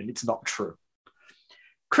said it and it's not true.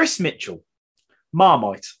 Chris Mitchell,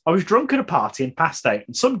 Marmite. I was drunk at a party and passed out,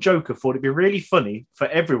 and some joker thought it'd be really funny for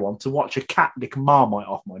everyone to watch a cat lick Marmite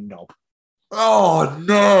off my knob. Oh,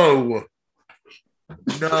 no.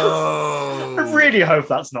 No. I really hope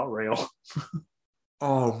that's not real.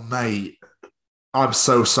 Oh, mate. I'm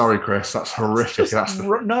so sorry, Chris. That's horrific.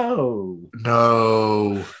 No.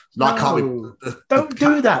 That can't be. Don't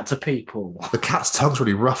do that to people. The cat's tongue's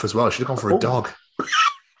really rough as well. She should have gone for a dog.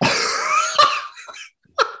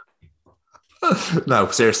 No,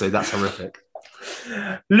 seriously, that's horrific.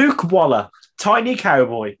 Luke Waller, tiny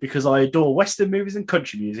cowboy, because I adore Western movies and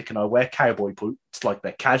country music, and I wear cowboy boots like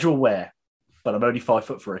they're casual wear. But I'm only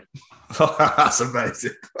 5'3". That's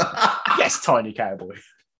amazing. Yes, tiny cowboy.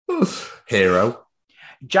 Hero.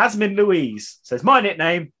 Jasmine Louise says, my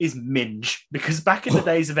nickname is Minge, because back in the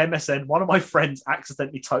days of MSN, one of my friends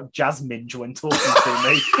accidentally typed Jasminge when talking to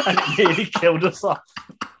me, and it nearly killed us off.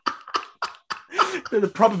 The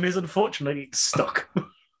problem is, unfortunately, it's stuck.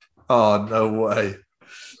 Oh, no way.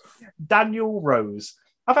 Daniel Rose.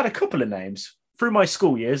 I've had a couple of names. Through my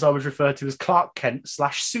school years, I was referred to as Clark Kent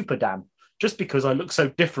 / Super Dan, just because I look so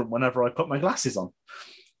different whenever I put my glasses on.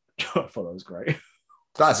 I thought that was great.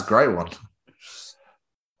 That's a great one.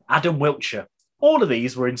 Adam Wiltshire. All of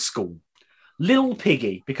these were in school. Lil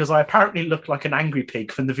Piggy, because I apparently look like an angry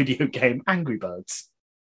pig from the video game Angry Birds.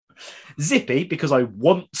 Zippy, because I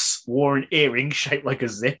once wore an earring shaped like a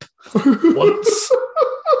zip. Once.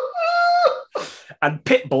 And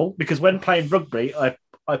Pitbull, because when playing rugby,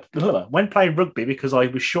 because I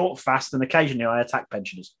was short, fast, and occasionally I attacked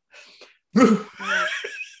pensioners.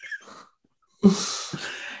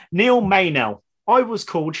 Neil Maynell. I was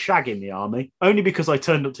called Shag in the army, only because I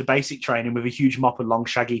turned up to basic training with a huge mop and long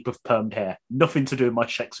shag heap of permed hair. Nothing to do with my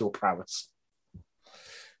sexual prowess.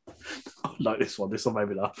 I like this one. This one made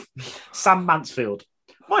me laugh. Sam Mansfield.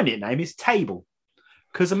 My nickname is Table,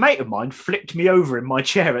 because a mate of mine flipped me over in my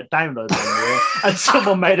chair at download one year, and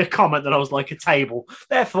someone made a comment that I was like a table.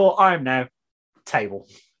 Therefore, I am now Table.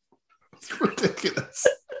 It's ridiculous.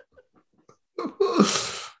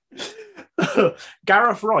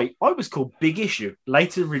 Gareth Wright. I was called Big Issue,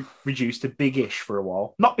 later reduced to Big Ish for a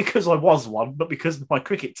while. Not because I was one, but because my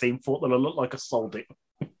cricket team thought that I looked like a soldier.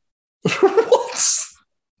 What?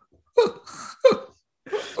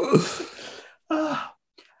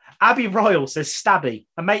 Abby Royal says Stabby.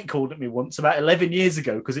 A mate called it me once about 11 years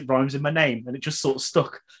ago because it rhymes in my name, and it just sort of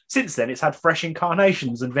stuck. Since then, it's had fresh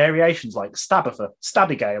incarnations and variations like Stabbifer,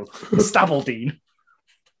 Stabbygale, and Stabaldine.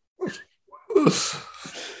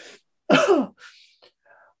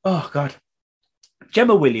 Oh, God.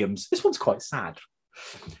 Gemma Williams. This one's quite sad.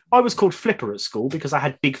 I was called Flipper at school because I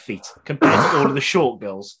had big feet compared to all of the short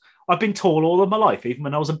girls. I've been tall all of my life. Even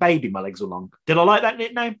when I was a baby, my legs were long. Did I like that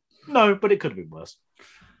nickname? No, but it could have been worse.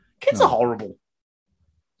 Kids are horrible.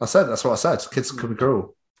 That's what I said. Kids can be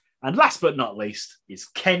cruel. And last but not least is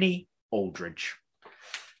Kenny Aldridge.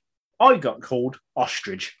 I got called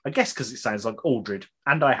Ostrich, I guess because it sounds like Aldred,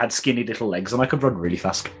 and I had skinny little legs and I could run really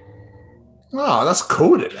fast. Oh, that's a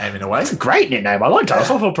cool nickname in a way. It's a great nickname. I liked that. I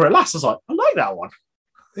thought for it last. I was like, I like that one.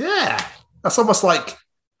 Yeah. That's almost like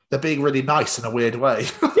they're being really nice in a weird way.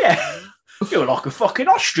 Yeah. You're like a fucking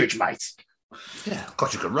ostrich, mate. Yeah.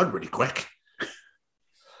 God, you can run really quick.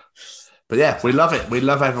 But yeah, we love it. We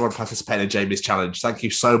love everyone participating in Jamie's challenge. Thank you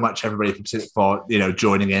so much, everybody, for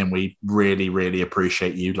joining in. We really, really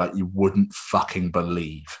appreciate you like you wouldn't fucking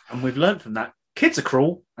believe. And we've learned from that. Kids are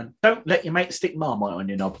cruel, and don't let your mate stick Marmite on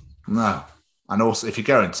your knob. No. And also, if you're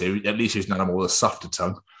going to, at least use an animal with a softer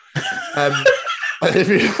tongue.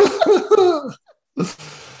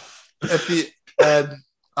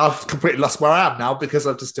 I've completely lost where I am now because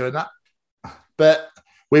I'm just doing that. But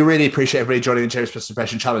we really appreciate everybody joining the James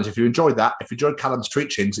Participation Challenge. If you enjoyed that, if you enjoyed Callum's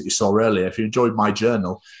preachings that you saw earlier, if you enjoyed my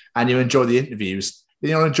journal and you enjoyed the interviews,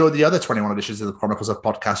 then you'll enjoy the other 21 editions of the Chronicles of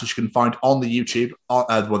Podcast, which you can find on the YouTube.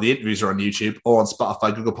 The interviews are on YouTube or on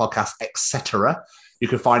Spotify, Google Podcasts, etc. You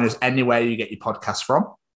can find us anywhere you get your podcasts from.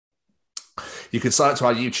 You can sign up to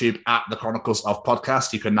our YouTube at the Chronicles of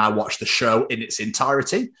Podcast. You can now watch the show in its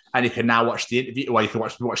entirety, and you can now watch the interview. Well, you can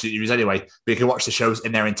watch the interviews anyway, but you can watch the shows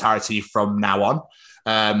in their entirety from now on.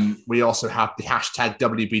 We also have the hashtag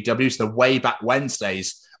WBWs. The Way Back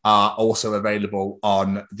Wednesdays are also available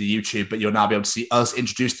on the YouTube, but you'll now be able to see us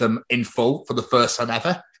introduce them in full for the first time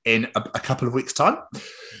ever in a couple of weeks' time.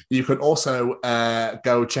 You can also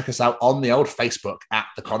go check us out on the old Facebook at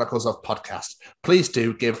the Chronicles of Podcast. Please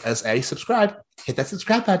do give us a subscribe. Hit that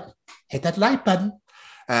subscribe button. Hit that like button.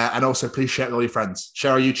 And also, please share it with all your friends.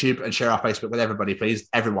 Share our YouTube and share our Facebook with everybody, please.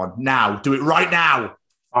 Everyone, now. Do it right now.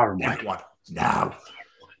 Everyone, now.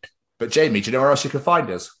 But Jamie, do you know where else you can find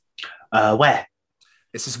us? Where?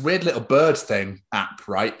 It's this weird little bird thing app,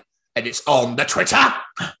 right? And it's on the Twitter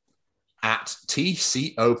at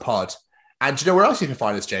TCO Pod. And do you know where else you can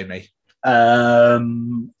find us, Jamie?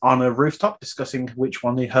 On a rooftop discussing which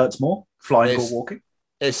one hurts more, flying or walking.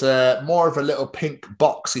 It's more of a little pink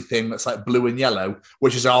boxy thing that's like blue and yellow,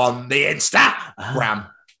 which is on the Instagram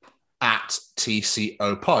at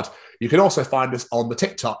TCO Pod. You can also find us on the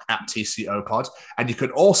TikTok at TCO Pod. And you can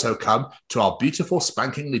also come to our beautiful,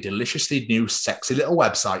 spankingly, deliciously new, sexy little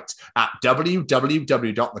website at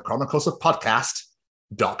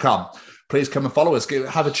www.thechroniclesofpodcast.com. Please come and follow us.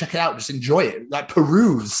 Have a check it out. Just enjoy it. Like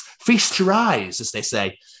peruse. Feast your eyes, as they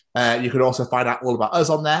say. You can also find out all about us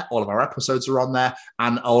on there. All of our episodes are on there.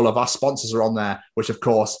 And all of our sponsors are on there, which, of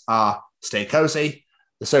course, are Stay Cozy,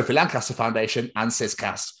 the Sophie Lancaster Foundation, and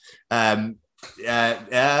Sizcast. The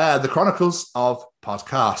Chronicles of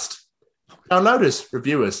Podcast. Downloaders,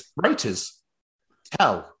 reviewers, raters.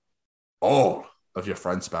 Tell all of your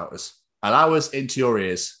friends about us. Allow us into your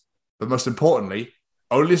ears. But most importantly,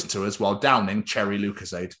 only listen to us while downing cherry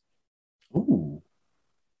Lucozade. Ooh.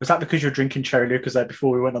 Was that because you're drinking cherry Lucozade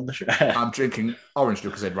before we went on the show? I'm drinking orange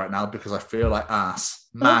Lucozade right now because I feel like ass.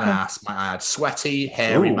 Man ass, might I add. Sweaty,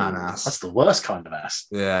 hairy man ass. That's the worst kind of ass.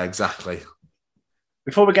 Yeah, exactly.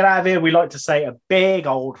 Before we get out of here, we'd like to say a big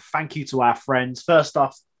old thank you to our friends. First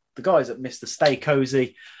off, the guys at Mr. Stay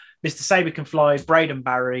Cozy, Mr. Saber Can Fly, Braden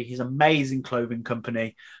Barry, his amazing clothing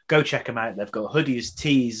company. Go check them out. They've got hoodies,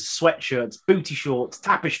 tees, sweatshirts, booty shorts,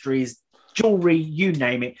 tapestries, jewelry, you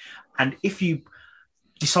name it. And if you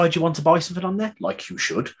decide you want to buy something on there, like you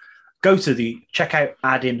should, go to the checkout,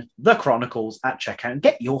 add in The Chronicles at checkout and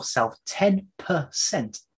get yourself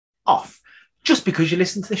 10% off just because you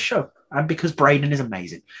listen to this show and because Braden is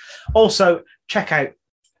amazing. Also, check out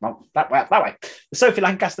that way, the Sophie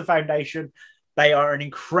Lancaster Foundation. They are an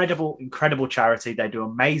incredible, incredible charity. They do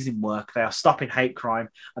amazing work. They are stopping hate crime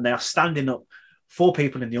and they are standing up for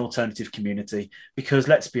people in the alternative community because,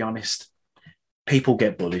 let's be honest, people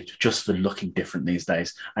get bullied just for looking different these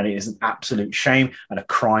days. And it is an absolute shame and a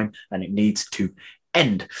crime and it needs to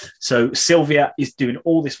end. So Sylvia is doing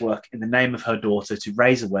all this work in the name of her daughter to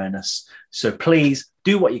raise awareness. So please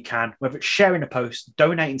do what you can, whether it's sharing a post,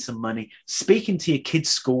 donating some money, speaking to your kids'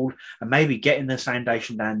 school, and maybe getting the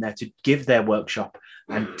foundation down there to give their workshop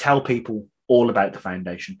and tell people all about the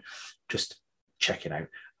foundation. Just check it out.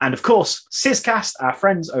 And of course, Sizcast, our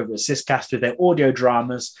friends over at Sizcast with their audio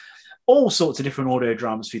dramas, all sorts of different audio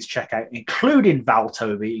dramas for you to check out, including Val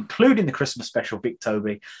Toby, including the Christmas special Vic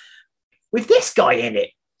Toby, with this guy in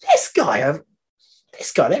it. This guy,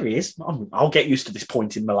 there he is. I'll get used to this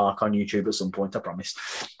pointing Malark on YouTube at some point, I promise.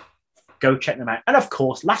 Go check them out. And of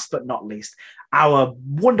course, last but not least, our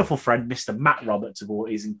wonderful friend, Mr. Matt Roberts, of all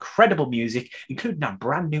his incredible music, including our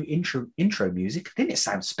brand new intro music. Didn't it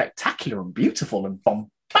sound spectacular and beautiful and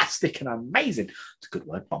bombastic and amazing? It's a good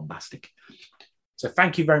word, bombastic. So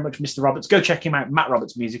thank you very much, Mr. Roberts. Go check him out, Matt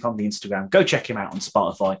Roberts Music on the Instagram. Go check him out on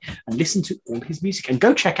Spotify and listen to all his music. And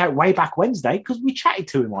go check out Way Back Wednesday because we chatted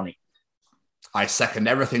to him on it. I second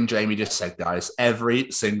everything Jamie just said, guys.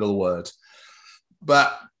 Every single word.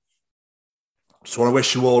 But just want to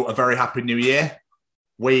wish you all a very happy new year.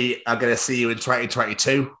 We are going to see you in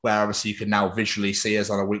 2022, where obviously you can now visually see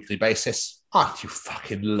us on a weekly basis. Aren't you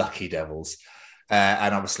fucking lucky devils?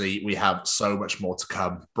 And obviously, we have so much more to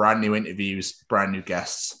come. Brand new interviews, brand new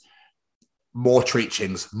guests, more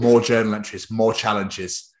teachings, more journal entries, more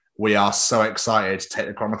challenges. We are so excited to take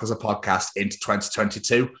the Chronicles of Podcast into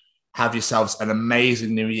 2022. Have yourselves an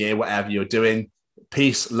amazing new year, whatever you're doing.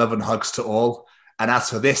 Peace, love, and hugs to all. And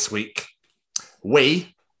as for this week,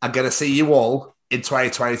 we are going to see you all in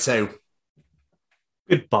 2022.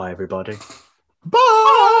 Goodbye, everybody.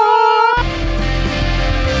 Bye!